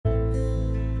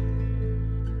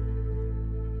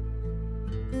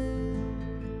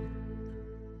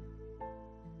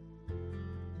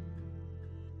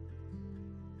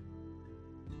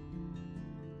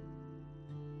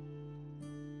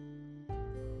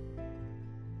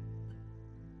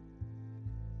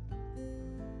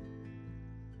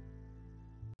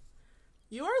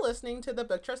You are listening to the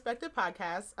Booktrospective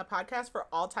Podcast, a podcast for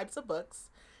all types of books.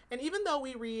 And even though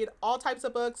we read all types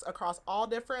of books across all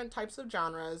different types of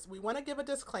genres, we want to give a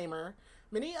disclaimer.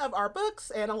 Many of our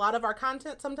books and a lot of our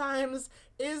content sometimes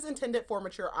is intended for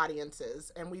mature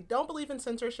audiences. And we don't believe in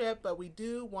censorship, but we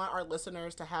do want our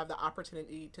listeners to have the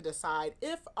opportunity to decide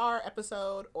if our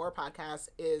episode or podcast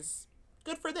is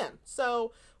good for them.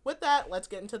 So, with that, let's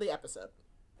get into the episode.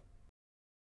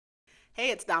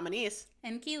 Hey, it's Dominique.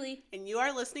 And Keely. And you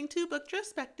are listening to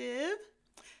Booktrospective.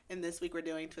 And this week we're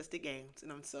doing Twisted Games,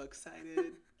 and I'm so excited.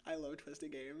 I love Twisted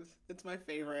Games. It's my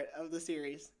favorite of the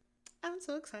series. I'm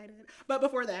so excited. But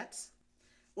before that,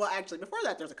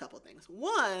 there's a couple of things.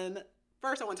 One,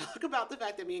 first I want to talk about the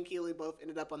fact that me and Keely both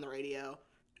ended up on the radio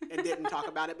and didn't talk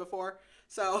about it before.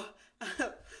 So,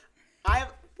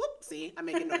 I'm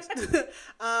making noise.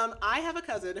 I have a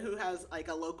cousin who has like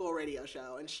a local radio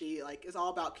show, and she like is all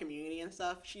about community and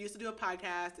stuff. She used to do a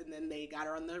podcast, and then they got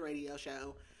her on the radio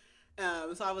show.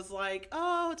 So I was like,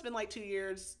 oh, it's been like 2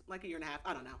 years, like a year and a half,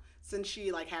 I don't know, since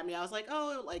she like had me. I was like,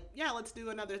 oh, like, yeah, let's do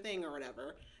another thing or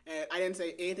whatever. And I didn't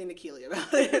say anything to Keely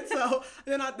about it. So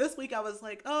then this week I was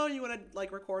like, oh, you want to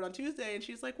like record on Tuesday? And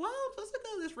she's like, well, I'm supposed to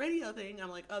go to this radio thing. I'm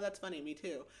like, oh, that's funny. Me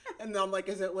too. And then I'm like,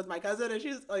 is it with my cousin? And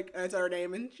she's like, I said her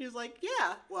name. And she's like,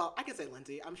 yeah, well, I can say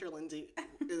Lindsay. I'm sure Lindsay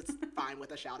is fine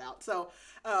with a shout out. So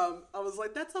I was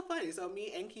like, that's so funny. So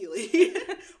me and Keely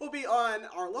will be on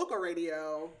our local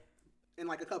radio in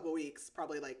like a couple weeks,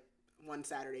 probably like one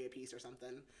Saturday a piece or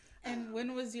something. And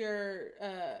when was your,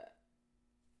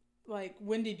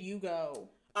 when did you go?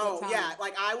 Oh yeah,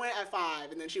 like I went at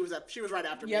 5, and then she was right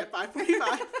after me at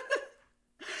 5:45.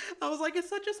 I was like, it's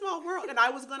such a small world, and I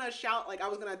was gonna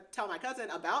tell my cousin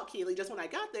about Keely just when I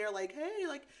got there, like, hey,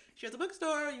 like she has a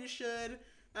bookstore, you should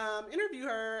interview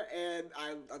her. And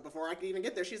before I could even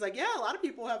get there, she's like, yeah, a lot of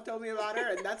people have told me about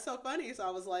her, and that's so funny. So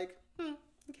I was like,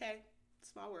 okay,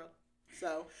 small world.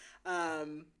 So,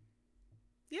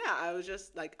 yeah, I was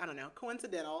just like, I don't know,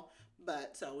 coincidental,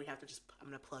 but so we have to I'm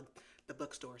going to plug the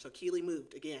bookstore. So Keely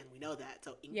moved again. We know that.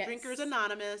 So Ink Drinkers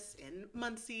Anonymous in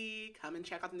Muncie. Come and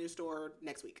check out the new store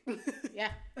next week.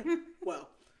 Yeah. Well,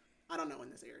 I don't know when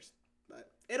this airs,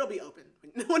 but it'll be open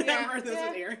whenever this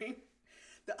is airing.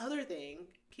 The other thing,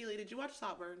 Keely, did you watch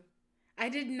Saltburn? I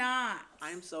did not.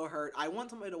 I'm so hurt. I want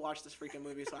somebody to watch this freaking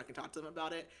movie so I can talk to them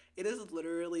about it. It is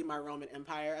literally my Roman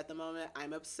Empire at the moment.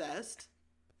 I'm obsessed.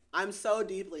 I'm so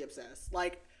deeply obsessed.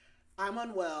 Like, I'm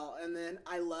unwell, and then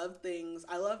I love things.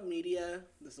 I love media.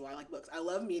 This is why I like books. I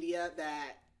love media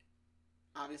that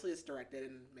obviously it's directed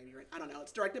and maybe, I don't know,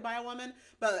 it's directed by a woman,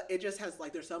 but it just has,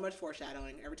 like, there's so much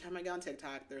foreshadowing. Every time I go on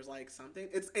TikTok, there's, like, something.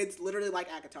 It's literally like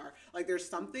ACOTAR. Like, there's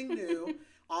something new.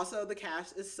 Also, the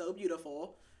cast is so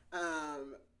beautiful.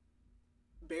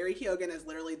 Barry Keoghan is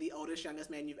literally the oldest, youngest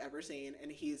man you've ever seen,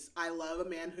 and I love a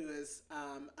man who is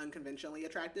unconventionally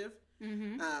attractive.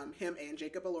 Mm-hmm. Him and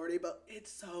Jacob Elordi, but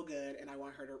it's so good, and I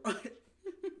want her to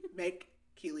make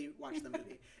Keely watch the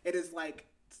movie. It is like,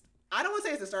 I don't want to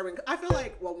say it's disturbing. I feel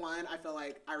like, I feel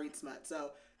like I read smut,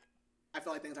 so I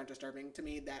feel like things aren't disturbing to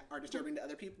me that are disturbing to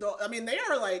other people. I mean, they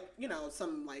are like, you know,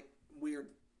 some like weird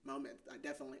moment.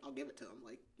 I'll give it to them.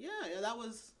 Like, yeah, that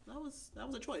was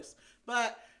a choice.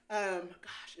 But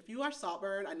gosh, if you watch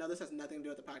Saltburn, I know this has nothing to do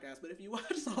with the podcast, but if you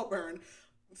watch Saltburn,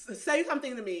 say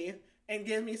something to me and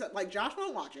give me something. Like, Josh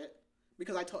won't watch it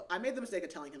because I made the mistake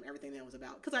of telling him everything that it was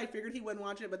about because I figured he wouldn't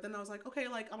watch it, but then I was like, okay,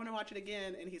 like I'm gonna watch it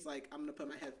again, and he's like, I'm gonna put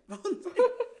my headphones on.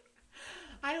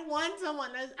 I want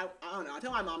someone I don't know. I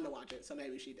tell my mom to watch it, so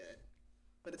maybe she did,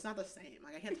 but it's not the same.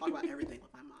 Like, I can't talk about everything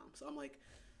with my mom, so I'm like,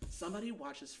 somebody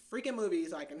watch this freaking movie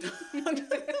so I can talk to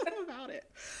them about it.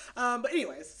 But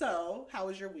anyways, so how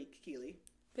was your week, Keely?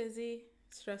 Busy,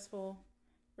 stressful,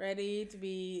 ready to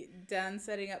be done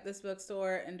setting up this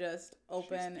bookstore and just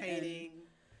open. She's painting,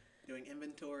 doing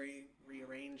inventory,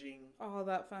 rearranging. All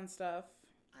that fun stuff.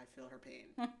 I feel her pain.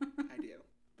 I do.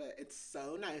 But it's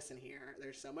so nice in here.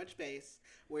 There's so much space.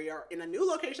 We are in a new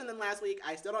location than last week.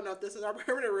 I still don't know if this is our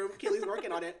permanent room. Keely's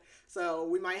working on it. So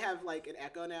we might have like an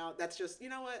echo now. That's just, you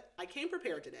know what? I came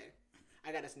prepared today.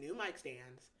 I got us new mic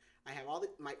stands. I have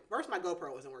my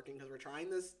GoPro wasn't working because we're trying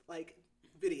this like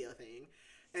video thing.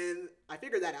 And I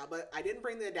figured that out, but I didn't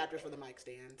bring the adapters for the mic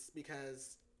stands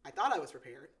because I thought I was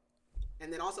prepared.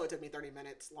 And then also it took me 30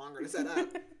 minutes longer to set up.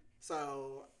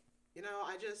 So, you know,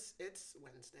 it's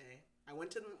Wednesday. I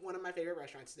went to one of my favorite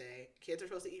restaurants today. Kids are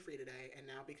supposed to eat free today, and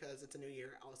now because it's a new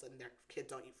year, all of a sudden their kids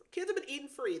don't eat free. Kids have been eating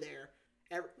free there.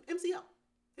 MCL.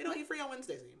 They don't eat free on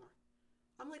Wednesdays anymore.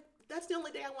 I'm like, that's the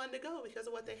only day I wanted to go because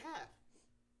of what they have.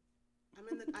 I'm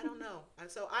I don't know.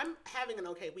 So I'm having an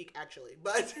okay week actually,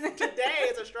 but today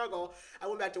is a struggle. I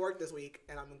went back to work this week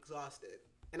and I'm exhausted,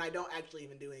 and I don't actually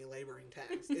even do any laboring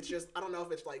tasks. It's just I don't know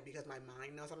if it's like because my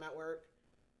mind knows I'm at work.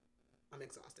 I'm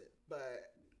exhausted,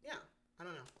 but yeah, I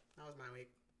don't know. That was my week.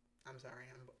 I'm sorry,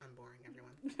 I'm boring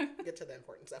everyone. Get to the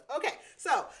important stuff. Okay,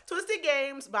 so Twisted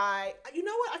Games by, you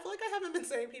know what? I feel like I haven't been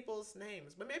saying people's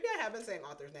names, but maybe I have been saying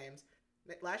authors' names.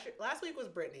 Last week was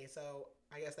Brittany, so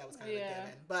I guess that was kind of a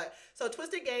given. But so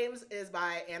Twisted Games is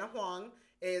by Anna Huang.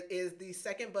 It is the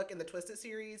second book in the Twisted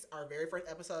series. Our very first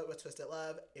episode was Twisted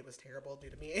Love. It was terrible due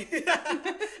to me.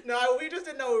 No, we just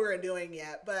didn't know what we were doing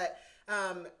yet. But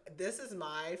this is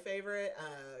my favorite.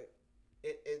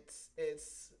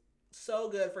 It's so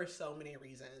good for so many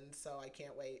reasons. So I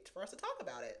can't wait for us to talk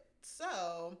about it.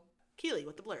 So, Keely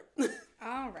with the blurb.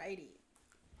 Alrighty.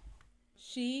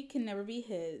 She can never be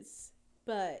his,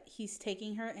 but he's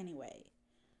taking her anyway.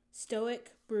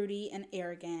 Stoic, broody, and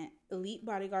arrogant, elite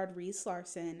bodyguard Reese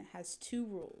Larson has 2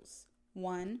 rules.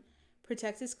 1,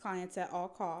 protect his clients at all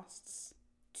costs.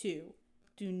 2,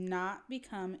 do not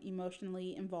become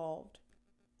emotionally involved.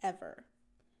 Ever.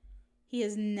 He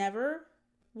has never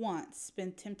once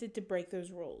been tempted to break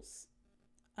those rules.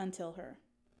 Until her.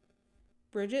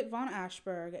 Bridget von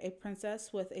Ashburg, a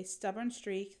princess with a stubborn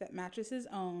streak that matches his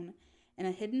own, and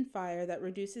a hidden fire that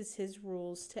reduces his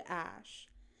rules to ash.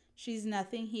 She's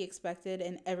nothing he expected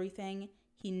and everything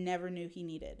he never knew he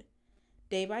needed.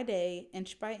 Day by day,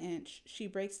 inch by inch, she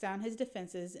breaks down his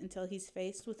defenses until he's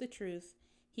faced with the truth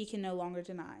he can no longer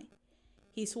deny.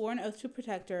 He swore an oath to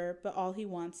protect her, but all he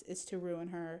wants is to ruin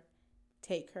her.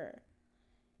 Take her.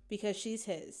 Because she's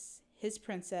his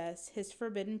princess, his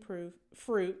forbidden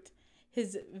fruit,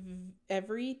 his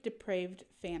every depraved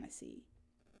fantasy.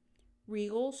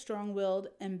 Regal, strong-willed,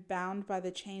 and bound by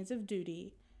the chains of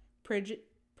duty,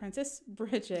 Princess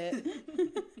Bridget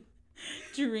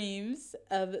dreams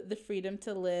of the freedom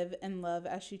to live and love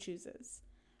as she chooses.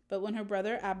 But when her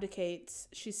brother abdicates,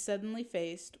 she's suddenly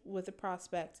faced with the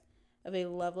prospect of a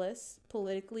loveless,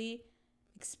 politically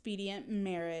expedient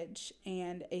marriage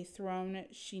and a throne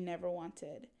she never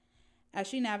wanted. As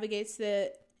she navigates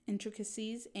the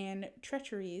intricacies and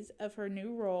treacheries of her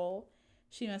new role,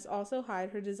 she must also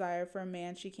hide her desire for a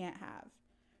man she can't have.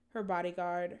 Her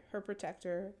bodyguard, her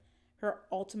protector, her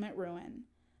ultimate ruin.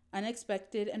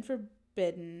 Unexpected and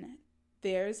forbidden,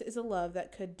 theirs is a love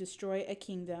that could destroy a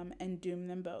kingdom and doom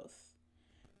them both.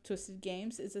 Twisted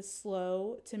Games is a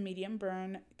slow to medium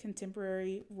burn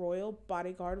contemporary royal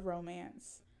bodyguard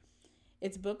romance.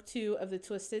 It's book 2 of the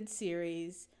Twisted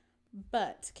series,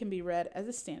 but can be read as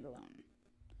a standalone.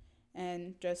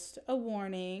 And just a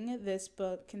warning, this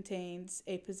book contains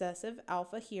a possessive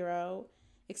alpha hero,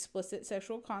 explicit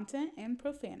sexual content, and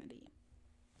profanity.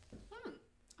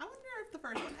 I wonder if the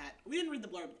first one had... We didn't read the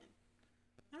blurb then.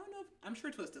 I don't know if... I'm sure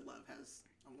Twisted Love has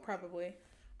a warning. Probably.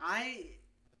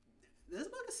 This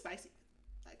book is spicy.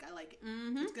 Like, I like it.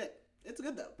 Mm-hmm. It's good. It's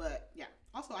good, though. But, yeah.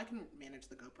 Also, I can manage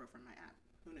the GoPro from my app.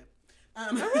 Who knew?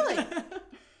 Oh, really?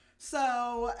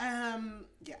 So,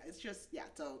 yeah, it's just, yeah,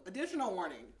 so additional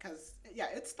warning, because, yeah,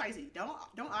 it's spicy. Don't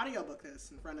audiobook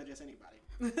this in front of just anybody.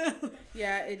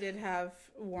 Yeah, it did have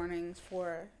warnings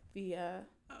for the,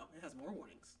 Oh, it has more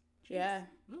warnings. Jeez. Yeah.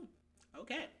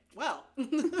 Okay, well,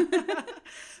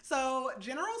 so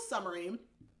general summary,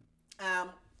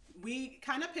 we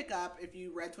kind of pick up, if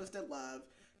you read Twisted Love,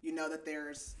 you know that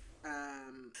there's,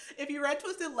 if you read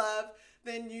Twisted Love,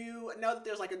 then you know that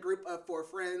there's like a group of 4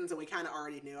 friends, and we kind of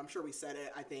already knew, I'm sure we said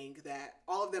it, I think, that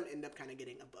all of them end up kind of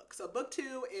getting a book. So book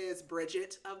 2 is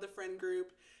Bridget of the friend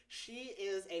group. She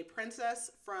is a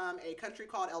princess from a country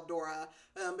called Eldora,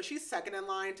 but she's second in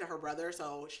line to her brother,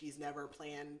 so she's never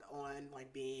planned on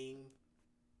like being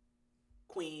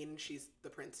queen. She's the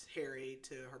Prince Harry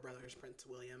to her brother's Prince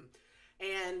William.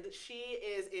 And she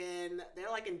is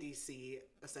they're like in DC,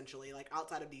 essentially, like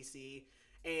outside of DC,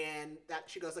 and that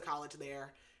she goes to college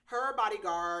there. Her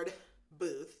bodyguard,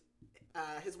 Booth,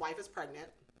 his wife is pregnant.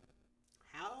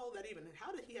 How did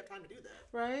he have time to do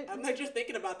that? Right. I'm not just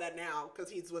thinking about that now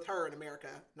because he's with her in America,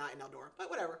 not in Eldora, but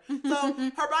whatever. So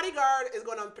her bodyguard is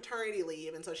going on paternity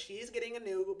leave, and so she's getting a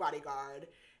new bodyguard,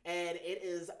 and it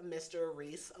is Mr.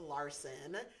 Reese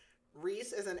Larson.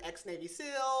 Reese is an ex-Navy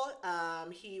SEAL.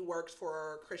 He works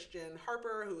for Christian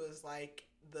Harper, who is like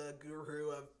the guru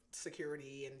of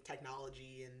security and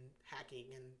technology and hacking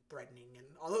and threatening and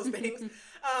all those things.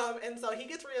 And so he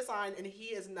gets reassigned, and he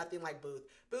is nothing like Booth.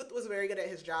 Booth was very good at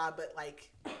his job, but like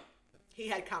he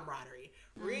had camaraderie.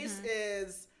 Reese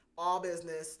is all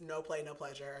business, no play, no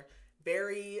pleasure.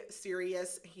 very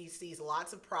serious. He sees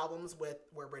lots of problems with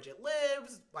where Bridget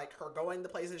lives, like her going the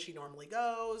places she normally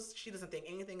goes. She doesn't think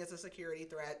anything is a security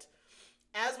threat.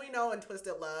 As we know in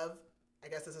Twisted Love, I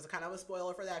guess this is kind of a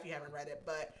spoiler for that if you haven't read it,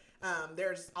 but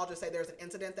I'll just say there's an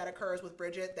incident that occurs with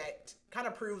Bridget that kind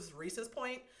of proves Reese's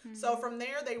point. Mm-hmm. So from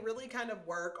there, they really kind of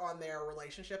work on their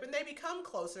relationship and they become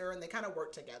closer and they kind of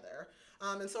work together.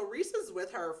 And so Reese is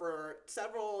with her for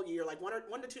several years, like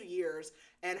 1 to 2 years,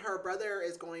 and her brother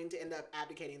is going to end up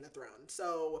abdicating the throne.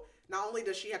 So not only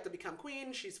does she have to become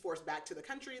queen, she's forced back to the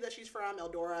country that she's from,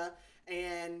 Eldora,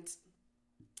 and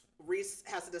Reese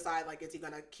has to decide, like, is he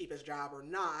going to keep his job or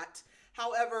not?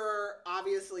 However,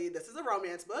 obviously, this is a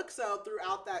romance book, so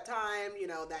throughout that time, you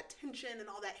know, that tension and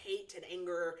all that hate and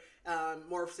anger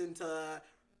morphs into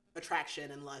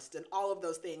attraction and lust and all of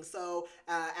those things. So,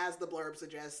 as the blurb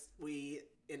suggests, we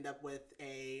end up with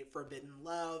a forbidden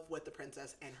love with the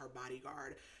princess and her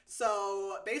bodyguard.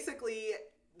 So, basically,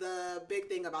 the big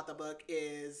thing about the book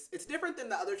is it's different than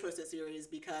the other Twisted series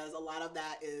because a lot of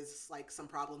that is like some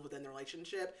problems within the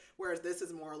relationship, whereas this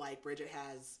is more like Bridget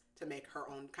has to make her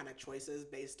own kind of choices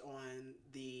based on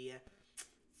the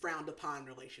frowned upon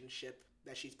relationship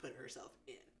that she's put herself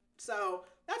in. So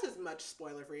that's as much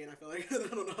spoiler free, and I feel like I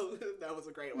don't know if that was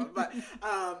a great one, but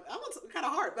that one's kind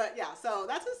of hard. But yeah, so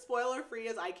that's as spoiler free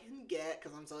as I can get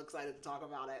because I'm so excited to talk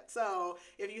about it. So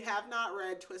if you have not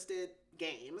read Twisted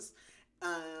Games,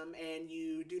 and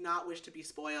you do not wish to be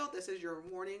spoiled, this is your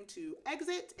warning to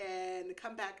exit and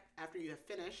come back after you have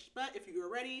finished. But if you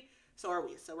are ready, so are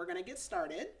we. So we're gonna get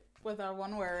started with our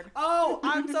one word. Oh,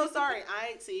 I'm so sorry.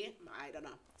 I don't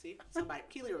know. See, somebody,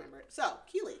 Keely remembered. So,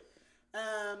 Keely,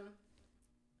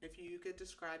 if you could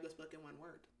describe this book in one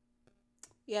word.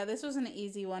 Yeah, this was an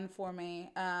easy one for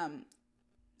me.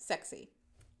 Sexy.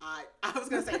 I was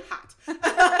gonna say hot.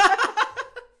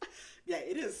 Yeah,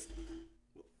 it is.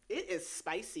 It is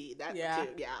spicy. That too.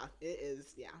 Yeah, it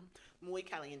is. Yeah, muy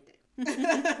caliente.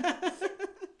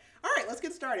 All right, let's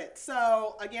get started.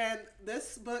 So again,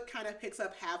 this book kind of picks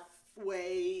up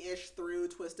halfway-ish through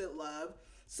Twisted Love.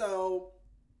 So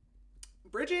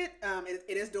Bridget,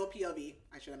 it is dual POV.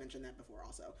 I should have mentioned that before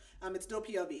also. It's dual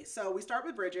POV. So we start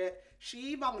with Bridget.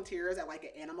 She volunteers at like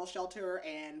an animal shelter,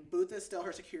 and Booth is still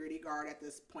her security guard at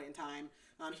this point in time.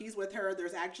 He's with her.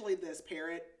 There's actually this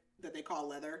parrot that they call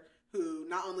Leather, who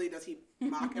not only does he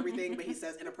mock everything, but he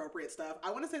says inappropriate stuff. I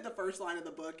want to say the first line of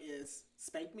the book is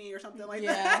 "spank me" or something like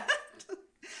that.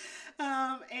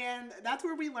 And that's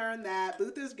where we learn that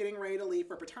Booth is getting ready to leave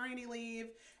for paternity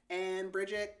leave. And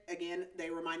Bridget, again, they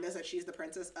remind us that she's the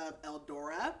princess of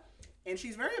Eldora. And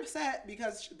she's very upset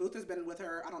because Booth has been with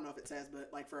her, I don't know if it says, but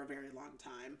like for a very long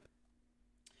time.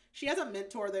 She has a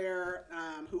mentor there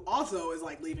who also is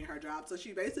like leaving her job. So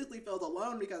she basically feels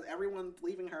alone because everyone's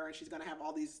leaving her and she's going to have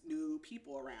all these new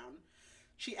people around.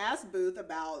 She asks Booth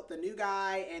about the new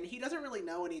guy, and he doesn't really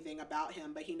know anything about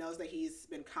him, but he knows that he's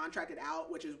been contracted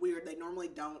out, which is weird. They normally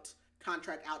don't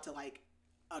contract out to like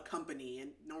a company,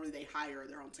 and normally they hire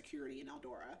their own security in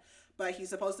Eldora. But he's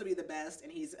supposed to be the best,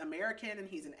 and he's American, and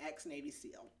he's an ex-Navy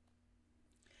SEAL.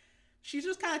 She's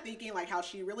just kind of thinking like how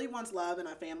she really wants love in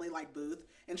a family like Booth,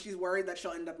 and she's worried that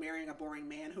she'll end up marrying a boring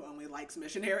man who only likes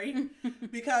missionary.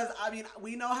 Because, I mean,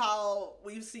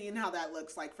 we've seen how that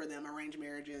looks like for them, arranged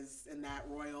marriages and that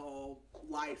royal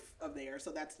life of theirs.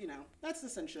 So that's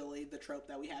essentially the trope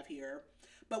that we have here.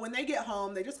 But when they get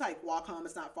home, they just like walk home.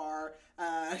 It's not far.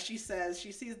 She says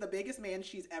she sees the biggest man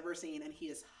she's ever seen, and he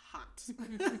is hot.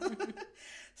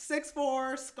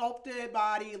 6'4", sculpted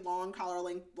body, long collar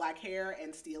length black hair,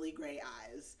 and steely gray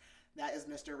eyes. That is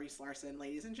Mr. Reese Larson,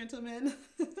 ladies and gentlemen.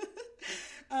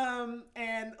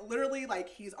 And literally, like,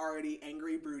 he's already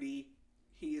angry, broody.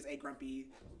 He is a grumpy,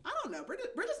 I don't know,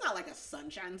 Bridget's not like a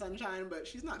sunshine, but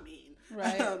she's not mean.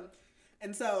 Right.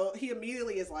 And so he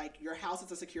immediately is like, your house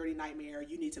is a security nightmare.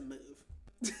 You need to move.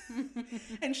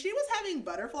 And she was having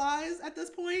butterflies at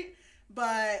this point,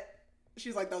 but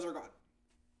she's like, those are gone.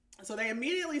 So they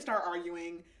immediately start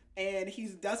arguing, and he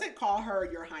doesn't call her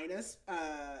Your Highness,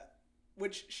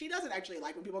 which she doesn't actually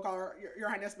like when people call her Your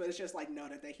Highness, but it's just like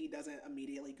noted that he doesn't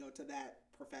immediately go to that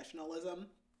professionalism.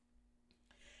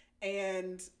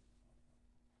 And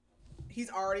he's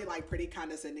already like pretty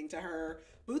condescending to her.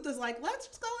 Booth is like, let's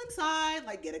just go inside,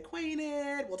 like get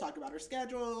acquainted. We'll talk about her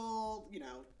schedule,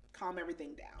 calm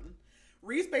everything down.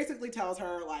 Reese basically tells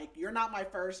her, like, you're not my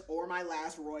first or my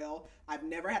last royal. I've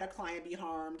never had a client be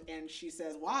harmed. And she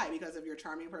says, why? Because of your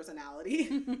charming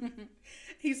personality.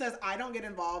 He says, I don't get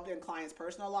involved in clients'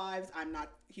 personal lives.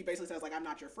 He basically says, like, I'm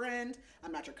not your friend.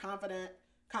 I'm not your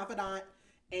confidant.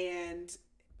 And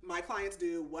my clients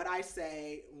do what I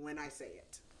say when I say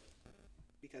it.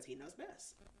 Because he knows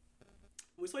best.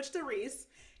 We switch to Reese.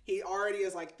 He already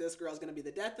is like, this girl's going to be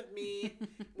the death of me.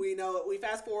 We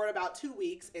fast forward about 2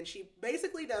 weeks, and she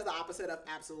basically does the opposite of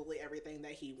absolutely everything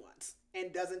that he wants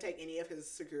and doesn't take any of his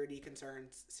security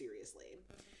concerns seriously.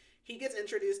 He gets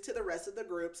introduced to the rest of the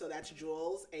group, so that's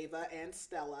Jules, Ava, and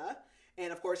Stella.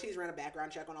 And of course, he's run a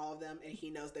background check on all of them, and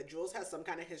he knows that Jules has some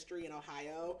kind of history in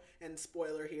Ohio. And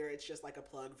spoiler here, it's just like a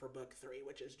plug for book 3,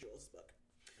 which is Jules' book.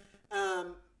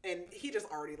 And he just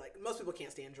already, like, most people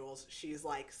can't stand Jules. She's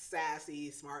like sassy,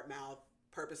 smart mouth,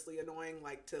 purposely annoying,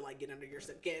 like to like get under your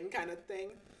skin kind of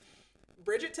thing.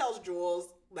 Bridget tells Jules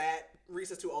that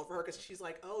Reese is too old for her because she's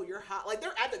like, oh, you're hot. Like,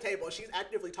 they're at the table. She's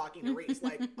actively talking to Reese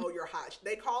like, oh, you're hot.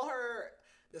 They call her,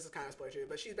 this is kind of spoiler too,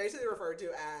 but she's basically referred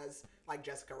to as like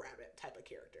Jessica Rabbit type of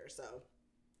character. So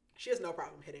she has no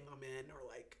problem hitting on men or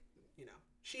like, you know,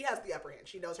 she has the upper hand.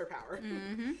 She knows her power.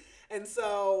 Mm-hmm. And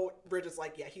so Bridget's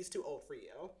like, yeah, he's too old for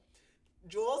you.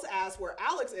 Jules asks where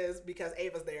Alex is because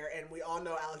Ava's there, and we all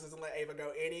know Alex doesn't let Ava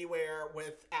go anywhere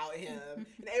without him.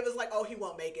 And Ava's like, oh, he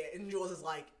won't make it. And Jules is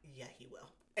like, yeah, he will.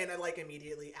 And then, like,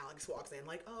 immediately Alex walks in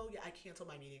like, oh, yeah, I canceled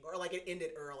my meeting. Or, like, it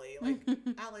ended early. Like,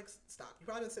 Alex, stop. You've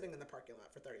probably been sitting in the parking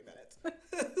lot for 30 minutes.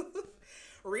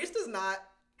 Reese does not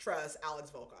trust Alex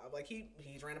Volkov. Like,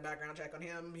 he's ran a background check on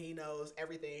him. He knows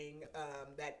everything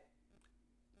that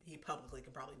he publicly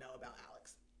can probably know about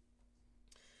Alex.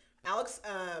 Alex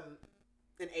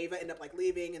and Ava end up like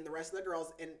leaving, and the rest of the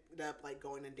girls end up like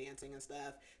going and dancing and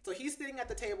stuff. So he's sitting at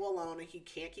the table alone, and he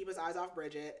can't keep his eyes off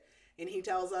Bridget. And he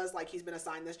tells us like he's been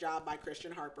assigned this job by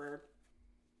Christian Harper.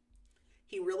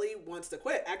 He really wants to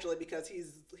quit actually because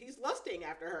he's lusting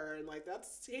after her, and like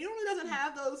he really doesn't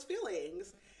have those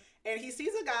feelings. And he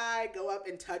sees a guy go up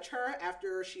and touch her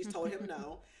after she's told him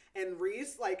no. And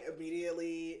Reese, like,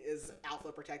 immediately is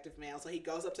alpha protective male. So he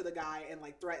goes up to the guy and,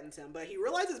 like, threatens him. But he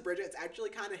realizes Bridget's actually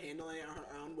kind of handling it on her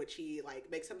own, which he, like,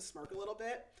 makes him smirk a little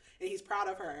bit. And he's proud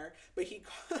of her. But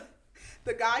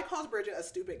the guy calls Bridget a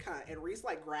stupid cunt. And Reese,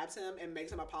 like, grabs him and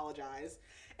makes him apologize.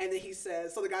 And then he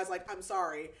says, so the guy's like, I'm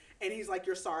sorry. And he's like,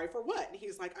 you're sorry for what? And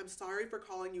he's like, I'm sorry for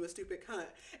calling you a stupid cunt.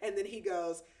 And then he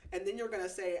goes, and then you're going to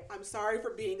say, I'm sorry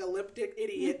for being a lip-dick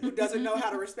idiot who doesn't know how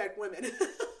to respect women.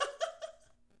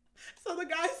 So the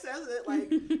guy says it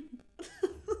like,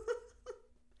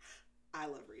 I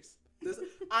love Reese.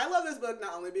 I love this book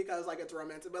not only because like it's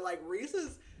romantic, but like Reese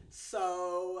is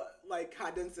so like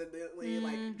condescendingly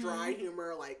like dry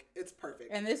humor, like it's perfect.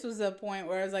 And this was a point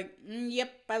where I was like,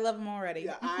 yep, I love him already.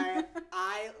 Yeah,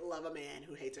 I love a man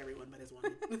who hates everyone but his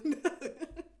woman.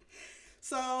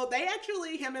 So they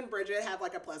actually, him and Bridget have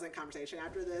like a pleasant conversation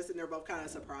after this, and they're both kind of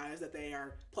surprised that they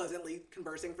are pleasantly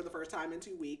conversing for the first time in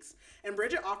 2 weeks. And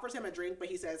Bridget offers him a drink, but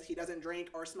he says he doesn't drink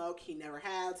or smoke. He never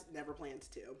has, never plans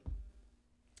to.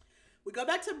 We go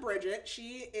back to Bridget.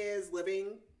 She is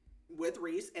living with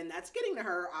Reese, and that's getting to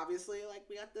her. Obviously, like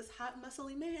we got this hot,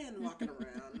 muscly man walking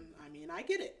around. I mean, I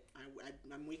get it.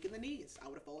 I'm weak in the knees. I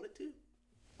would have folded too.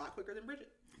 A lot quicker than Bridget.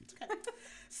 It's okay.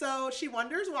 So she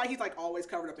wonders why he's like always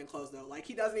covered up in clothes though. Like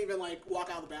he doesn't even like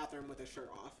walk out of the bathroom with his shirt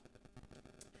off.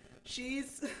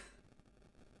 She's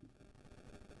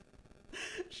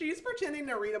pretending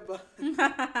to read a book.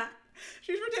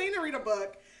 She's pretending to read a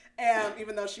book. And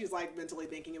even though she's like mentally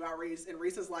thinking about Reese, and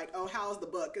Reese is like, oh, how's the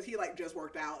book? Because he like just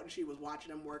worked out and she was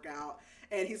watching him work out.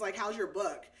 And he's like, how's your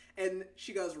book? And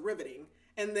she goes, riveting.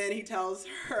 And then he tells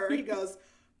her, he goes,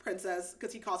 princess,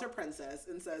 because he calls her princess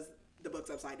and says the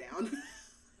book's upside down.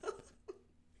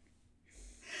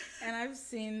 And I've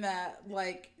seen that,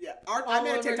 like, yeah. I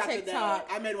made a TikTok today.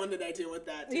 I made one today too with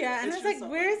that too. Yeah, and I was like, so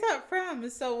where's that from?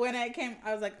 So when it came,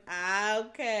 I was like,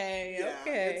 okay, yeah,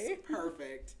 okay. It's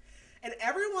perfect. And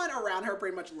everyone around her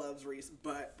pretty much loves Reese,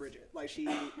 but Bridget. Like, she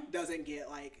doesn't get,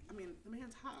 like, I mean, the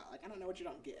man's hot. Like, I don't know what you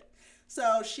don't get.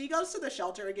 So she goes to the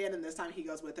shelter again, and this time he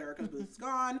goes with her because Booth's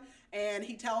gone. And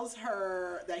he tells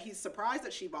her that he's surprised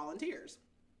that she volunteers.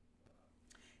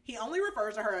 He only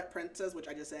refers to her as Princess, which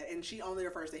I just said, and she only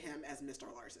refers to him as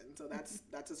Mr. Larson. So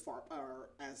that's as far or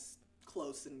as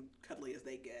close and cuddly as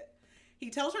they get.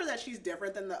 He tells her that she's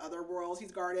different than the other worlds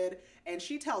he's guarded, and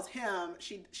she tells him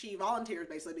she volunteers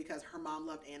basically because her mom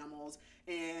loved animals.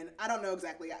 And I don't know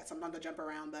exactly, sometimes I jump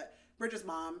around, but Bridget's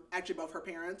mom, actually both her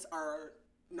parents are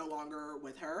no longer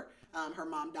with her. Her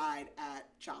mom died at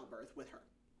childbirth with her.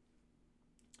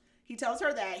 He tells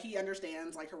her that he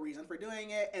understands like her reason for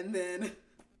doing it, and then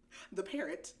the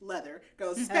parrot, Leather,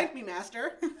 goes, spank me,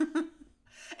 master.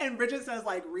 And Bridget says,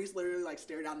 like, Reese literally, like,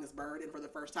 stared down this bird, and for the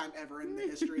first time ever in the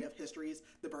history of histories,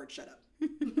 the bird shut up.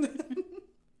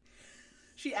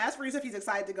 She asks Reese if he's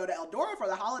excited to go to Eldora for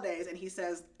the holidays, and he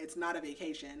says it's not a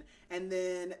vacation. And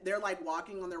then they're like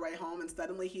walking on their way home, and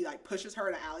suddenly he like pushes her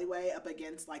in an alleyway up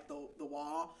against like the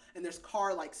wall, and this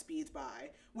car like speeds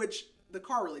by, which the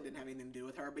car really didn't have anything to do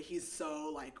with her, but he's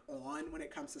so like on when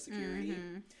it comes to security.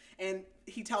 And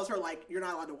he tells her like, you're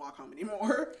not allowed to walk home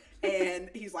anymore. And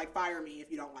he's like, fire me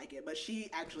if you don't like it. But she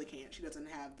actually can't. She doesn't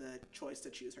have the choice to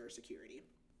choose her security.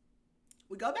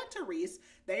 We go back to Reese.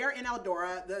 They are in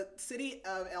Eldora. The city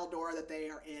of Eldora that they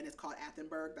are in is called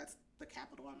Athenberg. That's the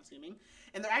capital, I'm assuming.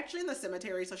 And they're actually in the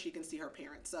cemetery so she can see her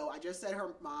parents. So I just said her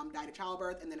mom died of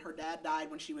childbirth, and then her dad died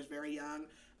when she was very young.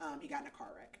 He got in a car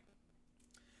wreck.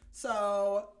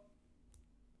 So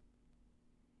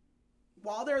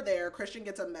while they're there, Reese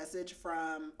gets a message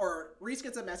from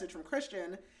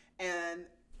Christian, and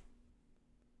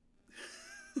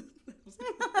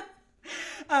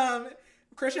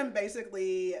Christian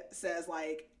basically says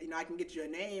like, I can get you a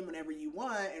name whenever you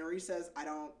want, and Reese says, I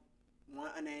don't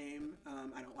want a name,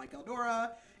 I don't like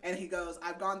Eldora, and he goes,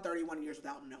 I've gone 31 years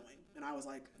without knowing. And I was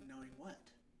like, knowing what?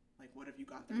 Like, what have you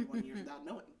gone 31 years without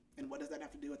knowing? And what does that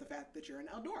have to do with the fact that you're in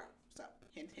Eldora? So,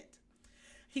 hint, hint.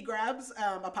 He grabs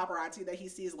a paparazzi that he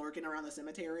sees lurking around the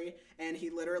cemetery, and he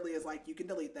literally is like, you can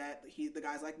delete that. The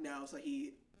guy's like, no, so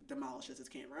he demolishes his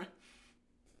camera.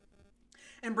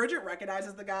 And Bridget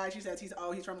recognizes the guy. She says he's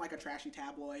from like a trashy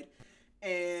tabloid.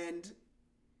 And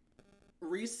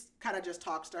Reese kind of just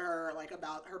talks to her like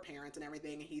about her parents and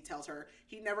everything, and he tells her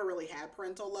he never really had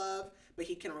parental love, but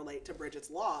he can relate to Bridget's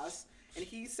loss. And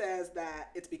he says that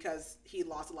it's because he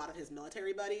lost a lot of his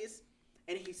military buddies.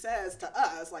 And he says to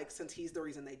us, like, since he's the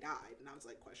reason they died. And I was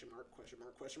like, question mark, question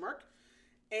mark, question mark.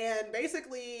 And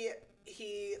basically,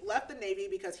 he left the Navy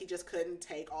because he just couldn't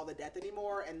take all the death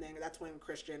anymore. And then that's when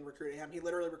Christian recruited him. He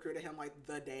literally recruited him like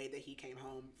the day that he came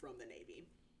home from the Navy.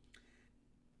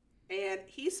 And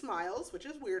he smiles, which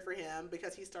is weird for him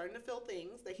because he's starting to feel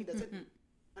things that he doesn't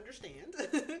understand.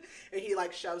 And he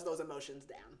like shoves those emotions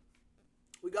down.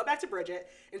 We go back to Bridget,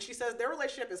 and she says their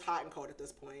relationship is hot and cold at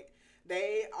this point.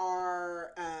 They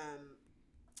are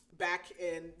back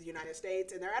in the United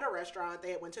States, and they're at a restaurant.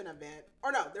 They went to an event.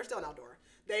 Or no, they're still in Eldora.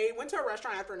 They went to a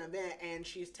restaurant after an event, and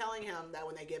she's telling him that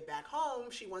when they get back home,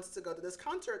 she wants to go to this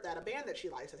concert that a band that she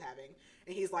likes is having.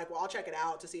 And he's like, well, I'll check it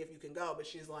out to see if you can go. But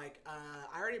she's like,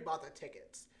 I already bought the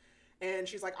tickets. And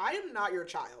she's like, I am not your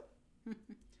child.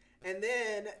 And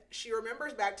then she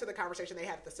remembers back to the conversation they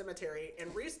had at the cemetery,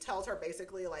 and Reese tells her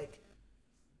basically like,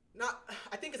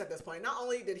 I think it's at this point, not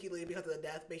only did he leave because of the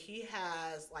death, but he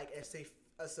has like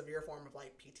a severe form of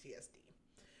like PTSD.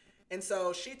 And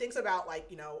so she thinks about like,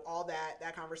 all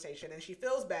that conversation, and she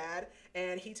feels bad,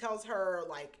 and he tells her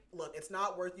like, look, it's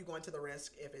not worth you going to the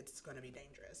risk if it's going to be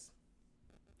dangerous.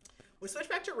 We switch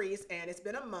back to Reese, and it's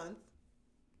been a month.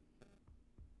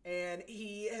 And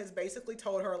he has basically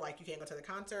told her, like, you can't go to the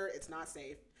concert. It's not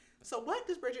safe. So what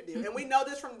does Bridget do? And we know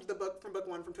this from book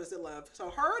one, from Twisted Love. So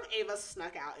her and Ava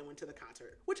snuck out and went to the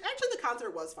concert, which actually the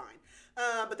concert was fine.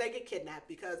 But they get kidnapped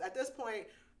because at this point,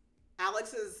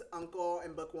 Alex's uncle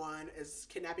in book one is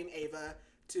kidnapping Ava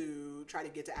to try to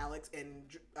get to Alex, and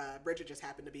Bridget just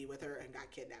happened to be with her and got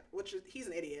kidnapped, which he's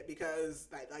an idiot because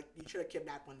like you should have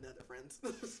kidnapped one of the other friends.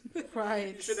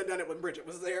 Right. You should have done it when Bridget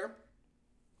was there.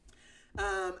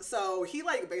 So he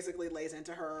like basically lays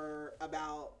into her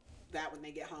about that when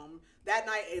they get home. That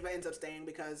night, Ava ends up staying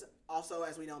because also,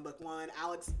 as we know in book one,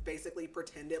 Alex basically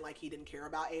pretended like he didn't care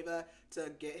about Ava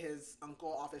to get his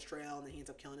uncle off his trail, and then he ends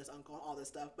up killing his uncle and all this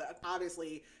stuff. But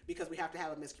obviously, because we have to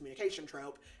have a miscommunication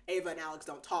trope, Ava and Alex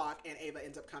don't talk, and Ava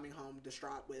ends up coming home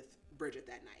distraught with Bridget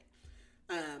that night.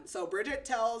 So Bridget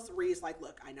tells Reese, like,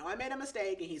 look, I know I made a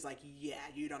mistake. And he's like, yeah,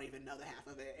 you don't even know the half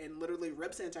of it. And literally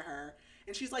rips into her.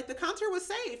 And she's like, the concert was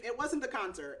safe. It wasn't the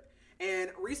concert.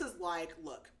 And Reese is like,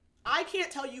 look, I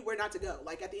can't tell you where not to go.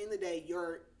 Like, at the end of the day,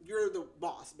 you're the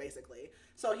boss, basically.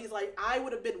 So he's like, I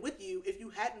would have been with you if you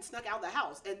hadn't snuck out of the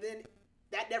house. And then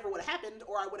that never would have happened,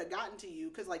 or I would have gotten to you.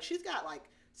 Because, like, she's got, like,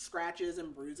 scratches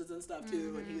and bruises and stuff,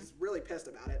 too. Mm-hmm. And he's really pissed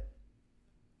about it.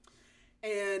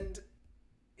 And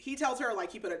he tells her,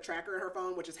 like, he put a tracker in her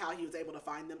phone, which is how he was able to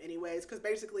find them anyways. Because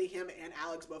basically him and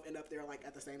Alex both end up there, like,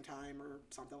 at the same time or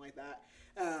something like that.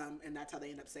 And that's how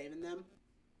they end up saving them.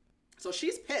 So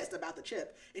she's pissed about the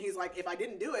chip. And he's like, if I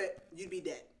didn't do it, you'd be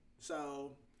dead.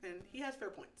 So, and he has fair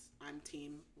points. I'm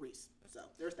team Reese. So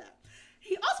there's that.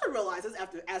 He also realizes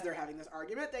as they're having this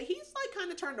argument that he's, like, kind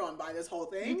of turned on by this whole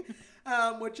thing,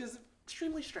 which is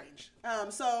extremely strange.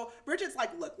 So Bridget's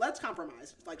like, look, let's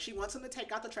compromise. Like, she wants him to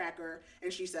take out the tracker,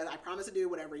 and she says, I promise to do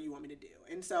whatever you want me to do.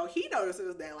 And so he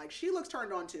notices that, like, she looks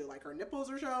turned on too. Like, her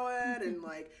nipples are showing, and,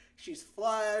 like, she's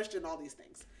flushed and all these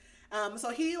things.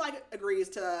 So he like agrees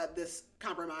to this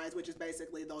compromise, which is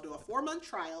basically they'll do a 4-month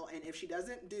trial, and if she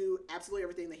doesn't do absolutely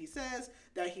everything that he says,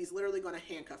 that he's literally going to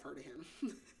handcuff her to him.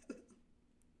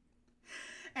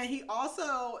 And he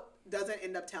also doesn't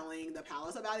end up telling the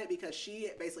palace about it because she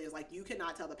basically is like, you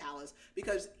cannot tell the palace,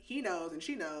 because he knows and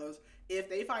she knows if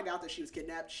they find out that she was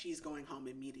kidnapped, she's going home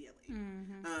immediately.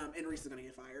 And Reese is going to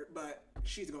get fired, but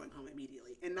she's going home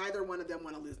immediately. And neither one of them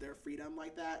want to lose their freedom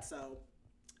like that, so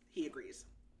he agrees.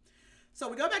 So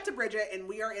we go back to Bridget, and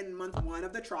we are in month 1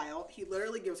 of the trial. He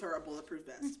literally gives her a bulletproof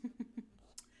vest.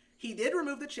 He did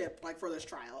remove the chip, like, for this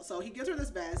trial. So he gives her this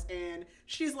vest, and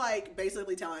she's, like,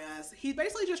 basically telling us, he's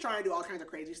basically just trying to do all kinds of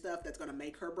crazy stuff that's going to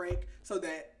make her break so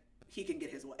that he can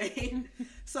get his way.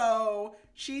 So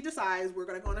she decides we're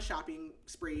going to go on a shopping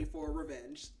spree for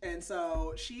revenge. And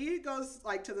so she goes,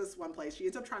 like, to this one place. She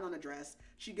ends up trying on a dress.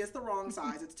 She gets the wrong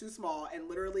size. It's too small. And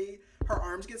literally her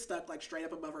arms get stuck, like, straight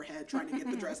up above her head trying to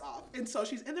get the dress off. And so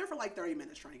she's in there for, like, 30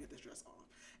 minutes trying to get this dress off.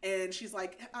 And she's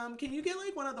like, can you get,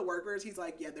 like, one of the workers? He's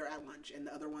like, yeah, they're at lunch. And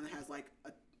the other one has, like,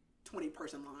 a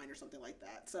 20-person line or something like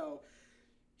that. So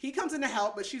he comes in to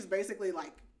help, but she's basically,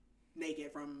 like,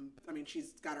 naked from, I mean,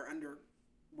 she's got her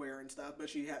underwear and stuff, but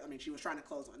she was trying to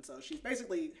clothes on. So she's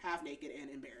basically half naked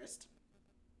and embarrassed.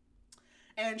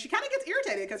 And she kind of gets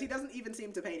irritated because he doesn't even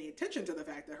seem to pay any attention to the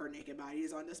fact that her naked body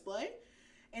is on display.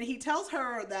 And he tells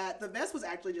her that the vest was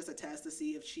actually just a test to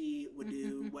see if she would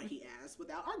do what he asked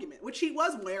without argument, which he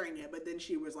was wearing it, but then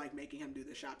she was like making him do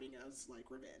the shopping as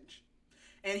like revenge.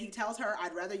 And he tells her,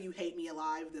 I'd rather you hate me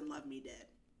alive than love me dead.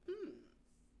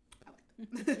 I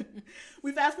like that.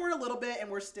 We fast forward a little bit and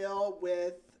we're still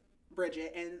with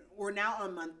Bridget, and we're now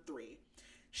on month 3.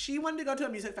 She wanted to go to a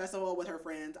music festival with her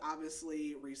friends.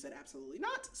 Obviously, Reese said absolutely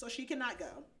not, so she cannot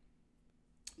go.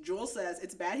 Jules says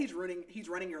it's bad he's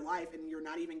running your life and you're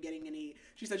not even getting any.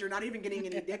 She says you're not even getting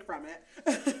any dick from it,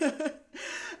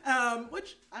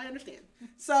 which I understand.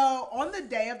 So on the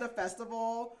day of the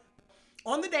festival,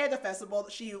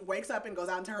 she wakes up and goes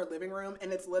out into her living room,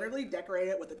 and it's literally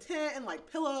decorated with a tent and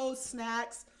like pillows,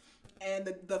 snacks, and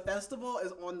the festival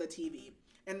is on the TV.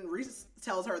 And Reese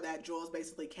tells her that Jules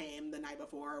basically came the night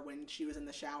before when she was in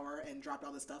the shower and dropped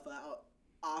all the stuff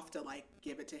off to like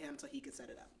give it to him so he could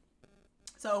set it up.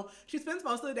 So she spends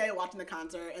most of the day watching the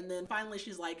concert, and then finally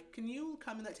she's like, can you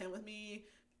come in that tent with me?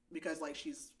 Because, like,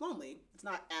 she's lonely. It's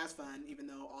not as fun, even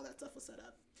though all that stuff was set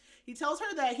up. He tells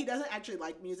her that he doesn't actually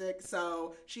like music,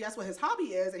 so she asks what his hobby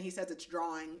is, and he says it's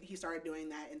drawing. He started doing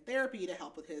that in therapy to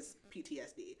help with his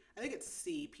PTSD. I think it's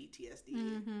CPTSD.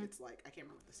 Mm-hmm. It's like, I can't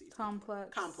remember what the C is.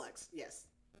 Complex, yes.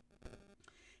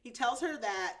 He tells her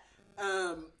that...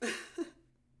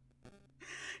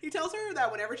 He tells her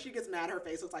that whenever she gets mad, her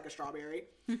face looks like a strawberry.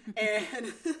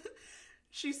 And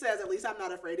she says, at least I'm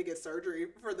not afraid to get surgery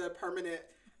for the permanent,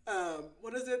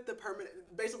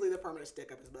 basically the permanent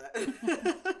stick up his butt.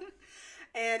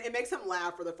 And it makes him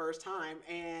laugh for the first time.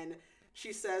 And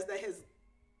she says that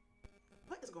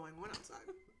what is going on outside?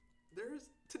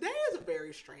 Today is a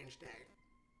very strange day.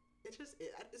 Is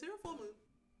there a full moon?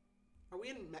 Are we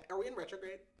in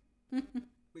retrograde?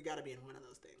 We gotta be in one of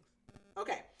those things.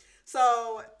 Okay.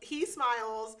 So he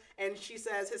smiles, and she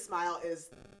says his smile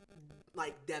is,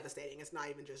 like, devastating. It's not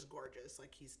even just gorgeous.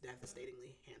 Like, he's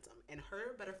devastatingly handsome. And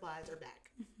her butterflies are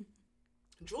back.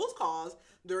 Jules calls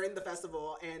during the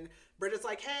festival, and Bridget's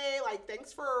like, hey, like,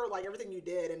 thanks for, like, everything you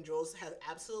did. And Jules has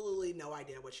absolutely no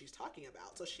idea what she's talking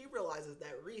about. So she realizes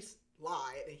that Reese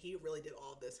lied, and he really did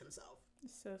all of this himself.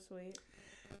 So sweet.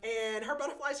 And her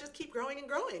butterflies just keep growing and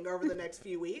growing over the next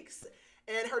few weeks.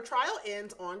 And her trial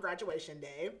ends on graduation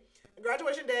day.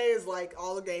 Graduation day is like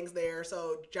all the gang's there.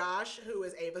 So Josh, who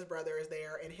is Ava's brother, is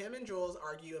there, and him and Jules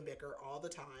argue and bicker all the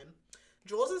time.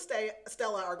 Jules and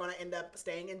Stella are going to end up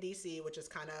staying in DC, which is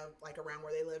kind of like around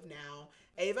where they live now.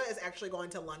 Ava is actually going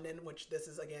to London, which this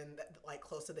is, again, like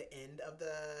close to the end of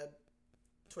the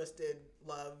Twisted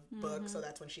Love book. So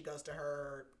that's when she goes to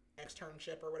her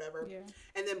externship or whatever. Yeah.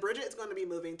 And then Bridget is going to be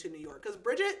moving to New York because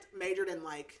Bridget majored in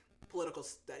like political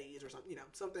studies or something,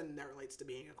 something that relates to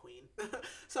being a queen.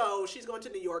 So she's going to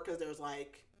New York because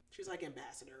she's like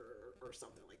ambassador or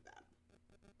something like that.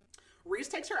 Reese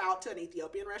takes her out to an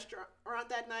Ethiopian restaurant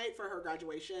that night for her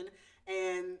graduation,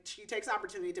 and she takes the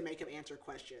opportunity to make him answer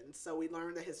questions. So we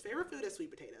learn that his favorite food is sweet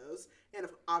potatoes, and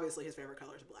obviously his favorite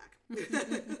color is black.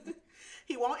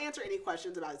 He won't answer any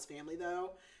questions about his family,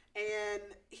 though. And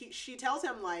she tells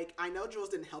him, like, I know Jules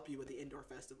didn't help you with the indoor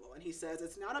festival. And he says,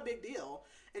 it's not a big deal.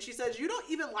 And she says, you don't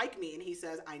even like me. And he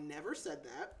says, I never said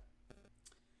that.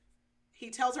 He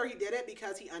tells her he did it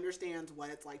because he understands what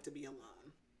it's like to be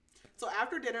alone. So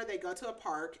after dinner, they go to a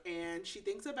park, and she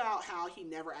thinks about how he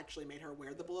never actually made her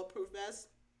wear the bulletproof vest.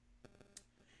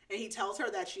 And he tells her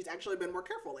that she's actually been more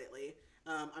careful lately.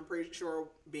 I'm pretty sure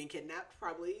being kidnapped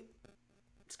probably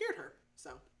scared her.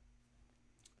 So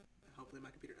hopefully my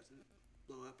computer doesn't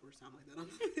blow up or sound like that on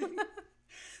the thing.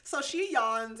 So she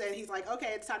yawns and he's like,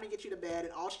 okay, it's time to get you to bed.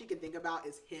 And all she can think about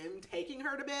is him taking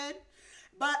her to bed.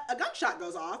 But a gunshot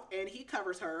goes off and he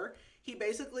covers her. He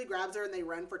basically grabs her and they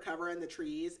run for cover in the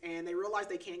trees. And they realize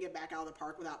they can't get back out of the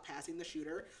park without passing the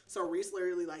shooter. So Reese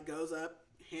literally like goes up,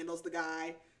 handles the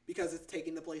guy because it's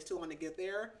taking the police too long to get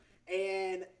there.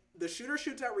 And the shooter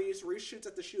shoots at Reese. Reese shoots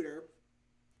at the shooter.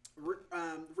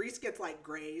 Reese gets like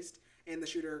grazed and the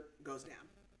shooter goes down.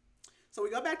 So we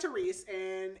go back to Reese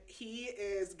and he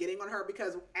is getting on her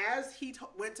because as he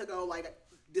went to go like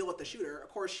deal with the shooter, of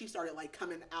course she started like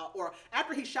coming out, or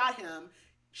after he shot him,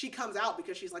 she comes out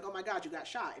because she's like, oh my God, you got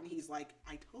shot. And he's like,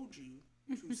 I told you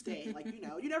to stay. Like,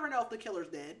 you never know if the killer's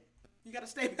dead. You gotta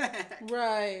stay back.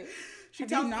 Right.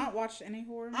 Have you not watched any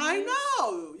horror movies? I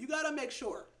know. You gotta make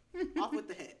sure. Off with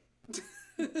the head.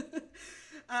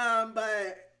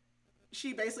 But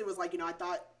she basically was like, I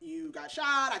thought you got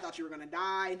shot. I thought you were going to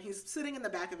die. And he's sitting in the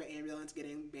back of an ambulance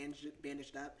getting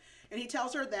bandaged up. And he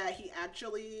tells her that he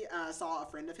actually saw a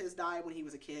friend of his die when he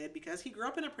was a kid because he grew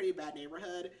up in a pretty bad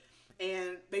neighborhood.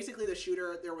 And basically the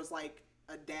shooter, there was like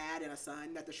a dad and a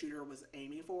son that the shooter was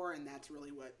aiming for. And that's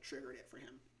really what triggered it for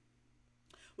him.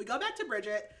 We go back to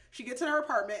Bridget. She gets in her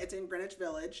apartment. It's in Greenwich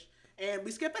Village. And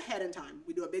we skip ahead in time.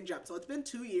 We do a big jump. So it's been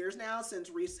 2 years now since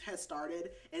Reese has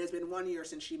started, and it's been 1 year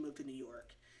since she moved to New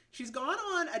York. She's gone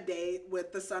on a date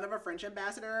with the son of a French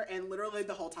ambassador, and literally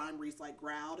the whole time Reese like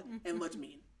growled and looked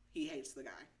mean. He hates the guy.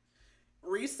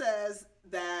 Reese says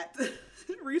that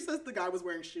the guy was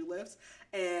wearing shoe lifts,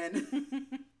 and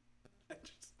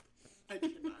I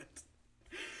cannot.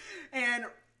 And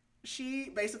she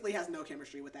basically has no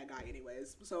chemistry with that guy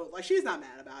anyways. So like she's not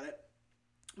mad about it.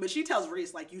 But she tells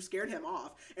Reese, like, you scared him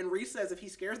off. And Reese says if he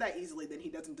scares that easily, then he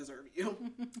doesn't deserve you.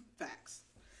 Facts.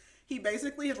 He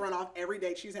basically has run off every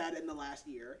date she's had in the last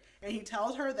year. And he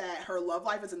tells her that her love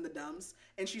life is in the dumps.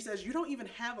 And she says, you don't even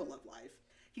have a love life.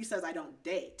 He says, I don't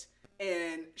date.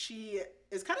 And she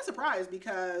is kind of surprised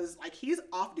because, like, he's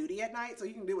off duty at night, so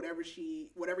he can do whatever he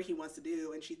wants to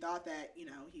do. And she thought that,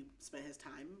 he spent his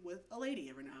time with a lady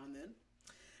every now and then.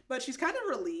 But she's kind of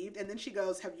relieved. And then she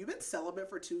goes, have you been celibate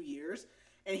for 2 years?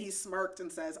 And he smirked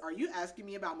and says, are you asking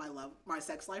me about my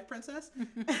sex life, princess?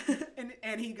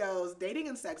 and he goes, dating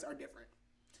and sex are different.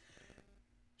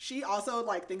 She also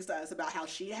like thinks to us about how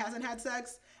she hasn't had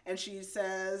sex. And she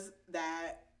says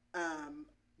that,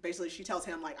 basically she tells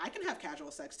him like, I can have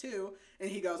casual sex too. And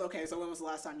he goes, okay, so when was the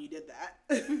last time you did that?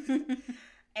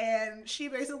 And she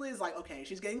basically is like, okay,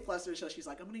 she's getting flustered. So she's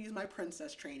like, I'm going to use my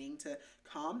princess training to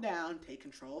calm down, take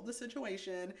control of the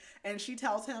situation. And she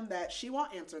tells him that she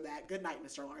won't answer that. Good night,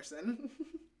 Mr. Larson.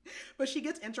 But she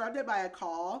gets interrupted by a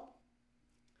call,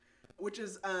 which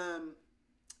is,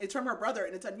 it's from her brother.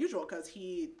 And it's unusual because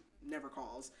he never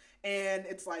calls. And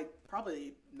it's like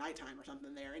probably nighttime or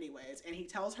something there anyways. And he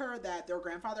tells her that their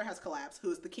grandfather has collapsed,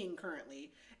 who is the king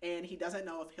currently. And he doesn't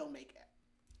know if he'll make it.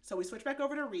 So we switch back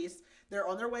over to Reese. They're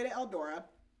on their way to Eldora.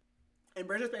 And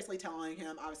Bridget's basically telling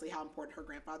him, obviously, how important her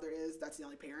grandfather is. That's the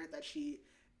only parent that she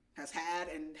has had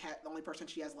and the only person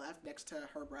she has left next to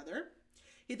her brother.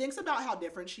 He thinks about how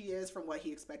different she is from what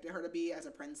he expected her to be as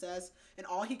a princess. And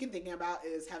all he can think about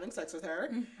is having sex with her.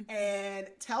 And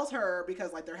tells her,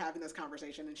 because like they're having this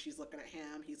conversation and she's looking at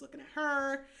him, he's looking at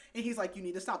her. And he's like, you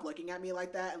need to stop looking at me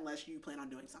like that unless you plan on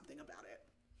doing something about it.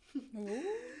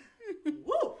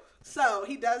 Woo! So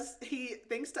he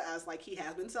thinks to us like he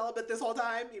has been celibate this whole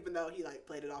time, even though he like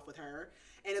played it off with her.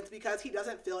 And it's because he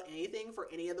doesn't feel anything for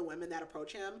any of the women that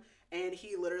approach him. And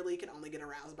he literally can only get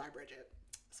aroused by Bridget.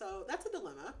 So that's a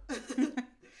dilemma.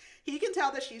 He can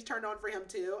tell that she's turned on for him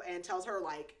too and tells her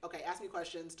like, okay, ask me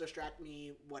questions, distract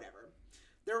me, whatever.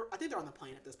 I think they're on the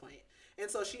plane at this point. And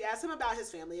so she asks him about his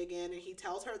family again. And he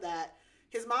tells her that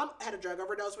his mom had a drug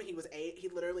overdose when he was 8. He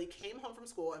literally came home from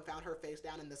school and found her face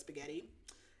down in the spaghetti.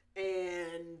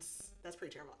 And that's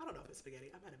pretty terrible. I don't know if it's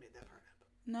spaghetti. I might have made that part up.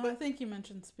 No, I think you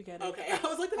mentioned spaghetti. Okay. I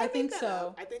was like, I think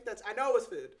so. I know it was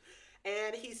food.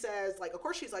 And he says, like, of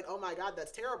course she's like, oh my God,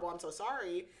 that's terrible. I'm so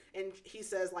sorry. And he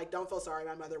says, like, don't feel sorry.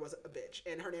 My mother was a bitch.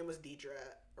 And her name was Deirdre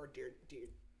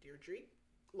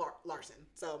Larson.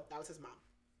 So that was his mom.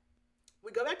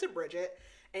 We go back to Bridget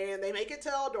and they make it to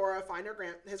Eldora, find her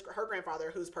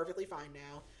grandfather, who's perfectly fine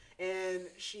now. And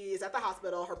she's at the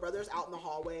hospital. Her brother's out in the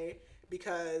hallway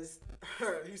because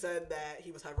he said that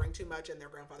he was hovering too much and their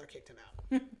grandfather kicked him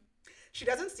out. She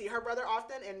doesn't see her brother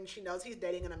often, and she knows he's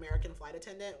dating an American flight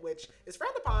attendant, which is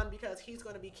frowned upon because he's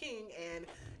going to be king. And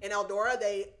in Eldora,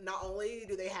 they not only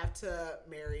do they have to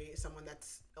marry someone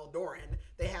that's Eldoran,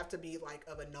 they have to be like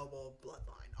of a noble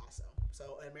bloodline also.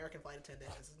 So an American flight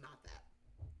attendant is not that.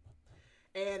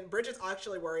 And Bridget's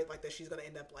actually worried like that she's going to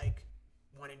end up like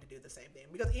wanting to do the same thing,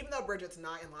 because even though Bridget's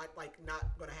not in like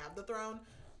not going to have the throne,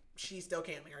 she still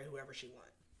can't marry whoever she wants.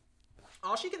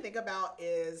 All she can think about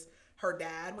is her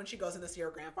dad when she goes in to see her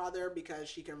grandfather, because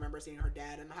she can remember seeing her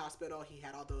dad in the hospital. He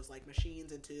had all those like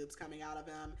machines and tubes coming out of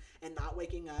him and not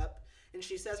waking up. And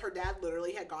she says her dad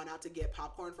literally had gone out to get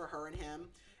popcorn for her and him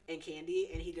and candy,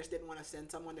 and he just didn't want to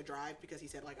send someone to drive because he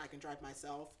said like, I can drive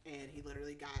myself. And he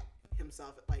literally got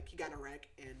himself, like he got in a wreck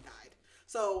and died.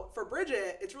 So for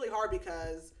Bridget, it's really hard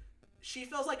because she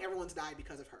feels like everyone's died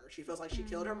because of her. She feels like she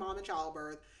killed her mom in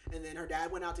childbirth, and then her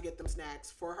dad went out to get them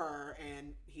snacks for her,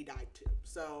 and he died too.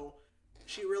 So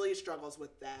she really struggles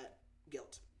with that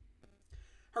guilt.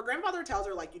 Her grandfather tells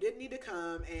her, like, you didn't need to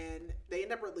come, and they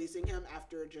end up releasing him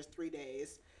after just 3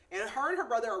 days. And her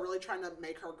brother are really trying to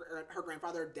make her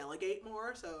grandfather delegate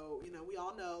more. So, you know, we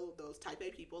all know those type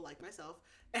A people like myself.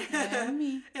 And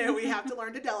we have to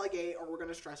learn to delegate or we're going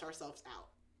to stress ourselves out.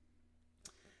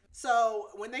 So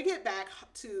when they get back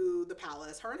to the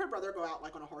palace, her and her brother go out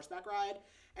like on a horseback ride,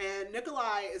 and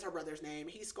Nikolai is her brother's name.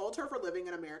 He scolds her for living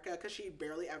in America because she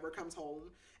barely ever comes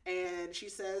home, and she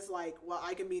says like, well,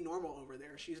 I can be normal over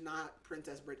there. She's not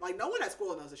Princess Bridget. Like, no one at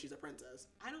school knows that she's a princess.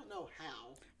 I don't know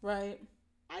how. Right.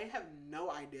 I have no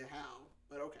idea how,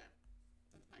 but okay.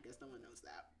 I guess no one knows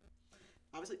that.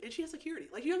 Obviously, and she has security.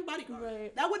 Like, you have a bodyguard.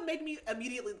 Right. That would make me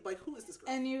immediately, like, who is this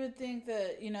girl? And you would think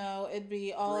that, you know, it'd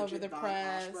be all Bridget over the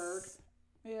press. Ashburg.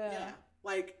 Yeah.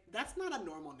 Like, that's not a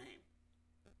normal name.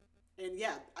 And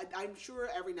yeah, I'm sure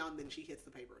every now and then she hits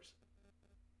the papers.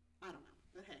 I don't know.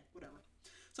 But hey, whatever.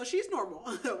 So she's normal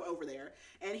over there.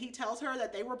 And he tells her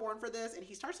that they were born for this. And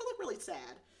he starts to look really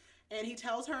sad. And he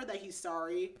tells her that he's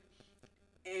sorry.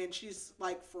 And she's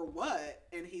like, for what?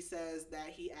 And he says that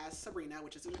he asked Sabrina,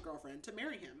 which is his girlfriend, to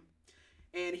marry him.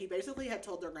 And he basically had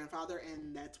told their grandfather,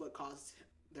 and that's what caused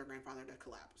their grandfather to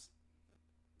collapse.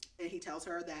 And he tells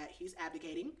her that he's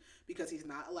abdicating because he's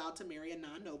not allowed to marry a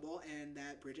non-noble, and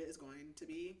that Bridget is going to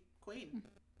be queen.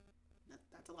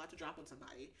 That's a lot to drop on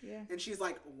somebody. Yeah. And she's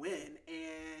like, when?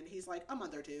 And he's like, a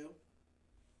month or two.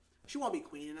 She won't be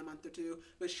queen in a month or two,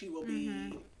 but she will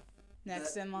be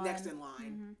next in line.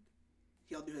 Mm-hmm.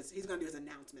 He's going to do his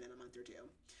announcement in a month or two.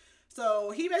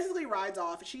 So he basically rides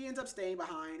off. She ends up staying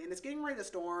behind, and it's getting ready to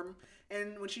storm.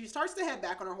 And when she starts to head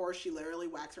back on her horse, she literally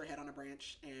whacks her head on a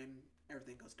branch, and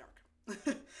everything goes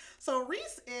dark. So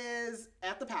Rhys is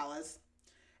at the palace,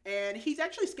 and he's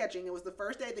actually sketching. It was the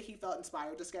first day that he felt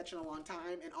inspired to sketch in a long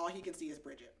time, and all he can see is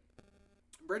Bridget.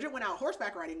 Bridget went out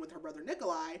horseback riding with her brother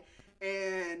Nikolai,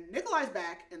 and Nikolai's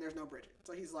back, and there's no Bridget.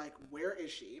 So he's like, where is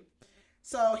she?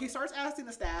 So he starts asking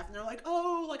the staff, and they're like,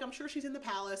 oh, like, I'm sure she's in the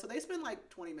palace. So they spend like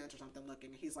 20 minutes or something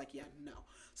looking. He's like, yeah, no.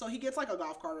 So he gets like a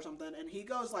golf cart or something, and he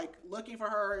goes like looking for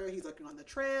her. He's looking on the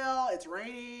trail. It's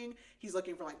raining. He's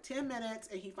looking for like 10 minutes,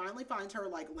 and he finally finds her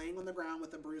like laying on the ground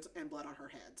with a bruise and blood on her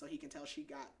head. So he can tell she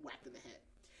got whacked in the head.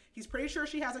 He's pretty sure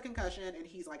she has a concussion, and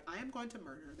he's like, I am going to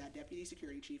murder that deputy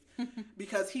security chief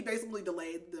because he basically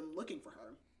delayed them looking for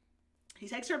her. He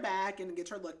takes her back and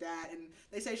gets her looked at, and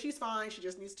they say she's fine. She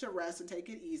just needs to rest and take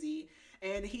it easy.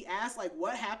 And he asks, like,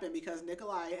 what happened, because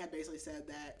Nikolai had basically said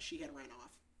that she had ran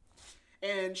off.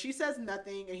 And she says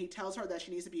nothing, and he tells her that she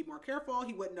needs to be more careful.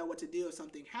 He wouldn't know what to do if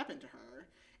something happened to her.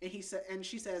 And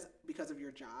she says, because of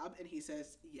your job. And he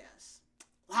says, yes.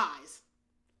 Lies.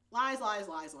 Lies, lies,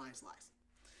 lies, lies, lies.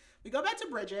 We go back to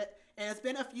Bridget, and it's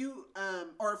been a few,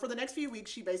 or for the next few weeks,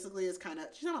 she basically is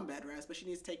she's not on bed rest, but she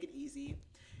needs to take it easy.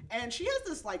 And she has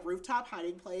this like rooftop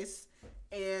hiding place,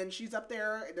 and she's up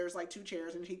there. There's like 2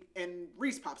 chairs, and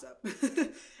Rhys pops up,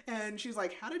 and she's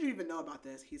like, "How did you even know about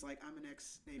this?" He's like, "I'm an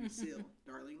ex-Navy SEAL,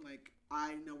 darling. Like,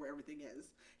 I know where everything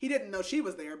is." He didn't know she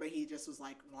was there, but he just was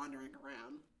like wandering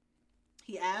around.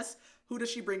 He asks, "Who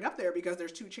does she bring up there?" Because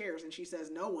there's 2 chairs, and she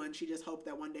says, "No one." She just hoped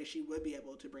that one day she would be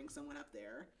able to bring someone up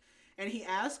there. And he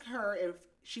asks her if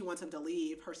she wants him to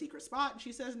leave her secret spot, and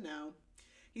she says no.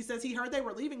 He says he heard they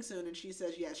were leaving soon, and she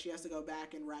says yes, she has to go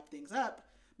back and wrap things up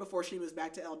before she moves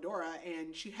back to Eldora,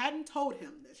 and she hadn't told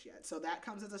him this yet, so that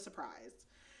comes as a surprise.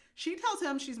 She tells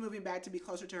him she's moving back to be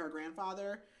closer to her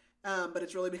grandfather, but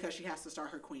it's really because she has to start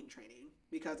her queen training,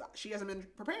 because she hasn't been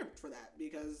prepared for that,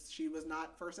 because she was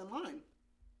not first in line.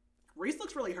 Rhys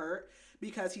looks really hurt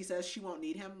because he says she won't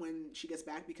need him when she gets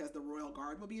back because the royal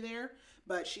guard will be there,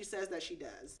 but she says that she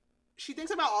does. she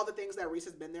thinks about all the things that Reese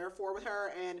has been there for with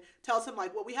her and tells him,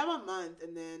 like, well, we have a month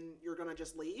and then you're going to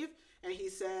just leave. And he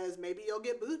says, maybe you'll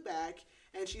get Booth back.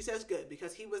 And she says, good,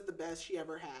 because he was the best she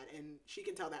ever had. And she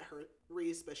can tell that hurt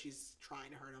Reese, but she's trying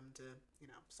to hurt him to,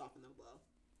 soften the blow.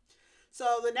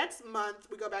 So the next month,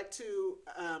 we go back to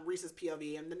Reese's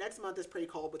POV, and the next month is pretty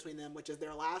cold between them, which is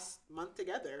their last month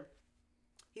together.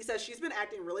 He says she's been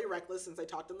acting really reckless since they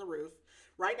talked on the roof.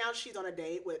 Right now, she's on a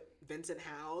date with Vincent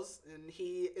Howes, and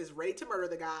he is ready to murder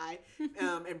the guy.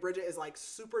 And Bridget is, like,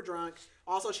 super drunk.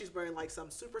 Also, she's wearing, like, some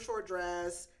super short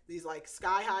dress, these, like,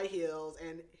 sky-high heels,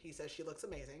 and he says she looks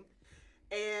amazing.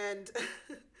 And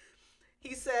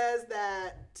he says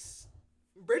that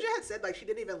Bridget had said, like, she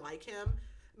didn't even like him,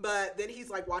 but then he's,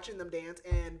 like, watching them dance,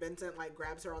 and Vincent, like,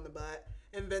 grabs her on the butt.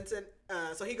 And Vincent,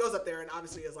 so he goes up there and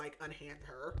obviously is like, unhand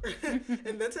her.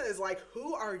 And Vincent is like,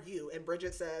 who are you? And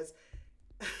Bridget says,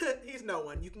 he's no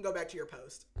one. You can go back to your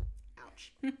post.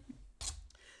 Ouch.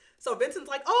 So Vincent's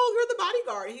like, oh, you're the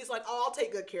bodyguard. And he's like, oh, I'll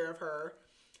take good care of her.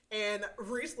 And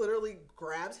Reese literally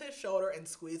grabs his shoulder and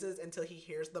squeezes until he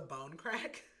hears the bone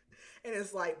crack. And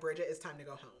it's like, Bridget, it's time to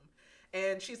go home.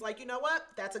 And she's like, you know what?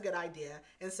 That's a good idea.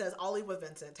 And says, I'll leave with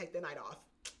Vincent. Take the night off.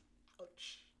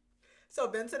 Ouch. So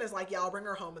Vincent is like, yeah, I'll bring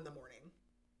her home in the morning.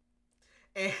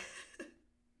 And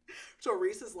so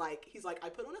Reese is like, he's like, I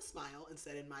put on a smile and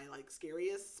said in my, like,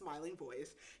 scariest smiling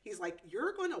voice, he's like,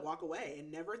 you're going to walk away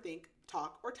and never think,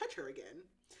 talk, or touch her again.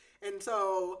 And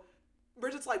so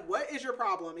Bridget's like, what is your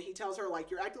problem? And he tells her,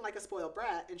 like, you're acting like a spoiled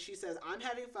brat. And she says, I'm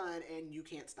having fun and you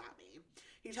can't stop me.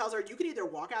 He tells her, you can either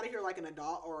walk out of here like an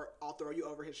adult or I'll throw you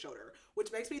over his shoulder.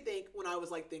 Which makes me think, when I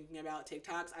was, like, thinking about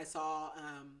TikToks, I saw,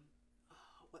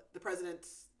 the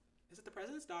president's, is it The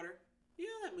President's Daughter? You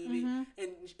know that movie? Mm-hmm.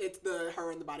 And it's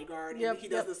her and the bodyguard, and he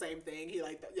does the same thing. He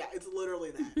it's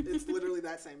literally that. It's literally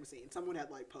that same scene. Someone had,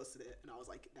 like, posted it, and I was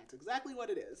like, that's exactly what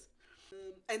it is.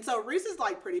 And so Reese is,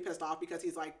 like, pretty pissed off because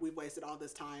he's like, we've wasted all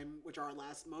this time, which are our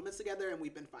last moments together, and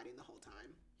we've been fighting the whole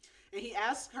time. And he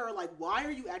asks her, like, why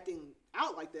are you acting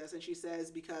out like this? And she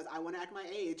says, because I want to act my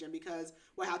age and because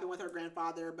what happened with her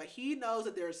grandfather. But he knows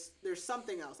that there's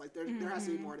something else. Like, there has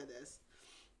to be more to this.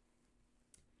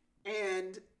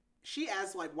 And she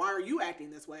asks, like, why are you acting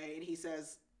this way? And he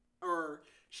says, or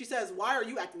she says, why are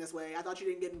you acting this way? I thought you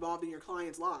didn't get involved in your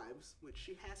clients' lives, which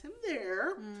she has him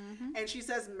there. Mm-hmm. And she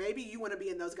says, maybe you want to be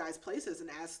in those guys' places, and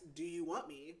asks, do you want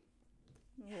me?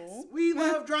 Yes. We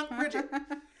love drunk Bridget.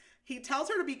 He tells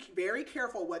her to be very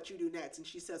careful what you do next. And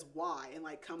she says, why? And,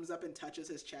 like, comes up and touches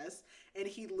his chest. And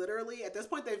he literally, at this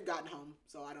point, they've gotten home.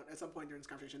 So at some point during this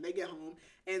conversation, they get home.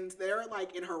 And they're,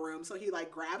 like, in her room. So he,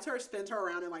 like, grabs her, spins her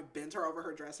around, and, like, bends her over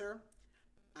her dresser.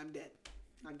 I'm dead.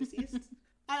 I'm deceased.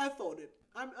 I have folded.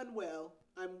 I'm unwell.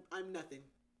 I'm nothing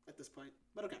at this point.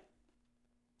 But okay.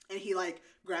 And he, like,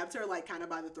 grabs her, like, kind of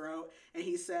by the throat. And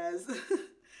he says...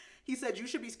 He said, you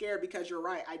should be scared because you're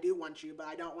right. I do want you, but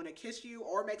I don't want to kiss you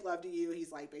or make love to you.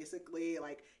 He's like, basically,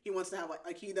 like, he wants to have,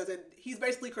 like he's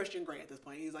basically Christian Grey at this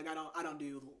point. He's like, I don't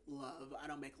do love. I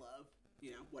don't make love,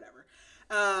 whatever.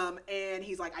 And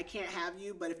he's like, I can't have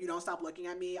you, but if you don't stop looking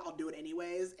at me, I'll do it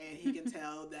anyways. And he can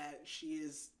tell that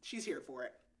she's here for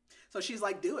it. So she's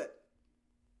like, do it.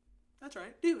 That's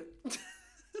right. Do it.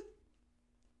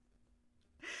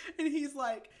 And he's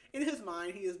like, in his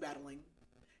mind, he is battling.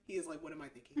 He is like, what am I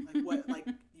thinking? Like, what? Like,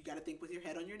 you got to think with your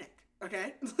head on your neck,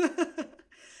 okay?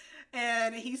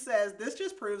 And he says, this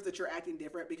just proves that you're acting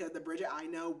different because the Bridget I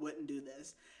know wouldn't do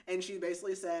this. And she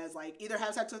basically says, like, either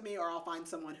have sex with me or I'll find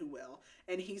someone who will.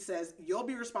 And he says, you'll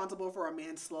be responsible for a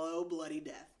man's slow, bloody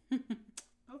death.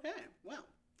 Okay, well,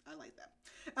 I like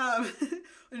that.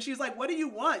 And she's like, what do you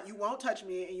want? You won't touch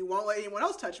me and you won't let anyone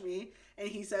else touch me. And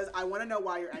he says, I want to know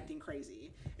why you're acting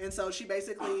crazy. And so she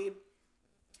basically...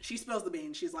 She spills the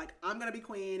beans. She's like, I'm going to be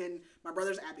queen, and my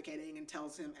brother's abdicating, and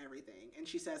tells him everything. And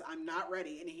she says, I'm not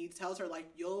ready. And he tells her, like,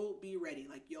 you'll be ready.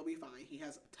 Like, you'll be fine. He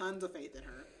has tons of faith in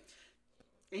her.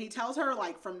 And he tells her,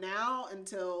 like, from now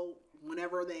until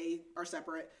whenever they are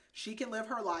separate, she can live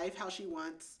her life how she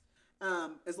wants,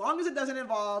 as long as it doesn't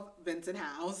involve Vincent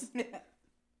Howes.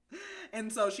 And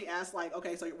so she asks, like,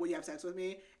 okay, so will you have sex with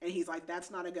me? And he's like,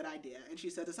 that's not a good idea. And she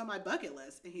says, it's on my bucket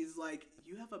list. And he's like,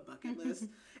 you have a bucket list?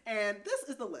 And this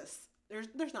is the list.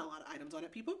 There's not a lot of items on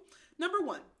it, people. Number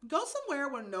 1, go somewhere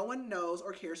where no one knows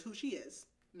or cares who she is.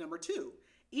 Number 2,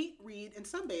 eat, read, and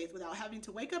sunbathe without having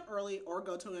to wake up early or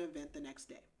go to an event the next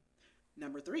day.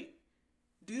 Number 3,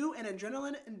 do an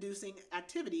adrenaline-inducing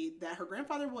activity that her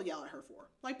grandfather will yell at her for,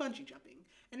 like bungee jumping.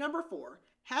 And number 4,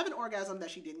 have an orgasm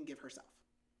that she didn't give herself.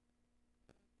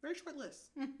 Very short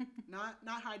list. Not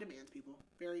high demands, people.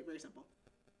 Very, very simple.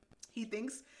 He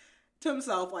thinks to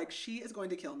himself, like, she is going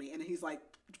to kill me. And he's like,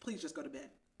 please just go to bed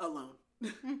alone.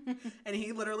 And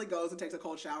he literally goes and takes a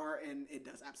cold shower, and it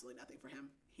does absolutely nothing for him.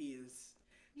 He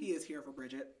is here for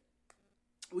Bridget.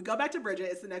 We go back to Bridget.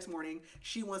 It's the next morning.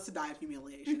 She wants to die of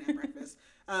humiliation at breakfast.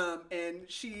 And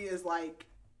she is like,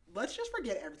 let's just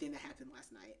forget everything that happened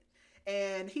last night.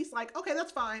 And he's like, okay,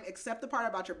 that's fine, except the part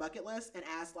about your bucket list, and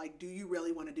asks, like, do you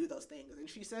really want to do those things? And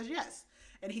she says yes.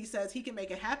 And he says he can make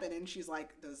it happen. And she's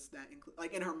like, does that include,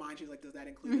 like, in her mind, she's like, does that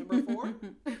include number 4?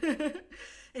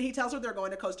 And he tells her they're going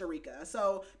to Costa Rica.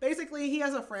 So basically, he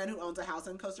has a friend who owns a house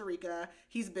in Costa Rica.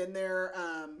 He's been there.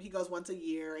 He goes once a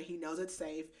year, and he knows it's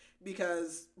safe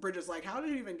because Bridget's like, how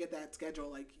did you even get that schedule?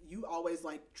 Like, you always,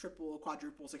 like, triple,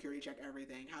 quadruple security check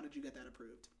everything. How did you get that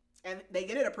approved? And they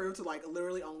get it approved to, like,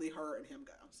 literally only her and him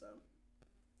go. So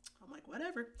I'm like,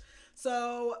 whatever.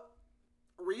 So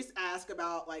Reese asks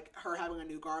about, like, her having a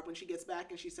new guard when she gets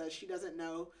back. And she says she doesn't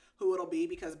know who it'll be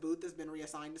because Booth has been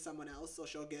reassigned to someone else. So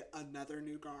she'll get another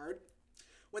new guard.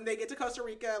 When they get to Costa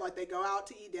Rica, like, they go out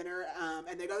to eat dinner.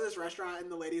 And they go to this restaurant.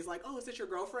 And the lady's like, oh, is this your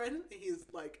girlfriend? And he's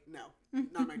like, no,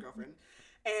 not my girlfriend.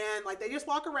 And, like, they just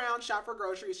walk around, shop for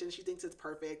groceries. And she thinks it's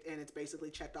perfect. And it's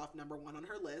basically checked off number 1 on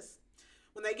her list.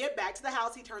 When they get back to the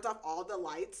house, he turns off all the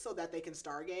lights so that they can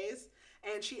stargaze.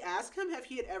 And she asks him if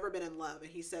he had ever been in love,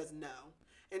 and he says no.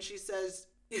 And she says,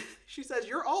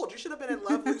 you're old. You should have been in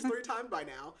love at least 3 times by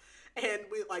now. And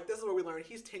we, like, this is what we learned.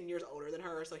 He's 10 years older than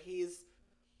her, so he's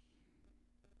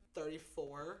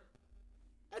 34.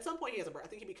 At some point, he has a birth. I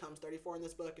think he becomes 34 in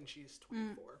this book, and she's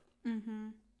 24. Mm-hmm.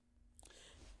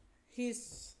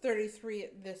 He's 33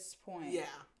 at this point. Yeah.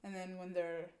 And then when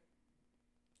they're...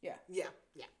 Yeah. Yeah.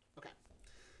 Okay.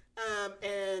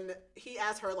 And he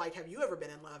asks her, like, have you ever been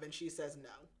in love? And she says no.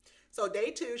 So day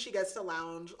 2, she gets to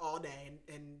lounge all day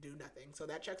and do nothing. So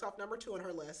that checks off number 2 on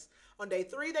her list. On day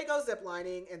 3, they go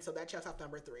ziplining, and so that checks off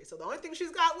number 3. So the only thing she's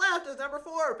got left is number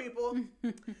 4, people.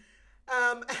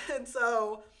 And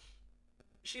so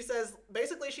she says,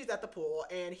 basically she's at the pool,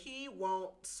 and he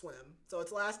won't swim. So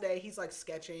it's the last day. He's, like,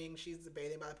 sketching. She's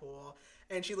bathing by the pool,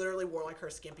 and she literally wore, like, her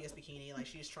skimpiest bikini. Like,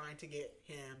 she's trying to get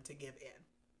him to give in.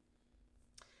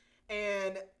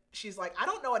 And she's like, I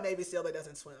don't know a Navy SEAL that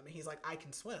doesn't swim. And he's like, I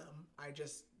can swim. I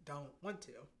just don't want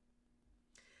to.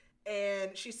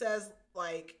 And she says,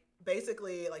 like,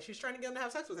 basically, like, she's trying to get him to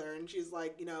have sex with her. And she's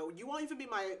like, you know, you won't even be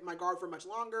my guard for much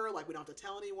longer. Like, we don't have to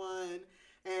tell anyone.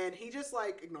 And he just,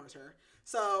 like, ignores her.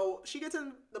 So she gets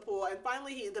in the pool. And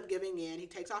finally, he ends up giving in. He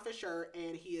takes off his shirt.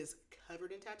 And he is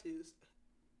covered in tattoos.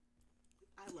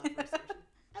 I love her.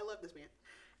 I love this man.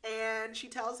 And she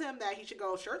tells him that he should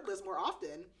go shirtless more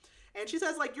often. And she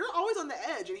says, like, you're always on the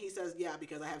edge. And he says, yeah,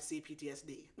 because I have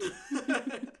CPTSD.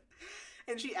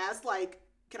 And she asks, like,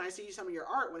 can I see some of your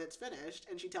art when it's finished?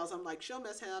 And she tells him, like, she'll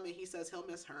miss him. And he says he'll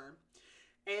miss her.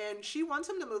 And she wants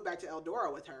him to move back to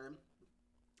Eldora with her.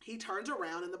 He turns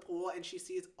around in the pool and she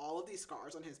sees all of these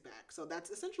scars on his back. So that's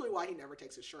essentially why he never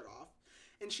takes his shirt off.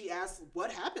 And she asks,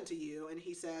 what happened to you? And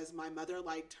he says, my mother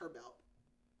liked her belt.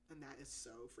 And that is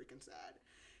so freaking sad.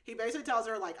 He basically tells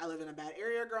her, like, I lived in a bad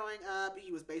area growing up.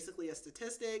 He was basically a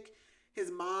statistic.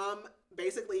 His mom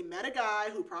basically met a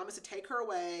guy who promised to take her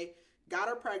away, got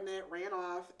her pregnant, ran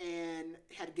off, and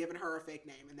had given her a fake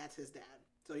name, and that's his dad.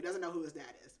 So he doesn't know who his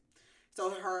dad is.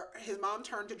 So his mom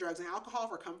turned to drugs and alcohol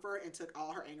for comfort and took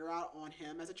all her anger out on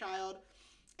him as a child.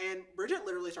 And Bridget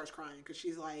literally starts crying because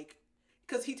she's like,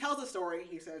 because he tells a story.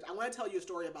 He says, I want to tell you a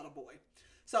story about a boy.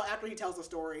 So after he tells the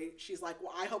story, she's like,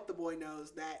 well, I hope the boy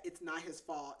knows that it's not his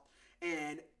fault.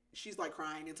 And she's, like,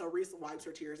 crying. And so Reese wipes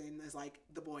her tears and is like,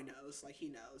 the boy knows. Like, he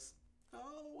knows.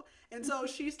 Oh. And so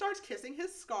she starts kissing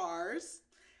his scars.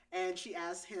 And she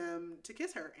asks him to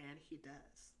kiss her. And he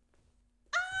does.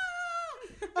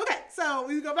 Ah! Okay, so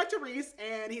we go back to Reese.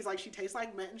 And he's like, she tastes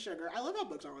like mint and sugar. I love how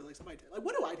books are always like, somebody tastes like,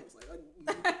 what do I taste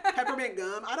like? Peppermint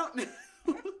gum? I don't know.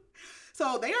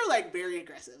 So they are, like, very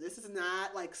aggressive. This is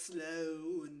not, like,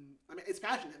 slow. And I mean, it's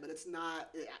passionate, but it's not,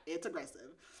 it's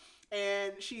aggressive.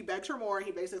 And she begs for more.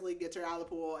 He basically gets her out of the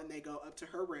pool, and they go up to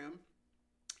her room.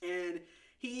 And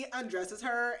he undresses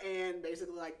her and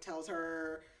basically, like, tells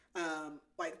her,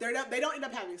 like, they don't end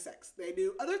up having sex. They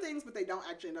do other things, but they don't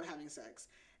actually end up having sex.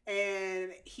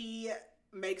 And he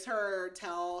makes her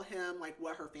tell him, like,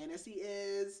 what her fantasy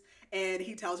is. And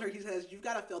he tells her, he says, you've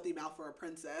got a filthy mouth for a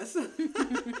princess.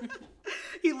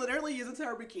 He literally uses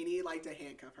her bikini, like, to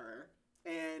handcuff her.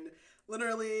 And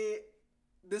literally,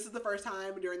 this is the first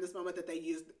time during this moment that they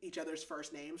used each other's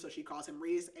first names. So she calls him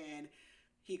Reese, and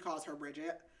he calls her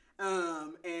Bridget.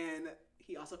 And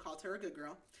he also calls her a good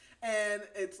girl. And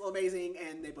it's amazing,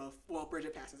 and they both, well,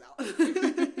 Bridget passes out.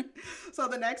 So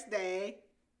the next day,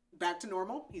 back to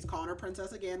normal. He's calling her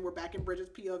princess again. We're back in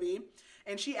Bridget's POV.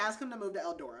 And she asks him to move to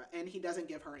Eldora, and he doesn't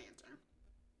give her an answer.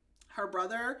 Her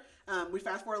brother, we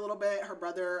fast forward a little bit, her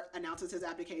brother announces his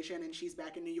application, and she's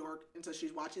back in New York, and so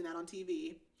she's watching that on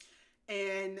TV.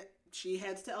 And she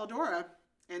heads to Eldora,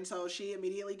 and so she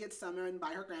immediately gets summoned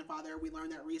by her grandfather. We learn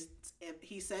that Reese,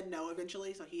 he said no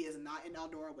eventually, so he is not in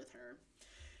Eldora with her.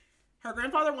 Her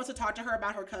grandfather wants to talk to her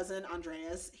about her cousin,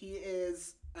 Andreas. He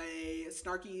is a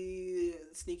snarky,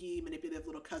 sneaky, manipulative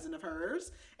little cousin of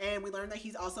hers. And we learn that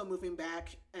he's also moving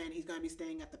back, and he's going to be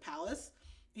staying at the palace.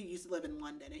 He used to live in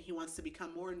London, and he wants to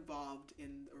become more involved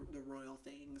in the royal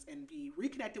things and be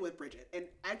reconnected with Bridget. And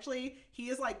actually, he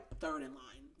is like third in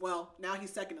line. Well, now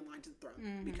he's second in line to the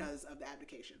throne because of the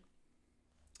abdication.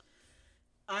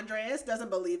 Andreas doesn't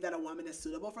believe that a woman is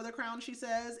suitable for the crown, she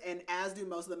says, and as do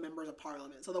most of the members of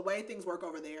parliament. So the way things work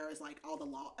over there is like all the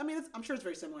law. I mean, I'm sure it's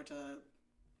very similar to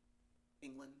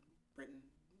England, Britain,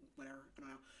 whatever.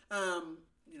 I don't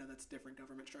know. That's different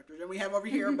government structures than we have over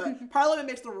here, but parliament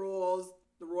makes the rules.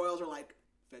 The royals are like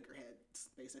figureheads,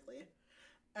 basically.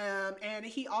 And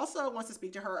he also wants to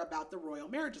speak to her about the royal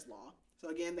marriages law. So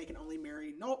again, they can only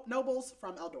marry nobles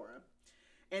from Eldora.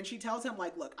 And she tells him,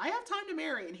 like, look, I have time to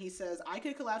marry. And he says, I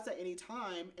could collapse at any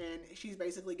time. And she's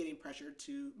basically getting pressured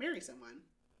to marry someone.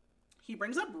 He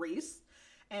brings up Reese.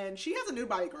 And she has a new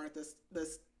bodyguard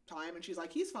this time. And she's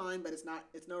like, he's fine, but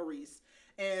it's no Reese.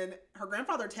 And her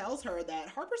grandfather tells her that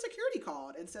Harper Security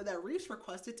called and said that Reese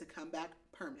requested to come back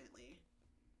permanently.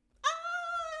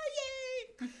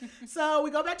 Yay! So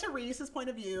we go back to Reese's point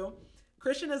of view.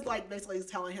 Christian is like basically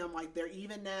telling him like they're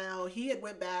even now. He had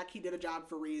went back. He did a job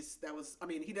for Reese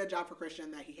he did a job for Christian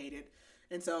that he hated.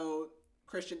 And so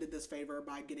Christian did this favor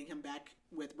by getting him back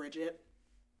with Bridget.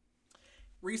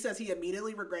 Reese says he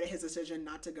immediately regretted his decision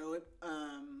not to go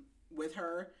with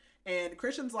her. And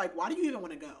Christian's like, why do you even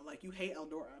want to go? Like, you hate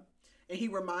Eldora. And he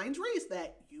reminds Reese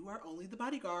that you are only the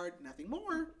bodyguard, nothing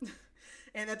more.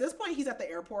 And at this point, he's at the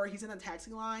airport. He's in a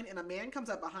taxi line, and a man comes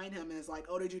up behind him and is like,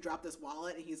 oh, did you drop this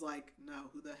wallet? And he's like, no,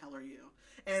 who the hell are you?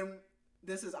 And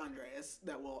this is Andreas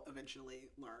that we'll eventually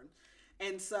learn.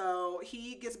 And so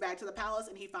he gets back to the palace,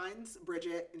 and he finds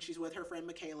Bridget, and she's with her friend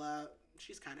Michaela.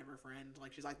 She's kind of her friend.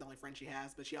 Like, she's like the only friend she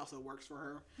has, but she also works for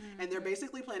her. Mm-hmm. And they're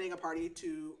basically planning a party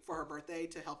for her birthday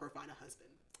to help her find a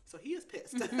husband. So he is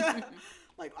pissed.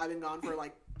 Like, I've been gone for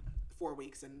like 4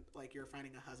 weeks, and like, you're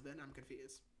finding a husband? I'm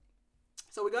confused.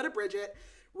 So we go to Bridget.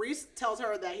 Reese tells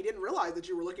her that he didn't realize that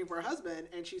you were looking for a husband,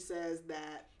 and she says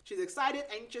that she's excited,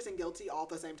 anxious, and guilty all at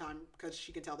the same time because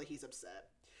she can tell that he's upset.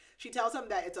 She tells him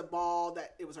that it's a ball,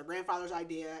 that it was her grandfather's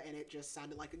idea, and it just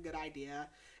sounded like a good idea.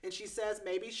 And she says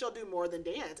maybe she'll do more than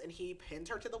dance, and he pins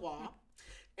her to the wall.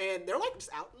 And they're like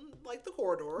just out in like the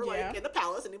corridor, like in the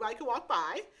palace, anybody can walk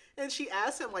by. And she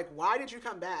asks him like, why did you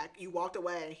come back? You walked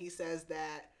away. And he says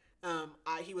that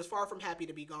he was far from happy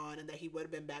to be gone and that he would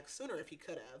have been back sooner if he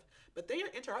could have. But they are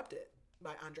interrupted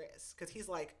by Andreas because he's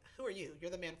like, who are you? You're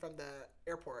the man from the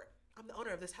airport. I'm the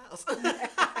owner of this house.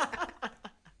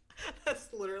 That's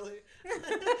literally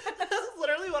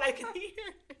what I can hear.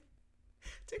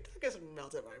 TikTok has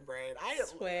melted my brain. I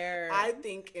swear. I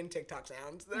think in TikTok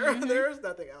sounds. There's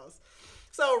nothing else.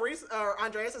 So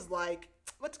Andreas is like,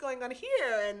 what's going on here?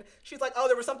 And she's like, oh,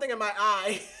 there was something in my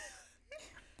eye.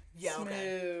 Yeah, smooth.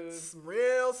 Okay.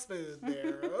 Real smooth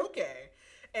there. Okay.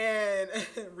 And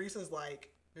Reese is like,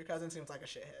 your cousin seems like a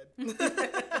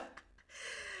shithead.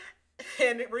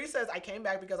 And Reese says, I came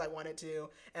back because I wanted to,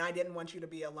 and I didn't want you to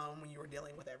be alone when you were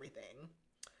dealing with everything.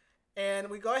 And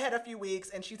we go ahead a few weeks,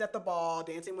 and she's at the ball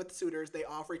dancing with suitors. They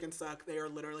all freaking suck. They are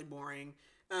literally boring.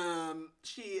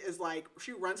 She is like,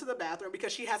 she runs to the bathroom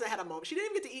because she hasn't had a moment. She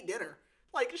didn't even get to eat dinner.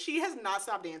 Like, she has not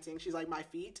stopped dancing. She's like, my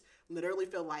feet literally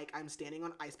feel like I'm standing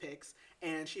on ice picks.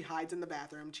 And she hides in the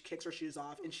bathroom. She kicks her shoes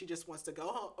off. And she just wants to go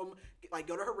home, like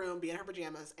go to her room, be in her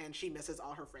pajamas. And she misses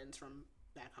all her friends from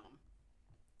back home.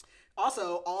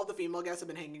 Also, all the female guests have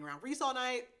been hanging around Reese all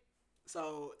night.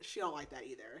 So she don't like that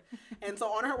either. And so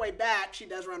on her way back, she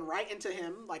does run right into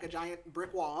him like a giant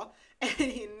brick wall.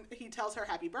 And he tells her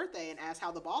happy birthday and asks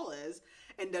how the ball is.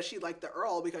 And does she like the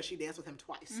Earl because she danced with him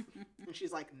twice? And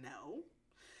she's like, no.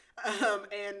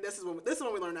 And this is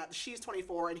when we learn that she's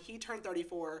 24 and he turned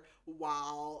 34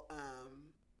 while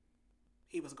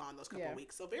he was gone those couple of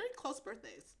weeks. So very close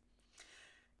birthdays.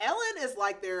 Ellen is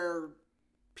like their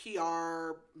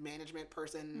PR management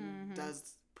person,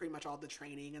 does pretty much all the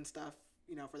training and stuff,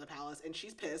 for the palace. And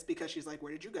she's pissed because she's like,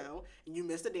 where did you go? And you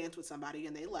missed a dance with somebody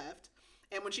and they left.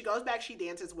 And when she goes back, she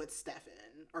dances with Stefan.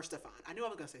 I knew I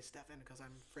was going to say Stefan because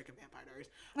I'm freaking Vampire Diaries.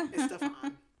 It's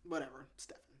Stefan. Whatever.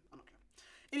 Stefan. I don't care.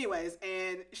 Anyways,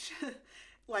 and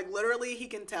Like, literally, he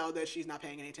can tell that she's not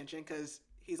paying any attention because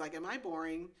he's like, am I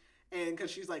boring? And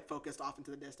because she's, like, focused off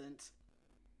into the distance.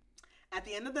 At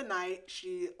the end of the night,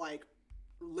 she, like,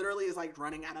 literally is, like,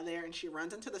 running out of there, and she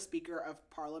runs into the Speaker of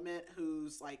Parliament,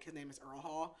 who's, like, his name is Earl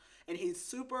Hall, and he's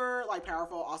super, like,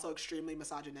 powerful, also extremely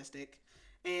misogynistic.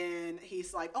 And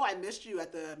he's like, oh, I missed you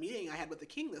at the meeting I had with the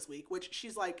king this week, which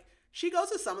she's like, she goes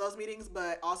to some of those meetings,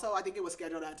 but also I think it was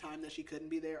scheduled at a time that she couldn't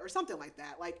be there or something like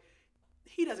that. Like,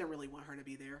 he doesn't really want her to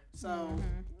be there. So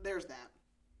there's that.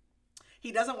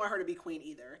 He doesn't want her to be queen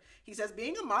either. He says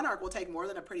being a monarch will take more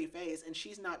than a pretty face, and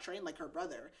she's not trained like her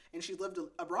brother, and she's lived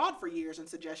abroad for years, and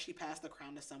suggests she pass the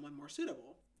crown to someone more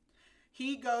suitable.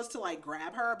 He goes to, like,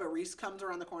 grab her, but Rhys comes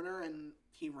around the corner and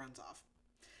he runs off.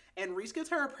 And Rhys gives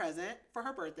her a present for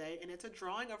her birthday, and it's a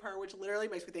drawing of her, which literally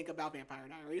makes me think about Vampire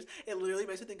Diaries. It literally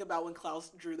makes me think about when Klaus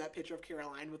drew that picture of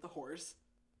Caroline with the horse.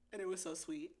 And it was so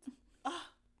sweet. Ah,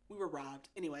 we were robbed.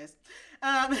 Anyways.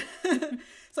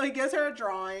 So he gives her a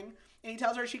drawing, and he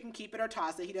tells her she can keep it or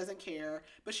toss it. He doesn't care.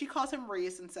 But she calls him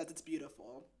Rhys and says it's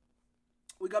beautiful.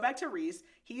 We go back to Rhys.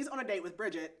 He's on a date with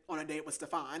Bridget, on a date with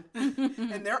Stefan.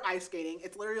 And they're ice skating.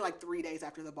 It's literally like 3 days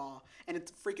after the ball, and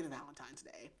it's freaking Valentine's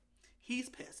Day. He's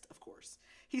pissed, of course.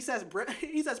 He says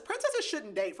princesses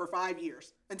shouldn't date for 5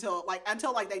 years until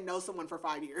they know someone for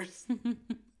 5 years.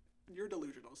 You're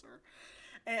delusional, sir.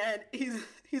 And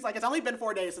he's like, it's only been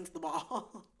 4 days since the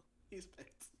ball. He's pissed.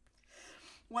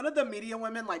 One of the media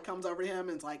women, like, comes over to him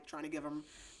and is, like, trying to give him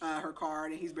her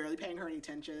card, and he's barely paying her any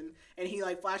attention. And he,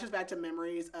 like, flashes back to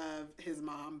memories of his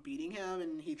mom beating him,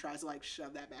 and he tries to, like,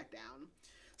 shove that back down.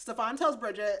 Stefan tells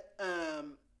Bridget,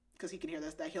 because he can hear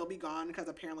this, that he'll be gone because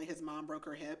apparently his mom broke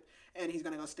her hip, and he's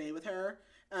going to go stay with her.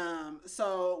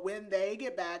 So when they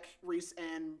get back, Rhys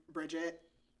and Bridget,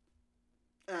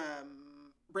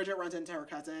 Bridget runs into her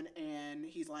cousin, and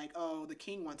he's like, oh, the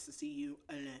king wants to see you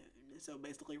alone. So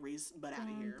basically, Rhys, but out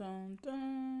of here. Dun,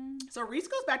 dun. So Rhys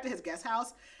goes back to his guest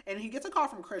house, and he gets a call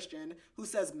from Christian, who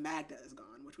says Magda is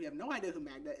gone, which we have no idea who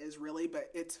Magda is really, but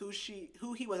it's who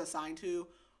he was assigned to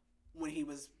when he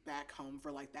was back home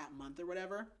for, like, that month or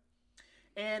whatever.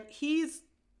 And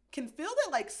can feel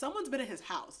that, like, someone's been in his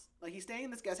house. Like, he's staying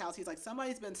in this guest house. He's like,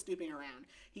 somebody's been snooping around.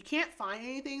 He can't find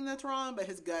anything that's wrong, but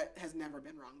his gut has never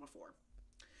been wrong before.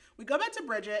 We go back to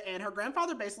Bridget, and her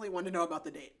grandfather basically wanted to know about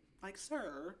the date. Like,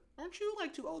 sir, aren't you,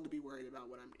 like, too old to be worried about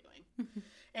what I'm doing?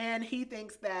 And he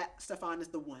thinks that Stefan is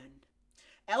the one.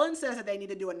 Ellen says that they need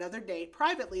to do another date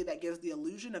privately that gives the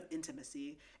illusion of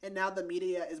intimacy. And now the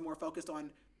media is more focused on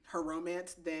her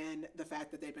romance than the fact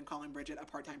that they've been calling Bridget a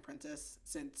part-time princess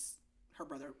since her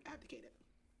brother abdicated.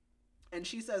 And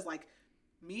she says, like,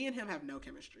 me and him have no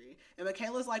chemistry. And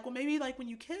Michaela's like, well, maybe, like, when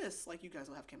you kiss, like, you guys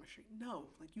will have chemistry. No,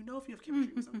 like, you know if you have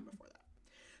chemistry with someone before that.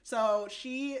 So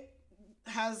she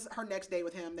has her next date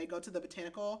with him. They go to the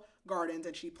botanical gardens,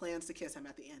 and she plans to kiss him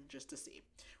at the end just to see.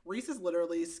 Rhys is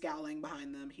literally scowling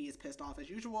behind them. He is pissed off as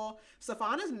usual.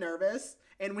 Stefan is nervous,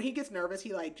 and when he gets nervous,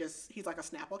 he's like a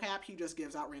Snapple cap. He just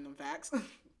gives out random facts.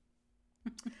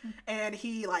 And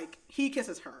he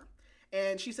kisses her.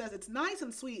 And she says it's nice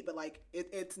and sweet, but, like,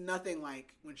 it's nothing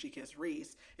like when she kissed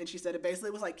Rhys. And she said it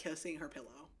basically was like kissing her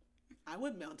pillow. I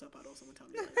would melt a puddle if someone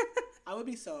told me that. I would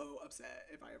be so upset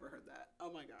if I ever heard that.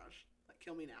 Oh my gosh. Like,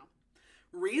 kill me now.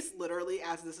 Rhys literally,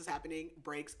 as this is happening,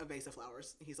 breaks a vase of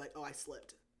flowers. He's like, oh, I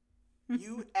slipped.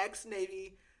 You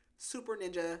ex-Navy super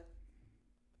ninja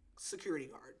security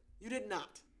guard. You did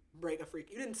not break a freak.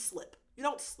 You didn't slip. You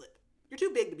don't slip. You're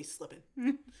too big to be slipping.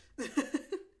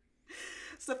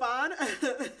 Stefan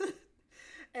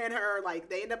and her, like,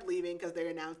 they end up leaving because they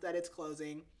announce that it's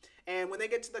closing. And when they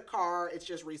get to the car, it's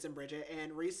just Rhys and Bridget.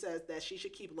 And Rhys says that she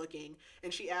should keep looking.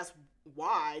 And she asks,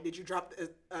 why did you drop,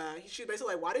 she's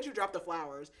basically like, why did you drop the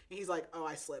flowers? And he's like, oh,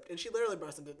 I slipped. And she literally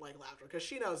bursts into, like, laughter because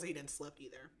she knows he didn't slip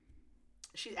either.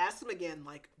 She asks him again,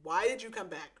 like, why did you come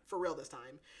back for real this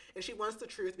time? And she wants the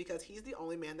truth because he's the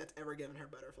only man that's ever given her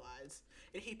butterflies.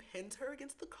 And he pins her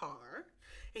against the car.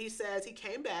 And he says he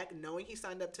came back knowing he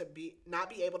signed up to not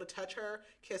be able to touch her,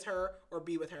 kiss her, or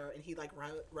be with her. And he, like,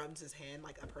 rubs his hand,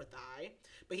 like, up her thigh.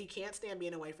 But he can't stand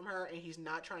being away from her. And he's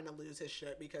not trying to lose his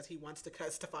shit because he wants to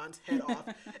cut Stefan's head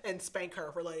off and spank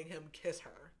her for letting him kiss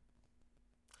her.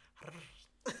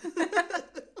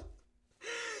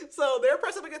 So they're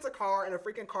pressed up against a car, and a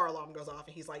freaking car alarm goes off,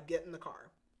 and he's like, get in the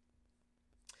car.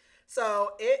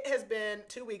 So it has been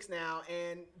 2 weeks now,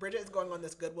 and Bridget is going on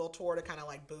this goodwill tour to kind of,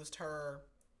 like, boost her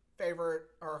favorite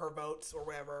or her votes or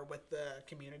whatever with the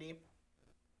community.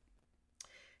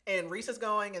 And Rhys is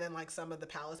going, and then, like, some of the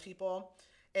palace people.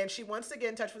 And she wants to get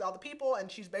in touch with all the people, and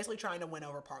she's basically trying to win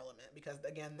over Parliament because,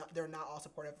 again, they're not all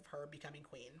supportive of her becoming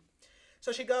queen.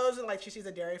 So she goes and like she sees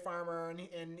a dairy farmer,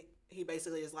 and he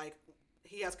basically is like,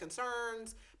 he has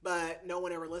concerns, but no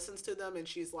one ever listens to them. And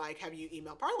she's like, have you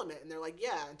emailed Parliament? And they're like,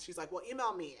 yeah. And she's like, well,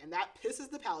 email me. And that pisses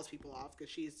the palace people off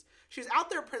because she's out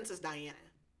there Princess Diana,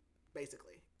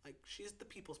 basically. Like, she's the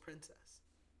people's princess.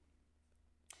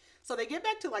 So they get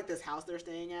back to like this house they're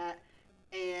staying at,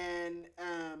 and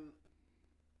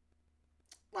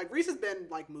like Rhys has been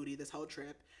like moody this whole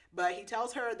trip, but he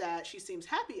tells her that she seems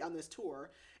happy on this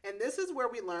tour. And this is where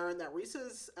we learn that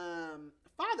Rhys's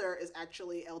father is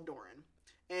actually Eldoran.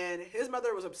 And his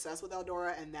mother was obsessed with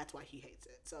Eldora, and that's why he hates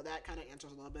it. So that kind of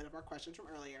answers a little bit of our questions from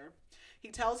earlier. He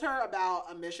tells her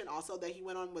about a mission also that he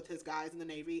went on with his guys in the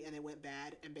Navy, and it went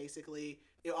bad. And basically,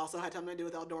 it also had something to do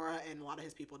with Eldora, and a lot of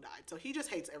his people died. So he just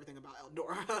hates everything about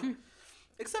Eldora,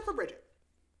 except for Bridget.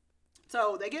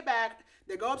 So they get back,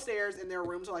 they go upstairs, and their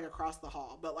rooms are like across the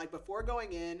hall. But like before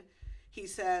going in, he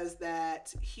says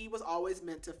that he was always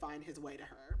meant to find his way to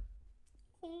her.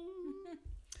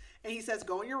 And he says,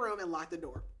 go in your room and lock the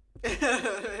door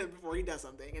before he does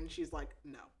something. And she's like,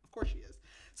 no, of course she is.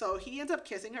 So he ends up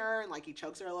kissing her, and like he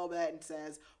chokes her a little bit and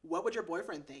says, what would your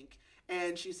boyfriend think?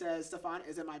 And she says, Stefan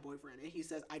isn't my boyfriend. And he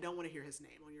says, I don't want to hear his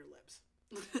name on your lips.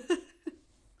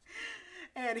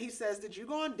 And he says, did you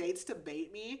go on dates to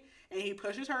bait me? And he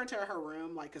pushes her into her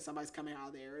room, like, because somebody's coming out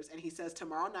of theirs. And he says,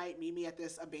 tomorrow night, meet me at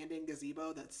this abandoned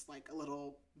gazebo that's like a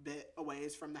little bit a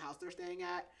ways from the house they're staying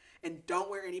at. And don't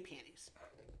wear any panties.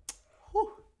 Whew,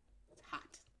 it's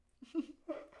hot.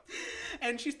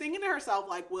 And she's thinking to herself,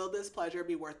 like, will this pleasure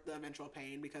be worth the eventual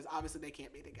pain? Because obviously they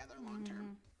can't be together long term.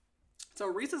 Mm-hmm. So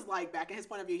Rhys is like, back in his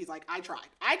point of view, he's like, I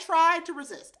tried to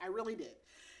resist. I really did.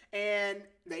 And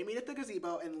they meet at the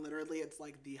gazebo, and literally it's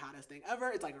like the hottest thing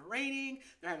ever. It's like raining.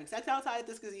 They're having sex outside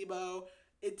this gazebo.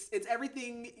 It's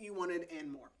everything you wanted and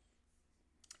more.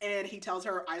 And he tells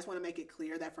her, I just want to make it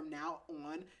clear that from now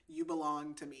on, you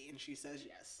belong to me. And she says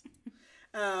yes.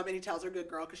 And he tells her, good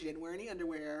girl, because she didn't wear any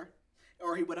underwear,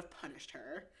 or he would have punished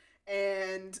her.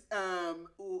 And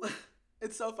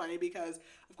it's so funny because,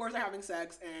 of course, they're having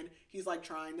sex, and he's like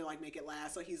trying to like make it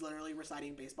last. So he's literally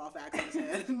reciting baseball facts in his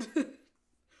head.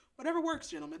 Whatever works,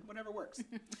 gentlemen. Whatever works.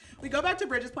 We go back to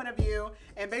Bridget's point of view,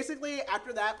 and basically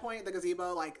after that point, the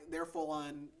gazebo, like, they're full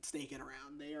on sneaking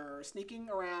around. They are sneaking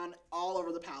around all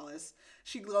over the palace.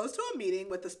 She goes to a meeting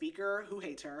with the speaker who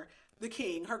hates her, the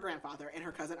king, her grandfather, and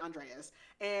her cousin Andreas,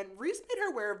 and Rhys made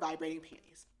her wear vibrating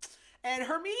panties. And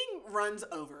her meeting runs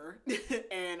over,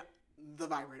 and the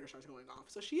vibrator starts going off.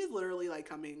 So she is literally like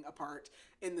coming apart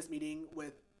in this meeting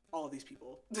with all of these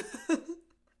people.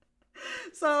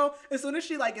 So as soon as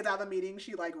she like gets out of the meeting,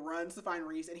 she like runs to find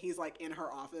Rhys, and he's like in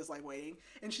her office like waiting,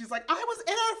 and she's like, I was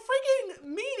in a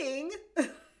freaking meeting.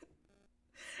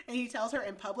 And he tells her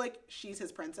in public she's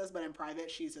his princess, but in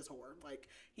private she's his whore. Like,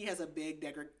 he has a big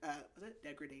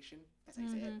degradation, that's how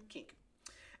you say it, kink.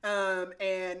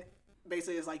 And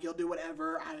basically is like, you'll do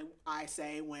whatever I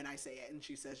say when I say it. And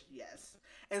she says yes.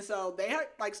 And so they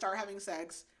like start having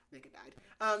sex. I think it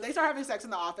died. They start having sex in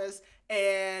the office,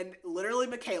 and literally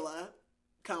Michaela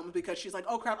comes because she's like,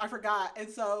 oh crap, I forgot. And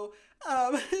so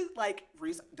like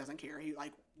Rhys doesn't care. He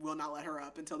like will not let her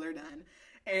up until they're done.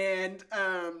 And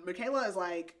Michaela is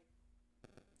like,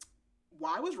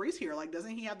 why was Rhys here? Like,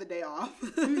 doesn't he have the day off?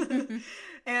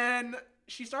 And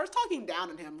she starts talking down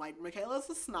on him. Like, Michaela's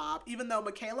a snob, even though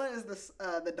Michaela is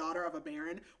the daughter of a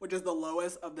baron, which is the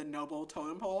lowest of the noble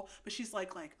totem pole. But she's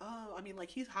like, oh, I mean, like,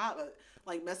 he's hot, but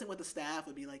like messing with the staff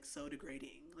would be like so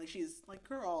degrading. Like, she's like,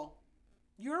 girl,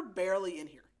 you're barely in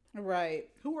here. Right.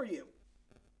 Who are you?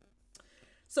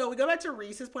 So we go back to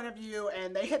Rhys's point of view,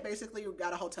 and they had basically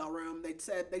got a hotel room.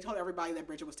 They told everybody that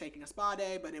Bridget was taking a spa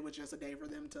day, but it was just a day for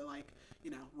them to, like,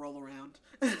 you know, roll around.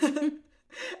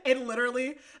 And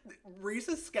literally, Rhys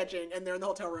is sketching, and they're in the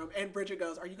hotel room, and Bridget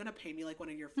goes, are you going to pay me like one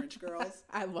of your French girls?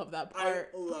 I love that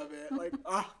part. I love it. Like,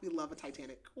 we love a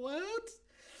Titanic quote.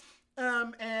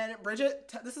 And Bridget,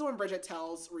 this is when Bridget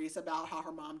tells Rhys about how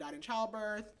her mom died in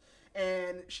childbirth.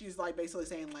 And she's like basically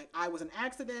saying like, I was an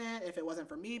accident. If it wasn't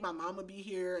for me, my mom would be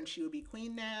here and she would be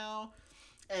queen now.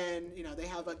 And, you know, they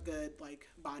have a good like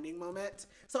bonding moment.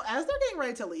 So as they're getting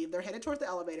ready to leave, they're headed towards the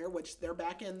elevator, which they're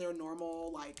back in their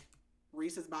normal, like,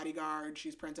 Rhys's bodyguard.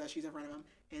 She's princess. She's in front of him.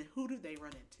 And who do they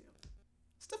run into?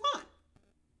 Stefan.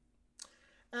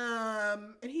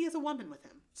 And he has a woman with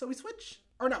him. So we switch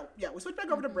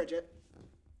back over to Bridget.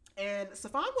 And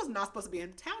Stefan was not supposed to be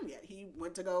in town yet. He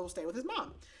went to go stay with his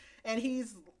mom. And he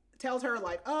tells her,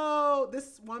 like, oh,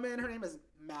 this woman, her name is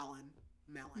Malin.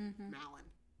 Malin.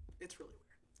 It's really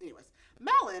weird. Anyways,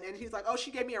 Malin, and he's like, oh, she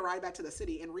gave me a ride back to the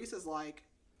city. And Rhys is like,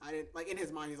 in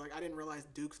his mind, he's like, I didn't realize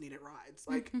dukes needed rides.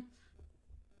 Like,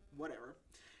 whatever.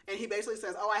 And he basically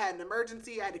says, oh, I had an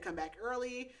emergency. I had to come back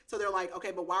early. So they're like,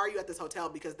 okay, but why are you at this hotel?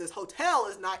 Because this hotel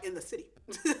is not in the city.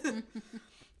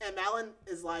 And Malin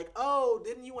is like, oh,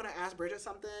 didn't you want to ask Bridget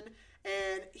something?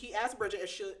 And he asked Bridget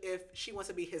if she wants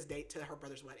to be his date to her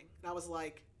brother's wedding. And I was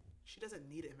like, she doesn't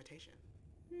need an invitation.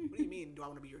 What do you mean, do I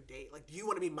want to be your date? Like, do you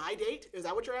want to be my date? Is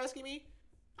that what you're asking me?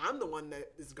 I'm the one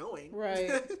that is going. Right.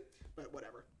 But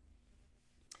whatever.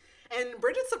 And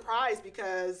Bridget's surprised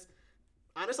because,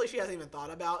 honestly, she hasn't even thought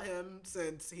about him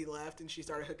since he left and she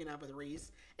started hooking up with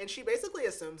Reese. And she basically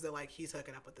assumes that, like, he's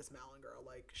hooking up with this Malin girl.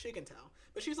 Like, she can tell.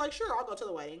 But she's like, sure, I'll go to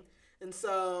the wedding. And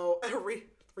so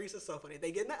Reese is so funny.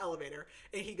 They get in the elevator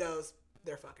and he goes,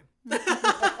 they're fucking.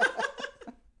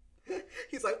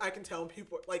 He's like, I can tell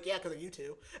people, like, yeah, because of you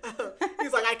two.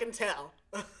 He's like, I can tell.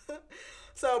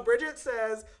 So Bridget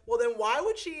says, well, then why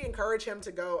would she encourage him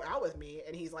to go out with me?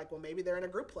 And he's like, well, maybe they're in a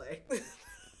group play.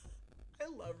 I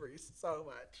love Reese so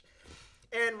much.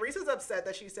 And Reese is upset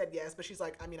that she said yes, but she's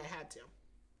like, I mean, I had to.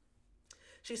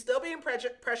 She's still being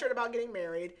pressured about getting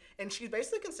married, and she's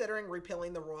basically considering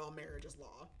repealing the royal marriages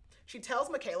law. She tells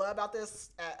Michaela about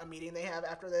this at a meeting they have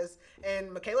after this,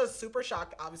 and Michaela's super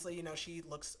shocked. Obviously, you know, she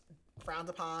frowns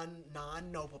upon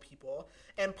non-noble people,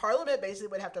 and Parliament basically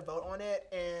would have to vote on it,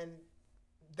 and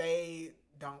they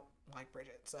don't like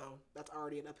Bridget, so that's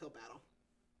already an uphill battle.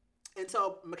 And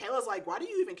so Michaela's like, why do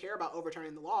you even care about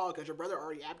overturning the law? Because your brother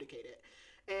already abdicated.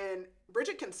 And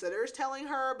Bridget considers telling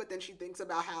her, but then she thinks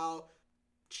about how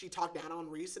she talked down on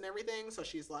Reese and everything, so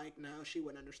she's like, no, she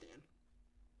wouldn't understand.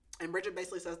 And Bridget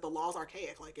basically says the law's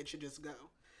archaic, like it should just go.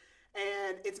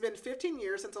 And it's been 15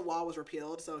 years since the law was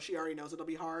repealed, so she already knows it'll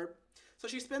be hard. So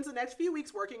she spends the next few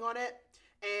weeks working on it,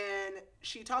 and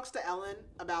she talks to Ellen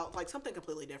about like something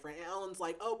completely different. And Ellen's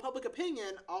like, oh, public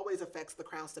opinion always affects the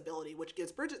crown's stability, which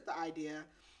gives Bridget the idea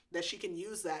that she can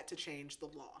use that to change the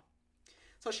law.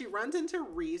 So she runs into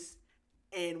Reese,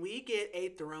 and we get a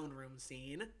throne room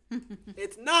scene.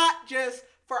 It's not just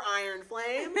for Iron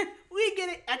Flame. We get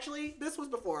it. Actually, this was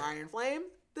before Iron Flame.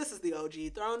 This is the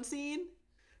OG throne scene.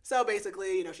 So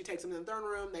basically, you know, she takes him to the throne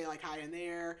room. They like hide in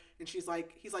there, and he's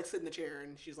like, sit in the chair,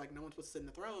 and she's like, no one's supposed to sit in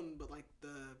the throne, but like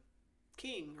the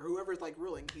king or whoever's like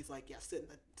ruling, he's like, yeah, sit in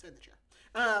the chair.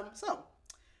 So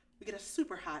we get a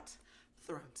super hot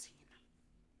throne scene.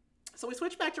 So we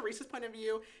switch back to Reese's point of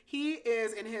view. He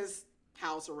is in his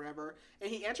house or whatever, and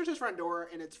he answers his front door,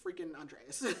 and it's freaking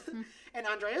Andreas. And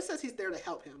Andreas says he's there to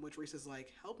help him, which Reese is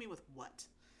like, help me with what?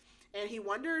 And he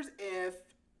wonders if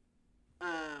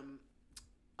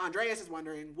Andreas is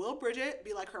wondering, will Bridget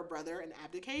be like her brother and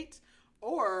abdicate,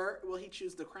 or will he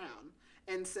choose the crown?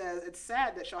 And says it's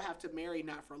sad that she'll have to marry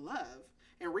not for love.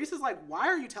 And Reese is like, why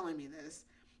are you telling me this?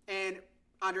 And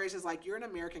Andreas is like, you're an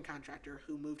American contractor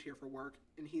who moved here for work.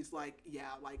 And he's like, yeah,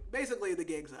 like basically the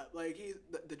gig's up. Like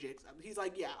the jig's up. He's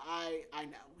like, yeah, I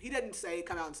know. He didn't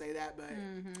come out and say that, but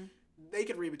they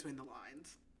could read between the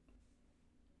lines.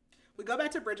 We go back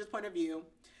to Bridget's point of view.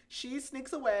 She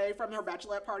sneaks away from her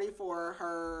bachelorette party for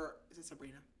her, is it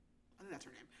Sabrina? I think that's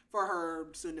her name. For her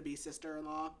soon-to-be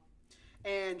sister-in-law.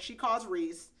 And she calls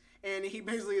Reese, and he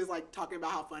basically is like talking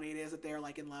about how funny it is that they're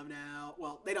like in love now.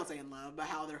 Well, they don't say in love, but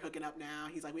how they're hooking up now.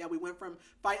 He's like, yeah, we went from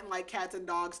fighting like cats and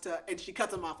dogs to, and she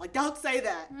cuts him off like, don't say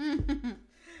that.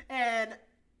 And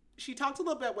she talks a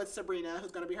little bit with Sabrina,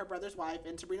 who's going to be her brother's wife,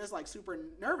 and Sabrina's like super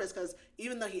nervous because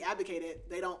even though he abdicated,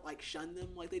 they don't like shun them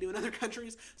like they do in other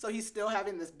countries. So he's still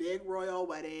having this big royal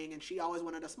wedding, and she always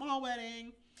wanted a small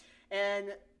wedding.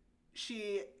 And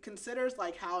she considers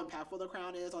like how impactful the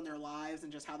crown is on their lives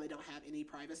and just how they don't have any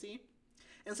privacy.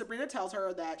 And Sabrina tells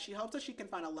her that she hopes that she can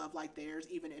find a love like theirs,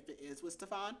 even if it is with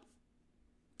Stefan.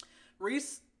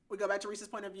 Reese, we go back to Reese's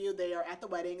point of view. They are at the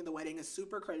wedding, and the wedding is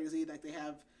super crazy. Like they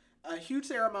have a huge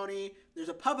ceremony, there's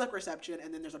a public reception,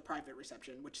 and then there's a private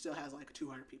reception, which still has like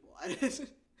 200 people at it.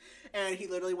 And he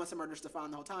literally wants to murder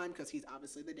Stefan the whole time because he's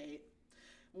obviously the date.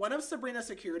 One of Sabrina's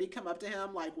security come up to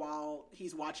him like while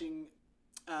he's watching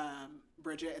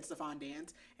Bridget and Stefan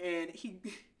dance, and he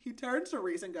turns to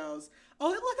Reese and goes, oh,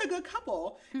 they look a good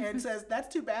couple, and says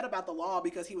that's too bad about the law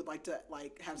because he would like to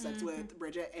like have sex with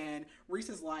Bridget. And Reese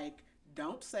is like,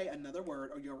 don't say another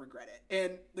word or you'll regret it.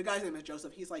 And the guy's name is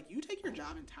Joseph. He's like, you take your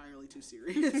job entirely too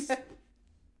serious.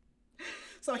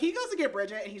 So he goes to get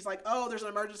Bridget, and he's like, oh, there's an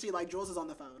emergency, like Jules is on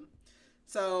the phone.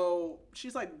 So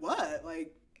she's like, what?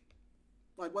 Like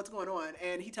what's going on?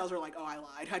 And he tells her like, oh, I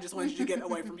lied. I just wanted you to get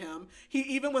away from him. He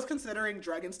even was considering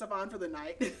drugging Stefan for the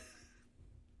night.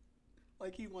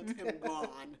 Like he wants him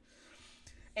gone.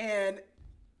 And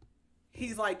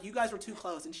he's like, you guys were too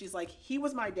close. And she's like, he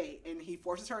was my date. And he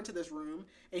forces her into this room,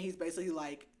 and he's basically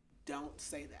like, don't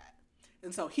say that.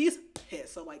 And so he's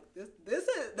pissed. So like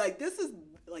this is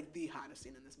like the hottest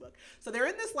scene in this book. So they're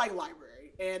in this like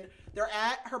library, and they're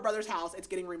at her brother's house. It's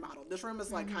getting remodeled. This room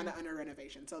is like kind of under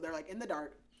renovation, so they're like in the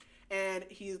dark, and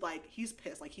he's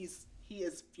pissed, like he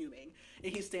is fuming,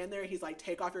 and he's standing there. He's like,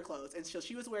 take off your clothes. And so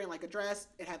she was wearing like a dress.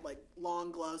 It had like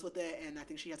long gloves with it, and I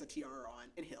think she has a tiara on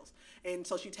and heels. And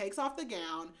so she takes off the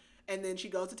gown, and then she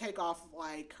goes to take off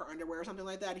like her underwear or something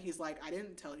like that. And he's like, I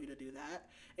didn't tell you to do that.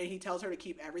 And he tells her to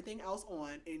keep everything else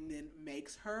on, and then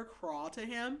makes her crawl to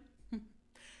him.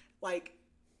 Like,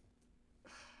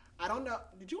 I don't know.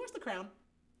 Did you watch The Crown?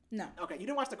 No. Okay, you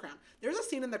didn't watch The Crown. There's a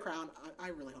scene in The Crown. I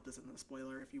really hope this isn't a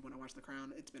spoiler if you want to watch The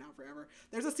Crown. It's been out forever.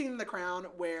 There's a scene in The Crown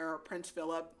where Prince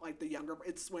Philip, like the younger,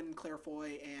 it's when Claire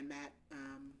Foy and Matt,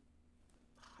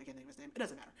 I can't think of his name. It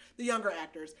doesn't matter. The younger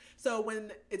actors. So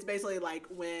when it's basically like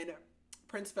when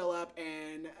Prince Philip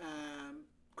and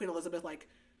Queen Elizabeth like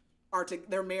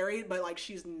they're married, but like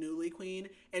she's newly queen,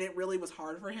 and it really was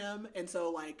hard for him, and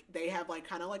so like they have like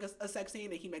kind of like a sex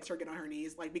scene, and he makes her get on her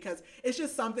knees, like because it's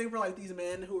just something for like these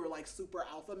men who are like super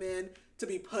alpha men to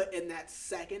be put in that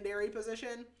secondary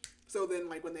position. So then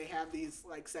like when they have these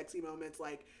like sexy moments,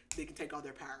 like they can take all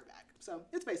their power back. So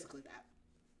it's basically that.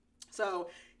 So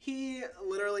he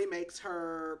literally makes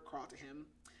her crawl to him,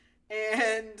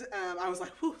 and I was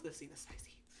like, whew, this scene is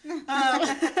spicy.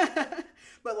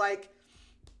 But like.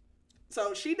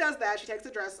 So she does that. She takes the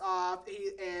dress off,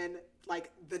 and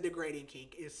like the degrading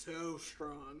kink is so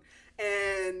strong.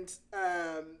 And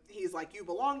he's like, "You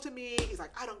belong to me." He's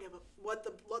like, "I don't give a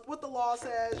what the law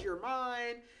says. You're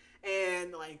mine."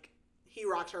 And like he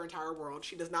rocks her entire world.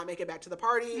 She does not make it back to the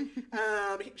party.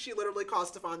 She literally calls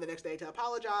Stefan the next day to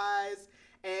apologize.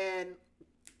 And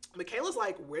Michaela's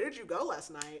like, "Where did you go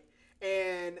last night?"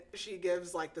 And she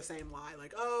gives like the same lie,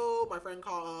 like, "Oh, my friend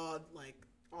called, like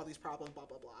all these problems, blah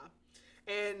blah blah."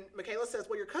 And Michaela says,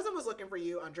 well, your cousin was looking for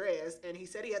you, Andreas, and he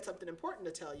said he had something important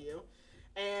to tell you.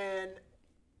 And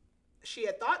she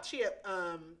had thought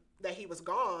that he was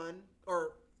gone,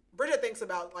 or Bridget thinks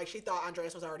about, like, she thought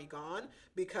Andreas was already gone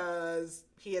because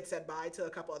he had said bye to a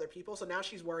couple other people. So now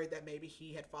she's worried that maybe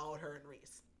he had followed her and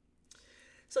Reese.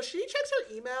 So she checks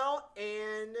her email,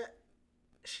 and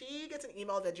she gets an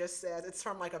email that just says, it's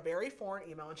from like a very foreign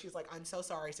email, and she's like, I'm so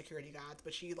sorry, security gods.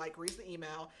 But she like reads the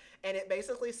email, and it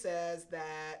basically says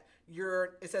that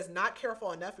it says not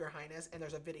careful enough, your highness, and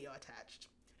there's a video attached.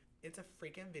 It's a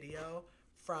freaking video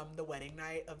from the wedding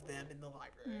night of them in the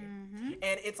library. Mm-hmm.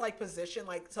 And it's like positioned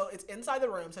like, so it's inside the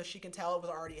room, so she can tell it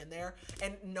was already in there,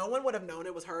 and no one would have known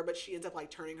it was her, but she ends up like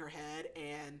turning her head,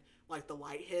 and like the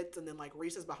light hits, and then like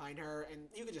Reese is behind her, and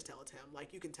you can just tell it's him.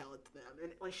 Like you can tell it's them.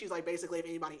 And like she's like, basically, if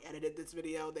anybody edited this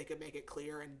video, they could make it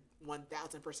clear and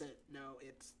 1000% know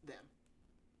it's them.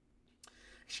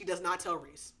 She does not tell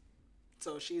Reese,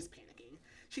 so she's panicking.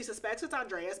 She suspects it's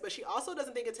Andreas, but she also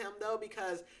doesn't think it's him though,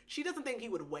 because she doesn't think he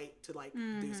would wait to like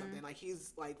do something. Like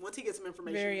he's like, once he gets some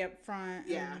information, very upfront.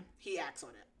 Yeah, he acts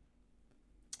on it.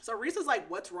 So Reese is like,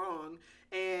 what's wrong?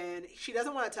 And she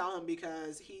doesn't want to tell him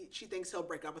because she thinks he'll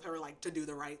break up with her, like, to do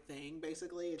the right thing,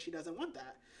 basically, and she doesn't want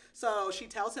that. So she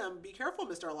tells him, be careful,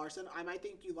 Mr. Larson. I might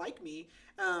think you like me.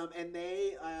 And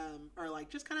they are, like,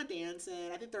 just kind of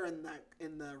dancing. I think they're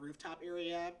in the rooftop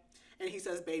area. And he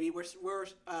says, baby,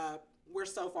 we're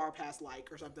so far past like,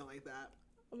 or something like that.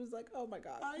 I was like, oh, my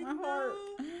God. My heart.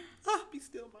 Be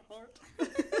still, my heart.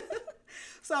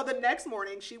 So the next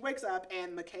morning, she wakes up,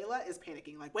 and Michaela is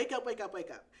panicking, like, wake up, wake up, wake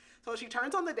up. So she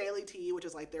turns on the Daily Tea, which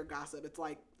is like their gossip. It's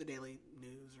like the Daily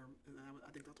News, or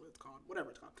I think that's what it's called,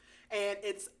 whatever it's called. And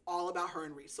it's all about her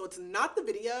and Reese. So it's not the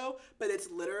video, but it's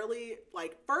literally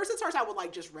like, first it starts out with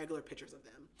like just regular pictures of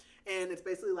them. And it's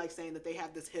basically like saying that they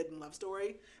have this hidden love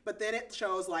story. But then it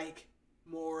shows like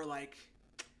more like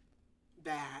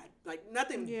bad, like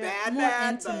nothing bad,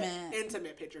 but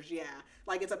intimate pictures. Yeah,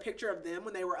 like it's a picture of them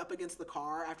when they were up against the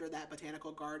car after that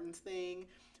botanical gardens thing,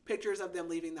 pictures of them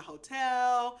leaving the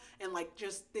hotel, and like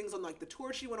just things on like the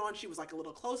tour she went on. She was like a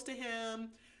little close to him,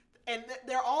 and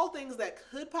they're all things that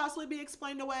could possibly be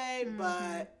explained away,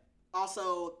 but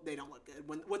also they don't look good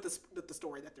with the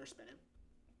story that they're spinning.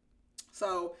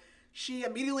 So she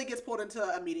immediately gets pulled into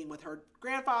a meeting with her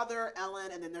grandfather,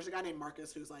 Ellen, and then there's a guy named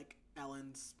Marcus who's like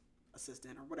Ellen's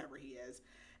assistant or whatever he is,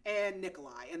 and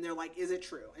Nikolai, and they're like, is it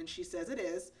true? And she says it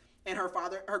is. And her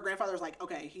grandfather's like,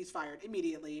 okay, he's fired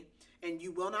immediately, and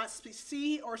you will not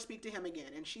see or speak to him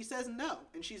again. And she says no,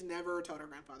 and she's never told her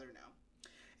grandfather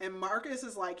no. And Marcus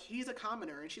is like, he's a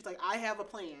commoner, and she's like, I have a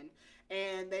plan.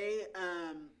 And they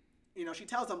she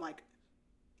tells them like,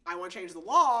 I want to change the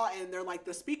law, and they're like,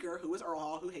 the speaker, who is Earl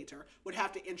Hall, who hates her, would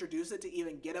have to introduce it to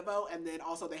even get a vote, and then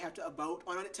also they have to vote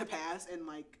on it to pass, and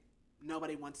like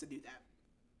nobody wants to do that.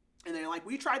 And they're like,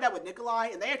 we tried that with Nikolai,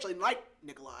 and they actually like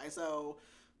Nikolai, so,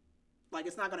 like,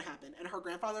 it's not going to happen. And her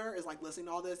grandfather is, like, listening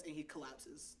to all this, and he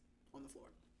collapses on the floor.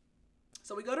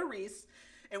 So we go to Reese,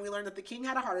 and we learn that the king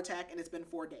had a heart attack, and it's been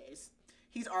 4 days.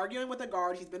 He's arguing with the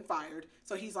guard. He's been fired.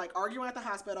 So he's, like, arguing at the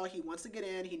hospital. He wants to get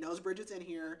in. He knows Bridget's in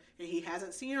here, and he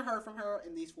hasn't seen or heard from her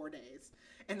in these 4 days.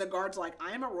 And the guard's like,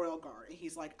 I am a royal guard. And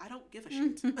he's like, I don't give a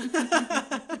shit.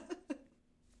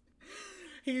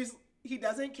 He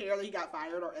doesn't care that he got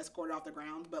fired or escorted off the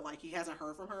ground, but, like, he hasn't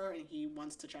heard from her, and he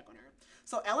wants to check on her.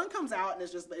 So Ellen comes out and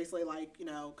is just basically like, you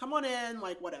know, come on in,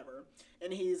 like, whatever.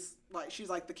 And he's like, she's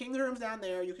like, the king's room's down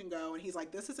there, you can go. And he's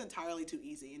like, this is entirely too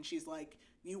easy. And she's like,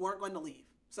 you weren't going to leave,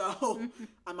 so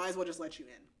I might as well just let you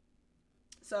in.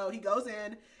 So he goes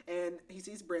in, and he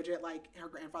sees Bridget, like, her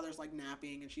grandfather's, like,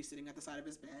 napping, and she's sitting at the side of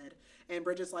his bed. And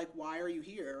Bridget's like, why are you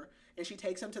here? And she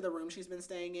takes him to the room she's been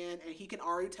staying in, and he can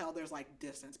already tell there's, like,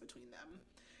 distance between them.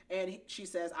 And she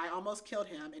says, I almost killed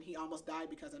him, and he almost died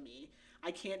because of me.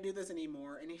 I can't do this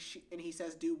anymore. And he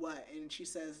says, do what? And she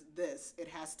says, this. It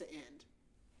has to end.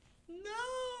 No!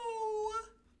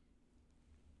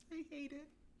 I hate it.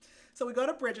 So we go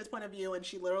to Bridget's point of view, and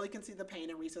she literally can see the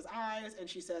pain in Reese's eyes, and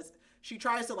she says, she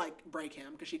tries to, like, break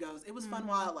him, because she goes, it was fun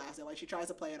while it lasted. Like, she tries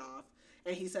to play it off.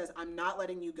 And he says, I'm not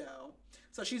letting you go.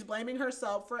 So she's blaming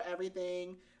herself for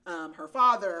everything. Her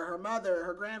father, her mother,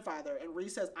 her grandfather. And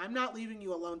Reese says, I'm not leaving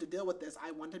you alone to deal with this. I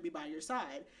want to be by your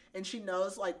side. And she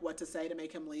knows, like, what to say to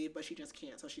make him leave, but she just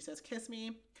can't. So she says, kiss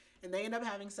me. And they end up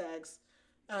having sex.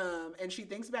 And she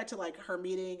thinks back to, like, her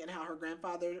meeting and how her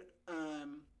grandfather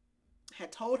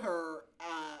had told her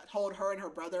and her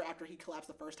brother after he collapsed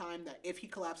the first time that if he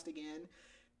collapsed again,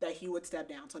 that he would step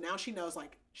down. So now she knows,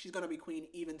 like, she's going to be queen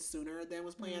even sooner than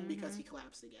was planned because he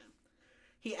collapsed again.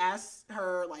 He asks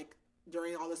her, like,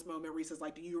 during all this moment, Reese is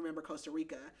like, do you remember Costa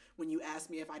Rica when you asked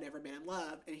me if I'd ever been in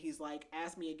love? And he's like,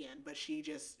 ask me again, but she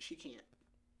can't.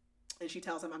 And she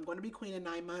tells him, I'm going to be queen in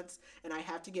 9 months, and I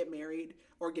have to get married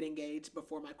or get engaged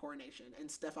before my coronation. And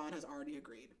Stefan has already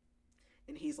agreed.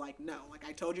 And he's like, no, like,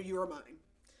 I told you you were mine.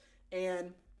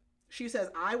 And she says,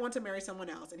 I want to marry someone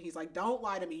else. And he's like, don't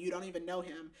lie to me. You don't even know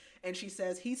him. And she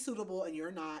says, he's suitable and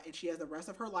you're not. And she has the rest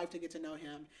of her life to get to know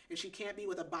him. And she can't be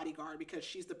with a bodyguard because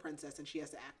she's the princess and she has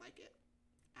to act like it.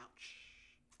 Ouch.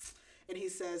 And he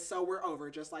says, so we're over,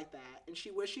 just like that. And she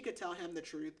wished she could tell him the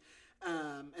truth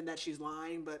and that she's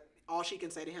lying. But all she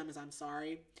can say to him is, I'm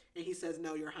sorry. And he says,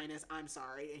 no, your highness, I'm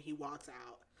sorry. And he walks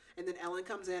out. And then Ellen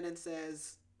comes in and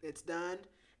says, it's done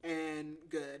and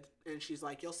good. And she's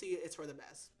like, you'll see, it's for the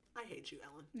best. I hate you,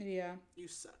 Ellen. Yeah. You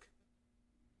suck.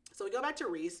 So we go back to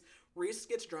Reese. Reese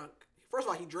gets drunk. First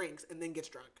of all, he drinks and then gets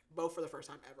drunk. Both for the first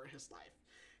time ever in his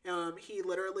life. He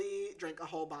literally drank a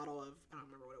whole bottle of, I don't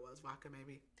remember what it was, vodka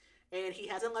maybe. And he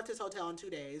hasn't left his hotel in 2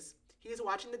 days. He's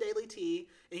watching the Daily Tea.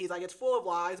 And he's like, it's full of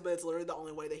lies, but it's literally the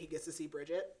only way that he gets to see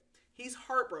Bridget. He's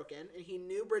heartbroken. And he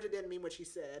knew Bridget didn't mean what she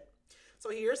said. So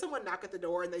he hears someone knock at the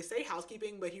door. And they say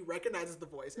housekeeping, but he recognizes the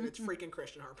voice. And it's freaking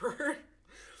Christian Harper.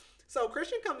 So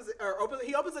Christian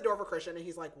opens the door for Christian, and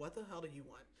he's like, what the hell do you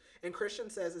want? And Christian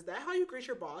says, is that how you greet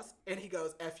your boss? And he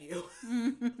goes, F you.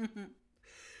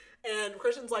 And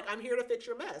Christian's like, I'm here to fix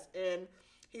your mess. And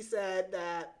he said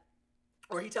that,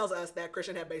 or he tells us that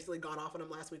Christian had basically gone off on him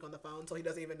last week on the phone, so he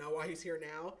doesn't even know why he's here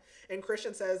now. And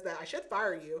Christian says that I should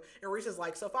fire you. And Reese is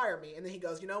like, so fire me. And then he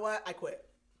goes, you know what? I quit.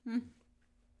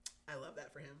 I love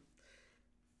that for him.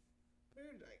 Where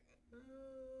did I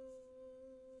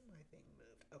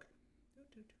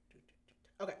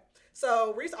Okay,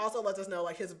 so Reese also lets us know,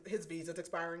 like, his visa's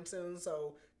expiring soon,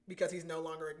 so because he's no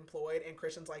longer employed, and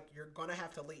Christian's like, you're gonna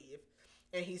have to leave.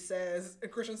 And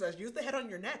Christian says, use the head on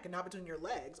your neck and not between your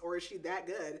legs, or is she that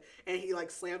good? And he, like,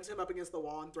 slams him up against the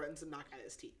wall and threatens to knock out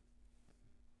his teeth.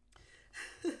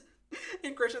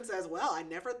 And Christian says, well, I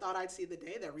never thought I'd see the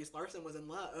day that Reese Larson was in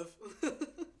love.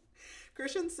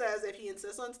 Christian says if he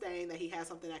insists on staying, that he has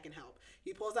something that can help.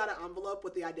 He pulls out an envelope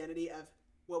with the identity of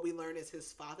what we learn is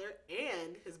his father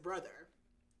and his brother.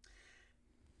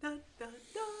 Dun, dun,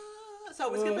 dun.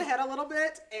 So we skip ahead a little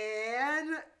bit,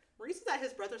 and Reese is at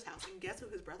his brother's house, and guess who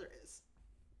his brother is?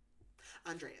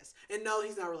 Andreas. And no,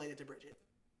 he's not related to Bridget.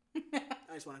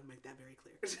 I just want to make that very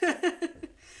clear.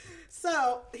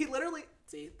 So he literally,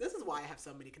 see, this is why I have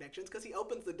so many connections, because he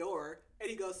opens the door, and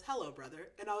he goes, hello, brother.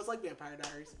 And I was like, Vampire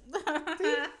Diaries.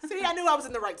 See, I knew I was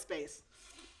in the right space.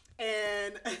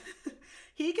 And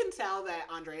he can tell that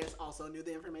Andreas also knew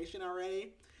the information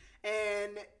already.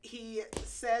 And he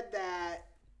said that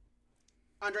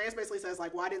Andreas basically says,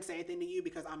 like, well, I didn't say anything to you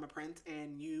because I'm a prince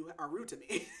and you are rude to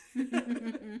me.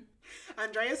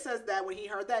 Andreas says that when he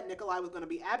heard that Nikolai was going to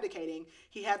be abdicating,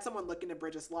 he had someone look into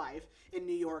Bridget's life in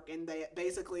New York, and they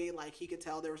basically, like, he could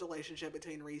tell there was a relationship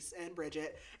between Rhys and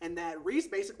Bridget, and that Rhys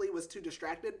basically was too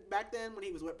distracted back then when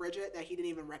he was with Bridget that he didn't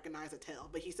even recognize a tail.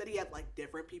 But he said he had, like,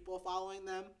 different people following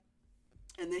them.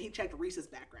 And then he checked Rhys's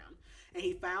background, and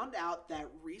he found out that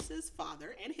Rhys's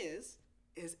father and his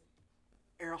is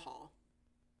Earl Hall,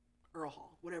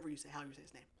 whatever you say, how you say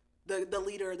his name, the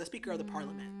leader, the Speaker of the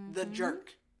Parliament, the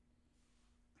jerk.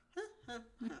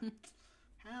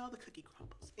 How the cookie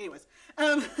crumbles. Anyways,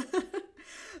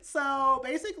 so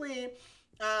basically,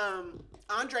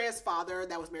 Andreas' father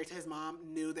that was married to his mom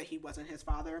knew that he wasn't his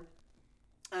father.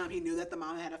 He knew that the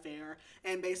mom had an affair,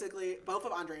 and basically both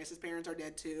of Andreas' parents are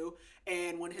dead too.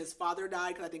 And when his father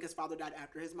died, because I think his father died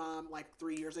after his mom, like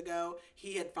 3 years ago,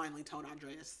 he had finally told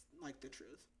Andreas like the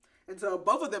truth. And so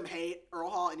both of them hate Earl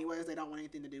Hall anyways. They don't want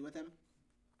anything to do with him.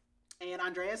 And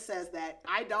Andreas says that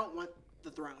I don't want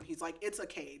the throne. He's like, it's a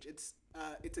cage. It's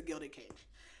a gilded cage.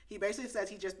 He basically says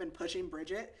he's just been pushing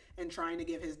Bridget and trying to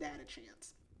give his dad a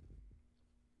chance.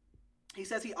 He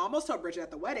says he almost told Bridget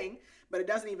at the wedding, but it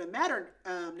doesn't even matter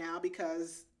now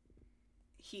because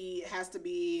he has to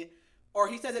be, or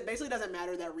he says it basically doesn't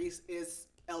matter that Rhys is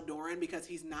Eldoran because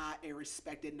he's not a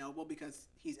respected noble because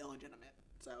he's illegitimate.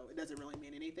 So it doesn't really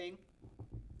mean anything.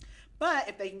 But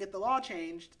if they can get the law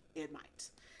changed, it might.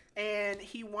 And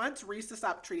he wants Rhys to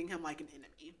stop treating him like an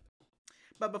enemy.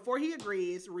 But before he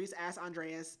agrees, Rhys asks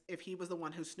Andreas if he was the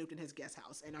one who snooped in his guest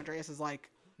house. And Andreas is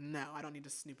like, no, I don't need to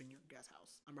snoop in your guest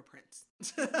house. I'm a prince.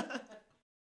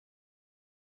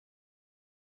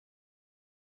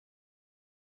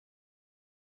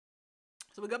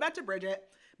 So we go back to Bridget.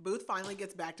 Booth finally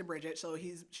gets back to Bridget. So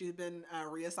she's been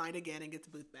reassigned again and gets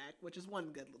Booth back, which is one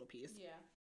good little piece. Yeah.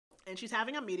 And she's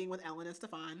having a meeting with Ellen and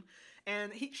Stefan.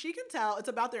 And she can tell, it's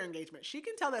about their engagement. She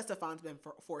can tell that Stefan's been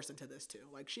forced into this too.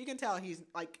 Like, she can tell he's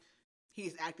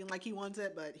acting like he wants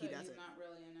it, but he doesn't. He's not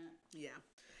really in it. Yeah.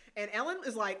 And Ellen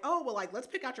is like, oh, well, like, let's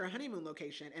pick out your honeymoon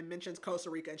location, and mentions Costa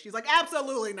Rica. And she's like,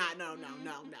 absolutely not. No.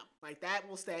 Like, that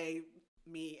will stay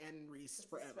me and Rhys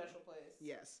forever. A special place.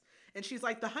 Yes. And she's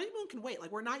like, the honeymoon can wait.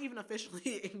 Like, we're not even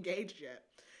officially engaged yet.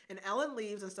 And Ellen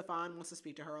leaves, and Stefan wants to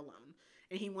speak to her alone.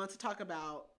 And he wants to talk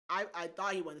about, I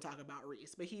thought he wanted to talk about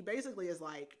Rhys, but he basically is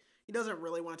like, he doesn't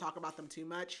really want to talk about them too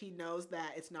much. He knows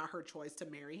that it's not her choice to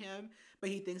marry him, but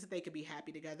he thinks that they could be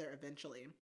happy together eventually.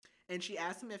 And she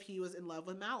asks him if he was in love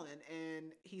with Malin,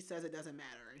 and he says it doesn't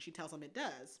matter, and she tells him it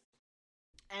does.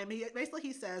 And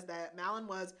he says that Malin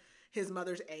was his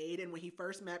mother's aide, and when he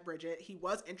first met Bridget, he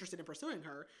was interested in pursuing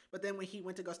her, but then when he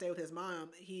went to go stay with his mom,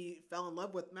 he fell in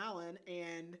love with Malin,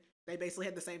 and they basically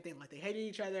had the same thing, like they hated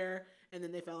each other, and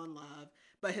then they fell in love.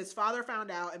 But his father found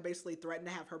out and basically threatened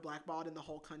to have her blackballed in the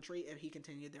whole country if he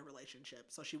continued their relationship,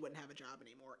 so she wouldn't have a job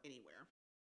anymore anywhere.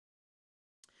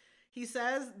 He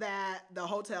says that the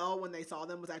hotel, when they saw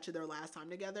them, was actually their last time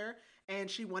together, and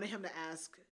she wanted him to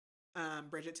ask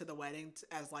Bridget to the wedding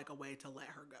as like a way to let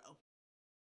her go.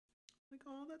 Like,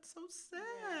 oh, that's so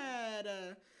sad.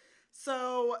 Yeah.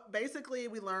 So basically,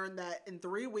 we learned that in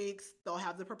 3 weeks, they'll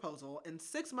have the proposal. In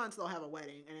 6 months, they'll have a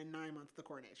wedding. And in 9 months, the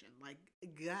coronation. Like,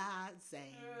 God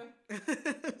save.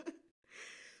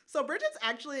 So Bridget's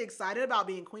actually excited about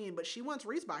being queen, but she wants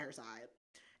Rhys by her side.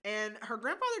 And her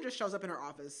grandfather just shows up in her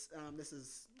office. This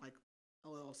is like a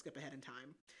little skip ahead in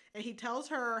time. And he tells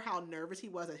her how nervous he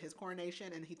was at his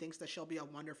coronation, and he thinks that she'll be a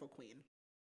wonderful queen.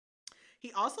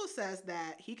 He also says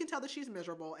that he can tell that she's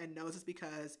miserable and knows it's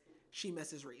because she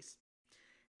misses Rhys.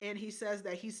 And he says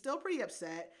that he's still pretty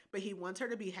upset, but he wants her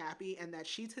to be happy and that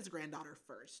she's his granddaughter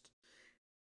first.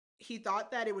 He thought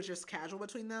that it was just casual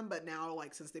between them, but now,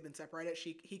 like, since they've been separated,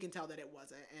 he can tell that it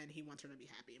wasn't, and he wants her to be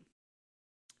happy.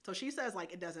 So she says,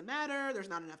 like, it doesn't matter. There's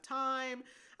not enough time.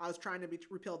 I was trying to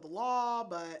repeal the law,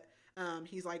 but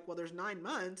he's like, well, there's 9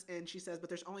 months. And she says, but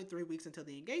there's only 3 weeks until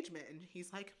the engagement. And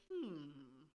he's like,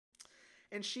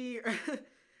 And she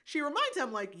reminds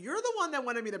him, like, you're the one that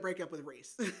wanted me to break up with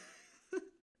Rhys.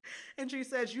 And she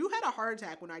says, you had a heart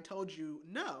attack when I told you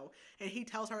no. And he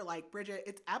tells her, like, Bridget,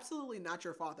 it's absolutely not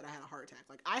your fault that I had a heart attack.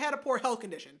 Like, I had a poor health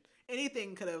condition.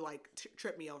 Anything could have, like,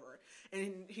 tripped me over.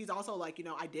 And he's also like, you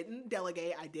know, I didn't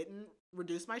delegate. I didn't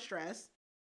reduce my stress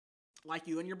like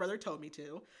you and your brother told me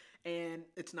to. And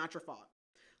it's not your fault.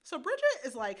 So Bridget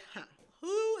is like,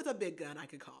 who is a big gun I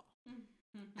could call?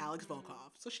 Alex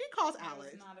Volkov. So she calls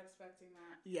Alex. I was not expecting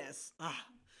that. Yes.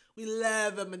 We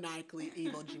love a maniacally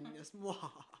evil genius.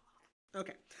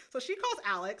 Okay. So she calls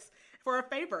Alex for a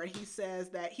favor, and he says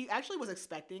that he actually was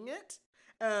expecting it,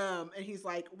 And he's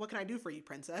like, what can I do for you,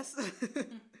 princess?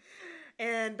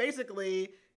 And basically,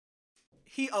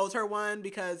 he owes her one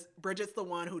because Bridget's the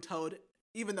one who told,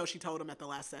 even though she told him at the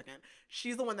last second,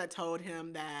 she's the one that told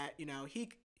him that, you know,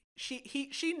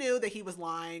 she knew that he was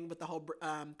lying with the whole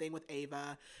thing with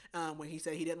Ava when he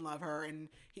said he didn't love her, and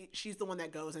she's the one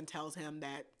that goes and tells him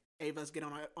that Ava's getting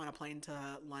on a plane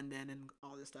to London and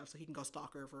all this stuff so he can go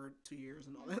stalk her for 2 years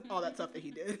and all that stuff that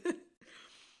he did.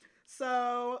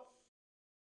 So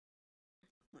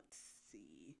let's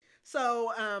see.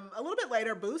 So a little bit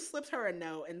later, Booth slips her a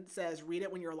note and says, read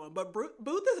it when you're alone. But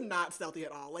Booth is not stealthy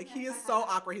at all. Like, he is so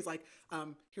awkward. He's like,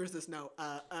 here's this note.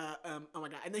 Oh my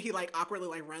God. And then he like awkwardly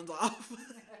like runs off.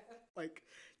 Like,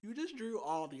 you just drew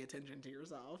all the attention to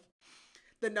yourself.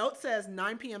 The note says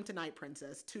 9 p.m. tonight,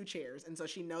 princess, 2 chairs. And so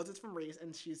she knows it's from Reese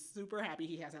and she's super happy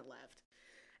he hasn't left.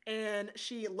 And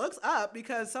she looks up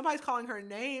because somebody's calling her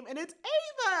name and it's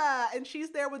Ava. And she's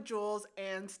there with Jules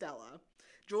and Stella.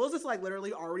 Jules is like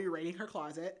literally already raiding her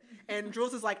closet. And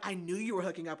Jules is like, I knew you were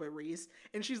hooking up with Reese.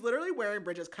 And she's literally wearing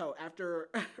Bridget's coat after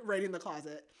raiding the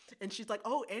closet. And she's like,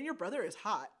 oh, and your brother is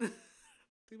hot.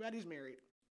 Too bad he's married.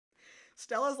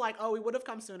 Stella's like, oh, we would have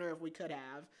come sooner if we could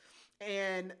have.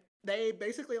 And they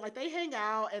basically, like, they hang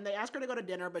out and they ask her to go to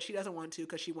dinner, but she doesn't want to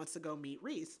because she wants to go meet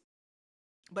Reese.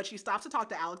 But she stops to talk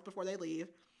to Alex before they leave.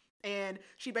 And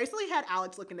she basically had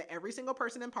Alex look into every single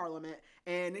person in Parliament,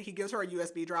 and he gives her a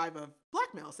USB drive of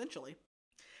blackmail, essentially.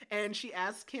 And she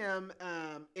asks him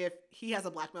if he has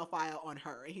a blackmail file on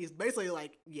her. And he's basically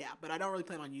like, yeah, but I don't really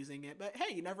plan on using it. But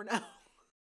hey, you never know.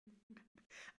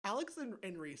 Alex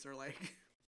and Reese are like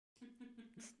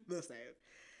the same.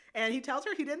 And he tells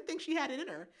her he didn't think she had it in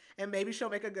her, and maybe she'll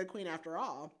make a good queen after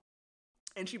all.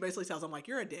 And she basically tells him, like,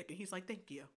 you're a dick. And he's like, thank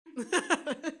you.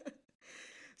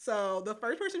 So the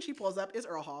first person she pulls up is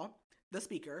Earl Hall, the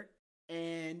speaker.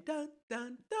 And dun,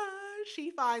 dun, dun, she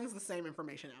finds the same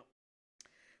information out.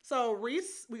 So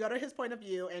Reese, we go to his point of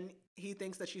view, and he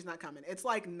thinks that she's not coming. It's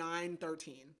like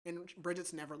 9:13, and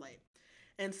Bridget's never late.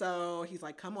 And so he's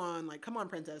like, come on,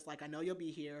 princess. Like, I know you'll be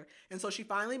here. And so she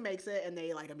finally makes it, and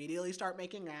they like immediately start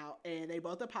making out, and they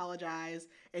both apologize.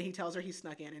 And he tells her he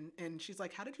snuck in, and she's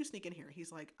like, how did you sneak in here?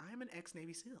 He's like, I'm an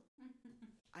ex-Navy SEAL.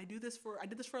 I did this for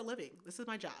a living. This is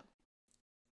my job.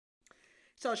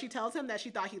 So she tells him that she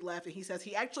thought he left, and he says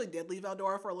he actually did leave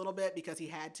Eldora for a little bit because he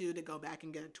had to go back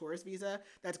and get a tourist visa.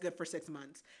 That's good for 6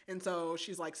 months. And so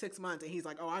she's like, 6 months, and he's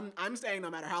like, oh, I'm staying no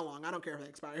matter how long. I don't care if it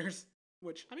expires.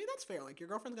 Which, I mean, that's fair. Like, your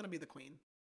girlfriend's going to be the queen.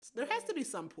 There has to be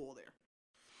some pool there.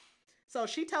 So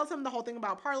she tells him the whole thing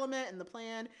about Parliament and the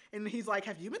plan. And he's like,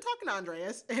 have you been talking to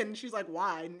Andreas? And she's like,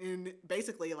 why? And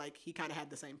basically, like, he kind of had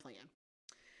the same plan.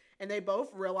 And they both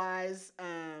realize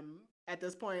at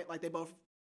this point, like, they both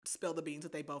spill the beans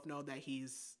that they both know that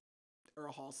he's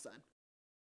Earl Hall's son.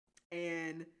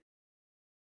 And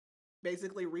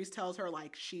basically, Reese tells her,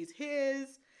 like, she's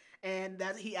his. And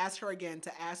that he asks her again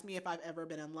to ask me if I've ever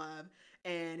been in love.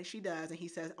 And she does. And he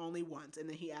says only once. And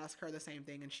then he asks her the same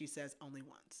thing. And she says only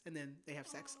once. And then they have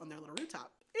sex on their little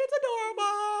rooftop. It's adorable.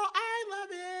 I love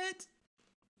it.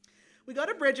 We go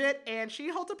to Bridget, and she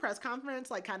holds a press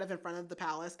conference, like, kind of in front of the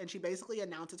palace. And she basically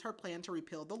announces her plan to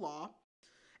repeal the law.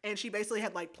 And she basically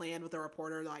had, like, planned with a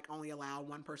reporter to, like, only allow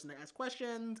one person to ask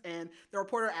questions. And the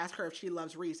reporter asked her if she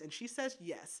loves Reese, and she says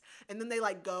yes. And then they,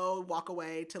 like, walk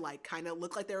away to, like, kind of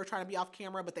look like they were trying to be off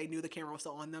camera, but they knew the camera was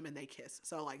still on them, and they kiss.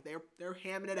 So, like, they're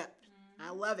hamming it up. Mm-hmm.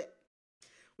 I love it.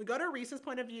 We go to Reese's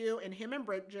point of view, and him and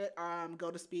Bridget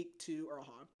go to speak to Earl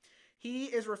Hall. He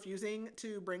is refusing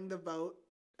to bring the vote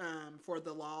for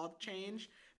the law change,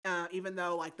 even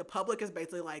though, like, the public is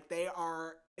basically, like, they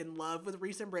are in love with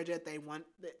Reese and Bridget. They want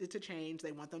it to change.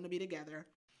 They want them to be together.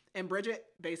 And Bridget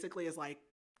basically is like,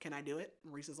 can I do it?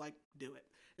 And Reese is like, do it.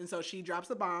 And so she drops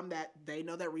the bomb that they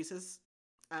know that Reese is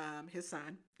his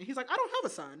son. And he's like, I don't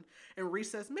have a son. And Reese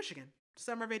says, Michigan,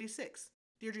 summer of '86,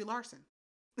 Deirdre Larson.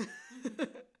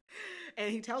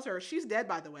 And he tells her, she's dead,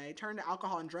 by the way, turned to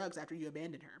alcohol and drugs after you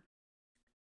abandoned her.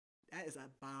 That is a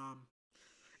bomb.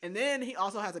 And then he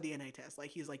also has a DNA test.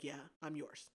 Like, he's like, yeah, I'm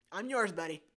yours. I'm yours,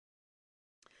 buddy.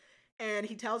 And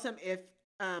he tells him if,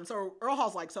 so Earl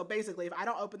Hall's like, so basically, if I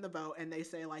don't open the vote and they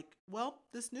say, like, well,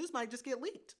 this news might just get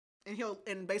leaked.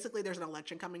 And basically there's an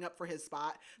election coming up for his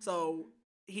spot. So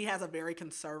he has a very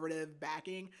conservative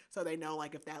backing. So they know,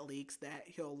 like, if that leaks, that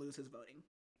he'll lose his voting.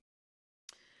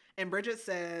 And Bridget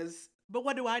says, but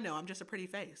what do I know? I'm just a pretty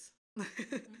face.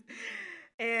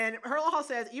 And Earl Hall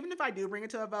says, even if I do bring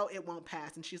it to a vote, it won't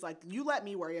pass. And she's like, you let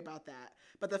me worry about that.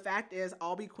 But the fact is,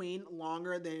 I'll be queen long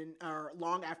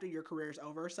after your career is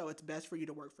over. So it's best for you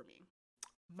to work for me.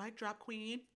 Mic drop,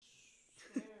 queen.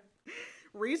 Sure.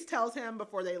 Reese tells him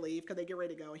before they leave, because they get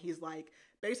ready to go, and he's like,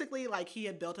 basically, like, he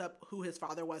had built up who his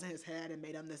father was in his head and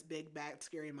made him this big, bad,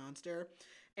 scary monster.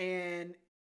 And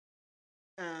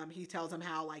he tells him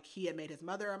how, like, he had made his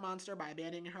mother a monster by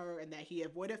abandoning her, and that he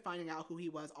avoided finding out who he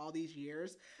was all these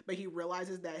years. But he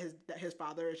realizes that his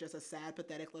father is just a sad,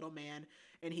 pathetic little man,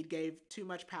 and he gave too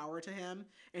much power to him,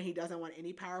 and he doesn't want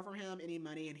any power from him, any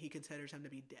money, and he considers him to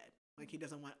be dead. Like, he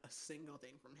doesn't want a single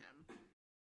thing from him.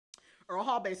 Earl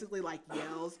Hall basically, like,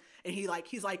 yells, and he's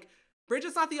like,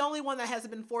 Bridget's not the only one that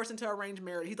hasn't been forced into arranged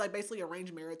marriage. He's like, basically,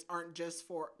 arranged marriages aren't just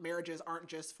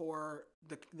for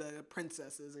the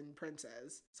princesses and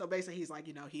princes. So basically, he's like,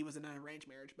 he was in an arranged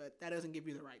marriage, but that doesn't give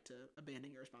you the right to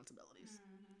abandon your responsibilities.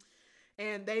 Mm-hmm.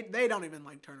 And they don't even,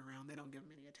 like, turn around. They don't give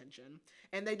him any attention.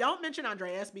 And they don't mention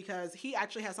Andreas because he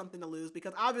actually has something to lose,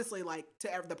 because obviously, like, to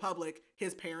the public,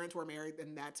 his parents were married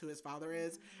and that's who his father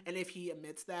is. Mm-hmm. And if he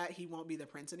admits that, he won't be the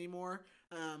prince anymore.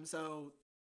 So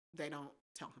they don't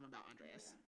tell him about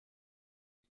Andreas.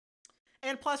 Yeah.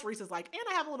 And plus, Reese is like, and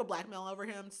I have a little blackmail over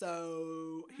him,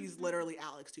 so he's literally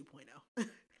Alex 2.0.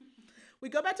 We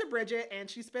go back to Bridget, and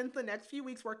she spends the next few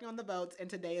weeks working on the votes, and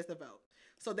today is the vote.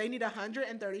 So they need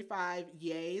 135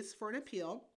 yays for an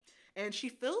appeal, and she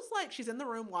feels like she's in the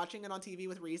room watching it on TV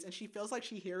with Reese, and she feels like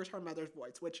she hears her mother's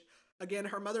voice, which, again,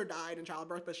 her mother died in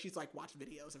childbirth, but she's, like, watched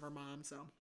videos of her mom, so...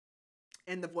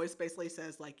 And the voice basically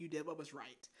says, like, you did what was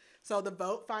right. So the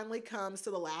vote finally comes to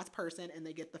the last person, and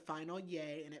they get the final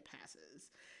yay, and it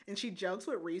passes. And she jokes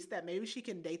with Reese that maybe she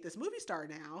can date this movie star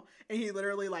now. And he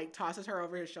literally, like, tosses her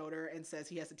over his shoulder and says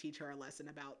he has to teach her a lesson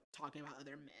about talking about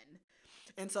other men.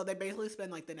 And so they basically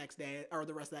spend, like, the next day, or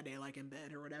the rest of that day, like, in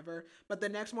bed or whatever. But the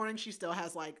next morning, she still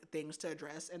has, like, things to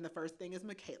address. And the first thing is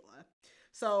Michaela.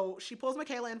 So she pulls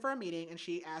Michaela in for a meeting, and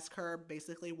she asks her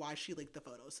basically why she leaked the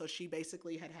photos. So she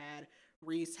basically had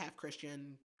Reese, half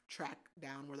Christian, track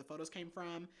down where the photos came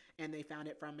from, and they found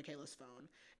it from Michaela's phone.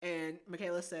 And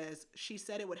Michaela says, she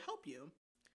said it would help you.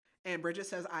 And Bridget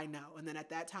says, I know. And then at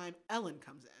that time, Ellen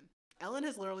comes in. Ellen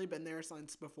has literally been there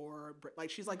since before, like,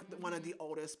 she's like one of the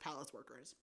oldest palace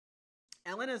workers.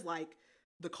 Ellen is like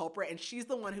the culprit, and she's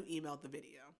the one who emailed the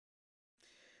video.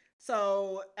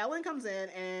 So Ellen comes in,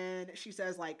 and she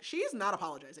says, like, she's not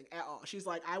apologizing at all. She's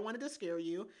like, I wanted to scare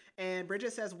you. And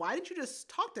Bridget says, why didn't you just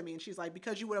talk to me? And she's like,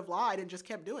 because you would have lied and just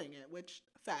kept doing it, which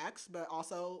facts, but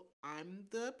also I'm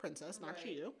the princess, not right.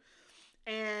 You.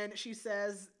 And she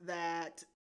says that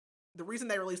the reason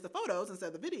they released the photos instead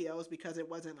of the video is because it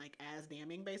wasn't, like, as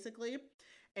damning, basically.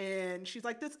 And she's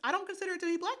like, I don't consider it to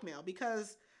be blackmail,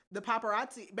 because the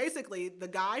paparazzi, basically, the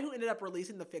guy who ended up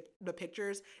releasing the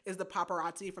pictures is the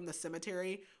paparazzi from the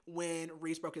cemetery when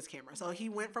Reese broke his camera. So he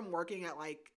went from working at,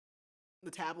 like,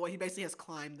 the tabloid, he basically has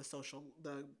climbed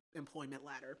the employment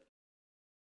ladder.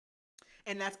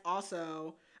 And that's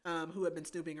also who had been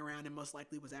snooping around and most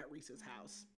likely was at Reese's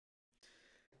house.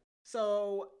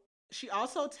 So she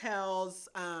also tells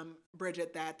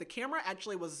Bridget that the camera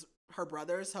actually was her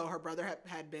brother's. So her brother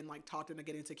had been, like, talked into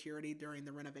getting security during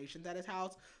the renovations at his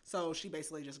house. So she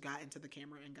basically just got into the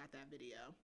camera and got that video.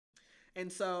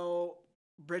 And so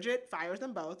Bridget fires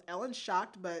them both. Ellen's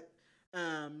shocked, but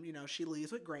she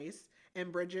leaves with Grace.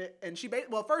 And Bridget, and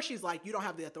first she's like, you don't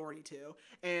have the authority to.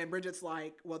 And Bridget's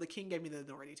like, well, the king gave me the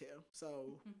authority to.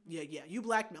 So yeah, you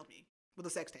blackmailed me with a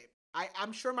sex tape.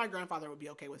 I'm sure my grandfather would be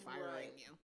okay with firing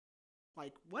you.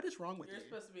 Like, what is wrong with you? You're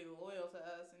supposed to be loyal to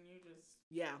us, and you just...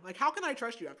 Yeah, like, how can I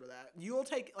trust you after that?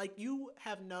 You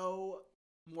have no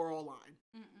moral line.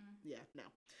 Mm-mm. Yeah, no.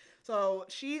 So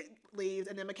she leaves,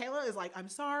 and then Michaela is like, I'm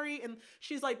sorry. And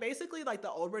she's like, basically, like, the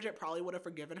old Bridget probably would have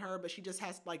forgiven her, but she just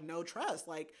has, like, no trust.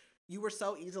 Like, you were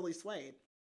so easily swayed.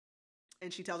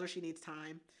 And she tells her she needs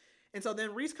time. And so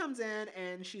then Reese comes in,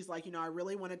 and she's like, I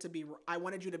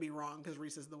wanted you to be wrong, because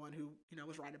Reese is the one who,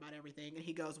 was right about everything. And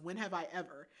he goes, when have I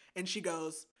ever? And she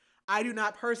goes, I do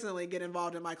not personally get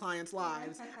involved in my clients'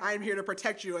 lives. I am here to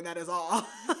protect you, and that is all.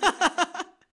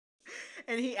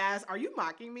 And he asks, are you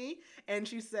mocking me? And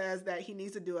she says that he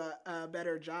needs to do a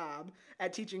better job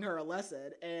at teaching her a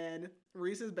lesson. And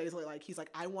Reese is basically like, he's like,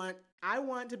 I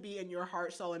want to be in your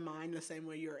heart, soul, and mind the same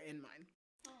way you're in mine.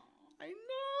 Aww. I know.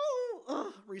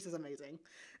 Ugh, Reese is amazing.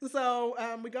 So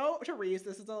we go to Reese.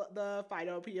 This is the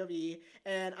Fido POV.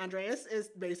 And Andreas is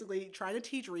basically trying to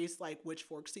teach Reese, like, which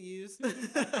forks to use.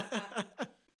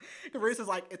 Reese is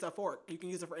like, it's a fork. You can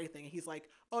use it for anything. And he's like,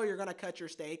 oh, you're going to cut your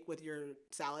steak with your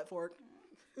salad fork?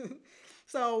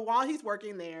 So while he's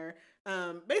working there,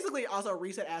 basically also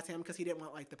Reese had asked him, because he didn't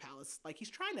want, like, the palace, like, he's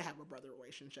trying to have a brother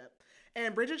relationship.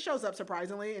 And Bridget shows up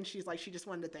surprisingly, and she's like, she just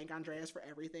wanted to thank Andreas for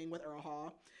everything with Earl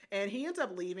Hall. And he ends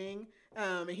up leaving,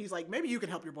 and he's like, maybe you can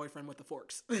help your boyfriend with the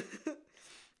forks.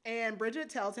 And Bridget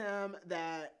tells him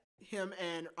that him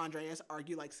and Andreas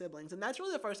argue like siblings. And that's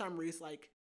really the first time Reese like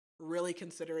really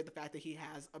considered the fact that he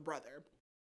has a brother.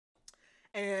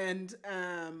 And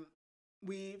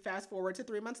we fast forward to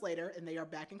 3 months later, and they are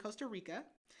back in Costa Rica.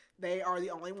 They are the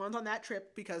only ones on that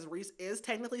trip because Reese is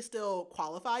technically still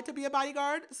qualified to be a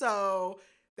bodyguard, so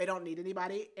they don't need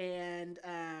anybody. And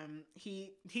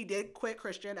he did quit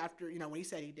Christian after, when he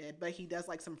said he did, but he does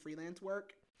like some freelance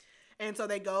work. And so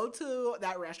they go to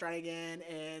that restaurant again,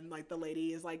 and like the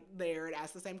lady is like there and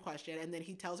asks the same question, and then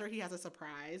he tells her he has a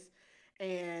surprise,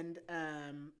 and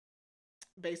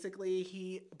basically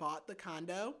he bought the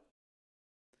condo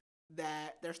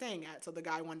that they're staying at. So the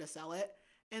guy wanted to sell it,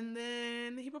 and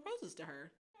then he proposes to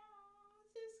her.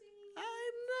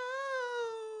 I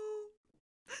know.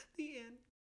 The end.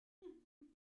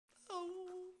 Oh,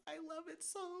 I love it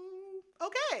so.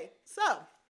 Okay, so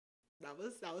that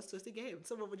was Twisted Game.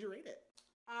 So what would you rate it?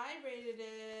 I rated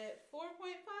it 4.5,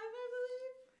 I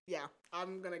believe. Yeah,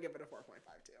 I'm gonna give it a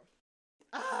 4.5 too.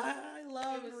 I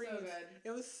love Reese.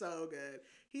 It was so good. It was so good.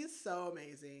 He's so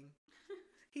amazing.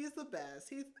 He's the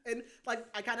best. And like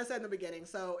I kind of said in the beginning,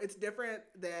 so it's different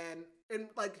than, and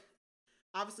like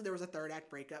obviously there was a third act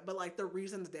breakup, but like the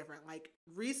reason's different. Like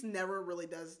Reese never really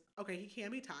does. Okay, he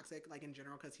can be toxic like in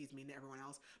general because he's mean to everyone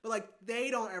else, but like they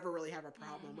don't ever really have a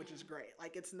problem, which is great.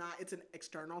 Like it's an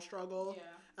external struggle.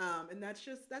 Yeah. And that's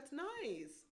nice.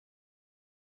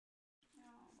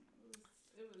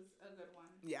 It was a good one.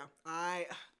 Yeah,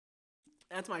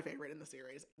 that's my favorite in the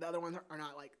series. The other ones are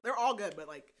not like, they're all good, but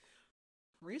like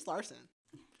Reese Larson.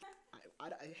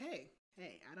 Hey,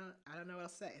 I don't know what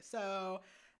else to say. So,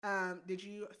 did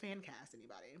you fan cast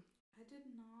anybody? I did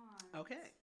not.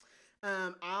 Okay.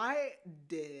 I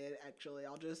did actually.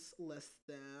 I'll just list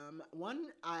them.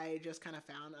 One I just kind of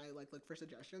found. I like looked for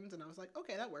suggestions, and I was like,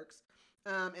 okay, that works.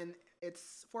 And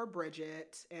it's for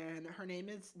Bridget, and her name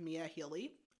is Mia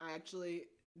Healy. I actually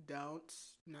don't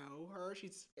know her.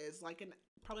 Is like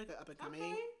probably like an up and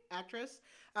coming actress.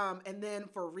 And then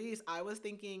for Reese, I was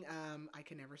thinking, I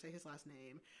can never say his last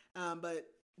name, but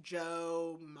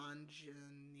Joe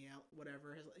Manganiello,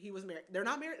 whatever. He was married. They're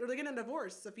not married. They're getting a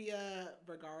divorce. Sofia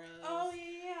Vergara's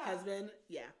husband.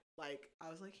 Yeah. Like, I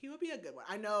was like, he would be a good one.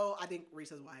 I think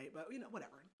Reese is white, but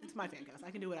whatever. It's my fan cast.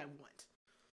 I can do what I want.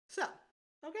 So,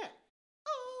 okay.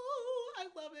 Oh, I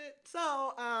love it.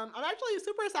 So, I'm actually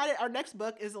super excited. Our next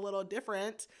book is a little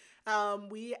different.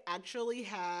 We actually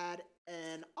had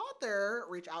an author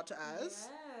reach out to us.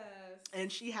 Yes.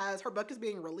 And her book is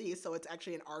being released, so it's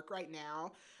actually an arc right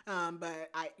now.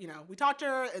 But we talked to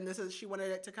her, and she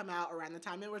wanted it to come out around the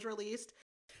time it was released.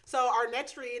 So our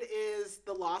next read is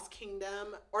The Lost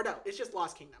Kingdom, or no, it's just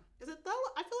Lost Kingdom. Is it though?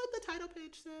 I feel like the title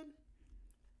page said.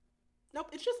 Nope,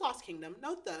 it's just Lost Kingdom.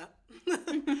 No the.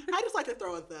 I just like to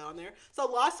throw a the on there. So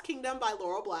Lost Kingdom by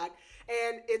Laurel Black,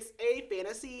 and it's a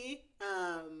fantasy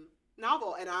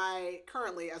novel, and I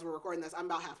currently, as we're recording this, I'm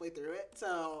about halfway through it.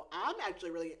 So I'm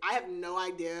actually I have no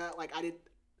idea. Like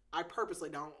I purposely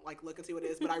don't like look and see what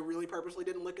it is, but I really purposely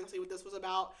didn't look and see what this was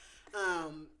about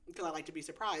because I like to be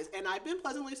surprised, and I've been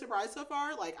pleasantly surprised so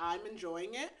far. Like I'm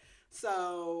enjoying it.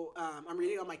 So I'm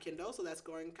reading on my Kindle, so that's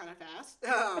going kind of fast.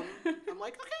 I'm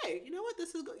like, okay, you know what?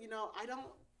 This is I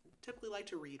don't typically like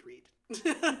to read.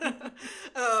 But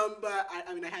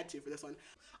I had to for this one.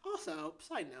 Also,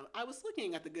 side note, I was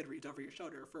looking at the Goodreads over your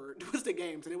shoulder for Twisted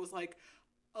Games, and it was like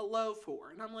a low 4.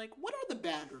 And I'm like, what are the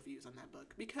bad reviews on that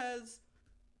book? Because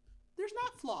there's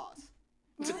not flaws.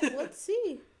 Well, let's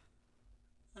see.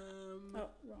 Wrong.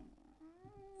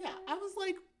 Yeah, I was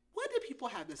like, what do people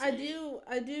have to say? I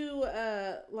do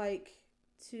like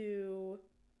to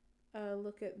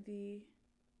look at the...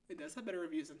 It does have better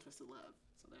reviews than Twisted Love,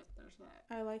 so there's that.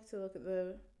 I like to look at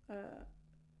the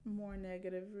more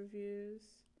negative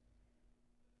reviews.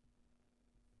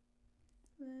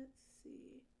 Let's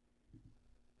see.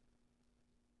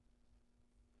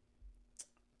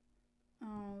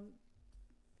 Oh,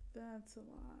 that's a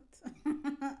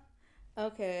lot.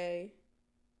 Okay.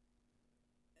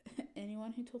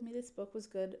 Anyone who told me this book was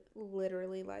good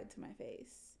literally lied to my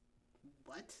face.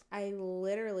 What? I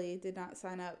literally did not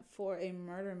sign up for a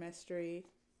murder mystery.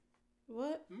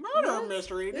 What?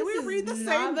 Mystery? Did we read the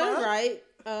same book? Right.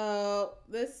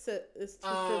 This is Twisted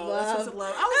Love. Twisted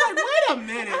Love. I was like, wait a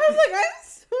minute. I was like, I'm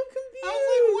so confused. I was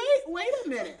like, wait a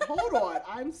minute. Hold on.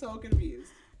 I'm so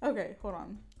confused. Okay, hold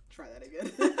on. Try that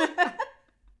again.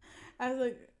 I was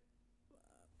like,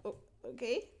 oh,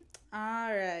 okay.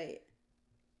 All right.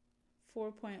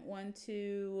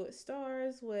 4.12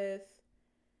 stars with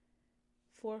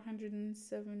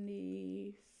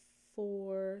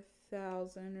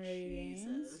 474,000 ratings.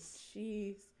 Jesus.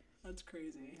 Jeez. That's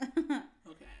crazy.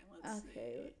 Okay, let's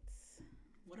see.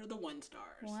 What are the 1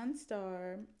 stars? 1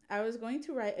 star. I was going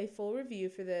to write a full review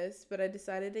for this, but I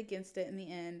decided against it in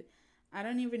the end. I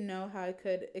don't even know how I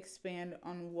could expand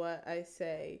on what I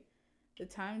say. The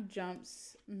time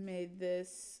jumps made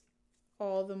this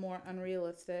all the more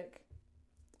unrealistic.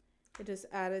 It just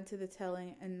added to the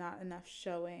telling and not enough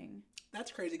showing.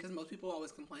 That's crazy because most people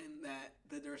always complain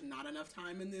that there's not enough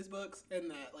time in these books and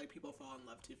that like people fall in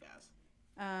love too fast.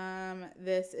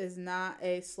 This is not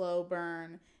a slow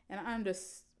burn, and I'm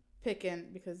just picking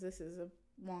because this is a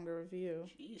longer review.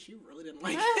 Gee, she really didn't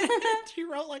like it. She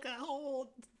wrote like a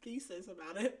whole thesis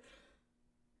about it.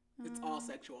 It's all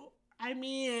sexual. I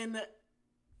mean,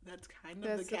 that's kind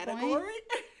of the category.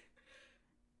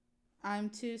 I'm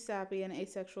too sappy and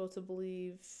asexual to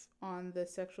believe on the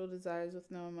sexual desires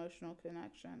with no emotional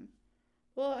connection.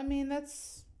 Well, I mean,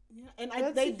 that's... Yeah,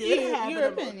 and they did have your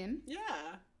opinion. Yeah.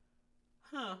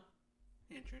 Huh.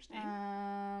 Interesting.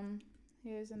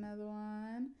 Here's another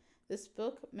one. This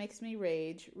book makes me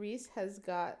rage. Reese has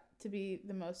got to be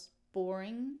the most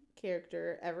boring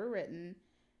character ever written.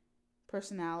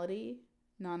 Personality,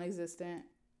 non-existent,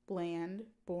 bland,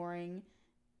 boring,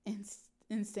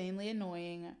 insanely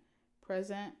annoying,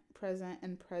 present,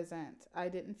 and present. I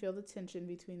didn't feel the tension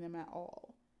between them at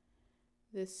all.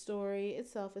 This story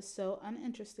itself is so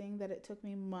uninteresting that it took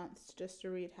me months just to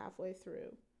read halfway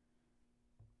through.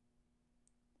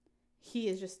 He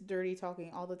is just dirty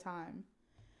talking all the time.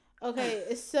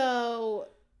 Okay, so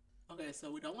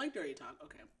we don't like dirty talk.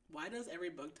 Okay. Why does every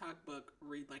book talk book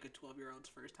read like a 12-year-old's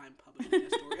first time publishing a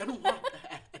story on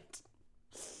Wattpad?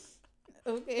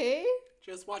 Okay.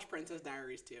 Just watch Princess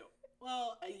Diaries too.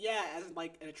 Well, yeah, as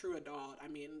like a true adult, I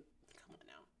mean, come on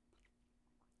now.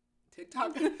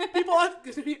 TikTok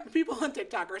people on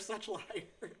TikTok are such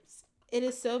liars. It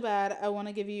is so bad. I want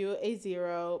to give you a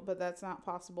 0, but that's not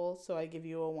possible, so I give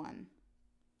you a 1.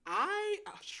 I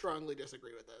strongly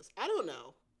disagree with this. I don't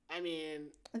know. I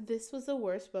mean, this was the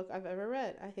worst book I've ever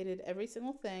read. I hated every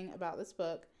single thing about this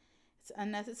book. It's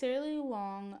unnecessarily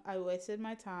long. I wasted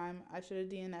my time. I should have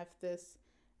DNF'd this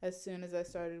as soon as I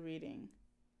started reading.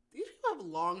 These people have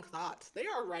long thoughts. They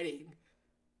are writing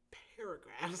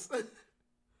paragraphs.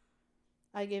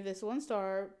 I gave this 1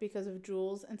 star because of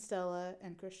Jules and Stella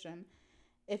and Christian.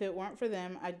 If it weren't for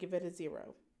them, I'd give it a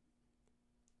 0.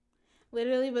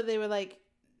 Literally, but they were like,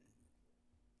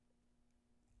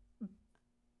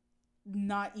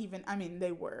 not even, I mean,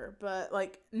 they were, but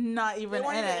like, not even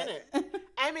in it.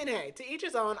 I mean, hey, to each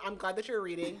his own. I'm glad that you're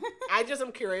reading. I just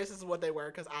am curious as to what they were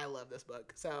because I love this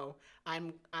book. So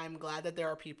I'm glad that there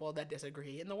are people that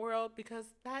disagree in the world because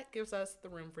that gives us the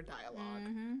room for dialogue.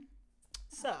 Mm-hmm.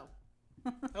 So,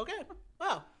 okay.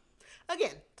 Well,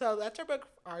 again, so that's our book.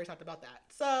 I already talked about that.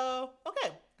 So,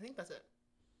 okay. I think that's it.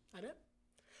 That it?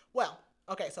 Well,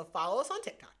 okay. So follow us on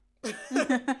TikTok.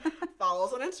 Follow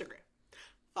us on Instagram.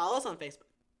 Follow us on Facebook.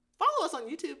 Follow us on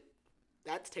YouTube.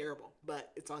 That's terrible,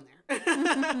 but it's on there.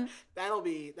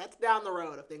 That's down the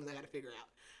road of things I got to figure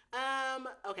out.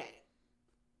 Okay.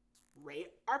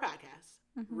 Rate our podcast.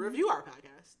 Mm-hmm. Review our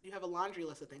podcast. You have a laundry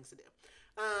list of things to do.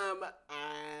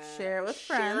 Share it with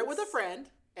friends. Share it with a friend,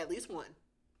 at least one.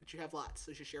 But you have lots,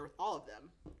 so you should share with all of them.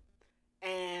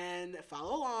 And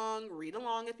follow along, read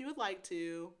along if you would like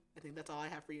to. I think that's all I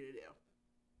have for you to do.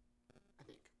 I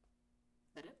think.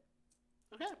 Is that it?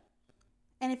 Okay.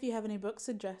 And if you have any book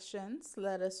suggestions,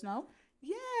 let us know.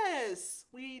 Yes.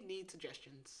 We need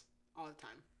suggestions all the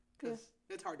time because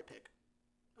it's hard to pick.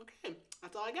 Okay.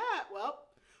 That's all I got. Well,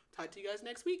 talk to you guys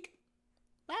next week.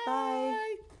 Bye.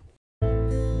 Bye.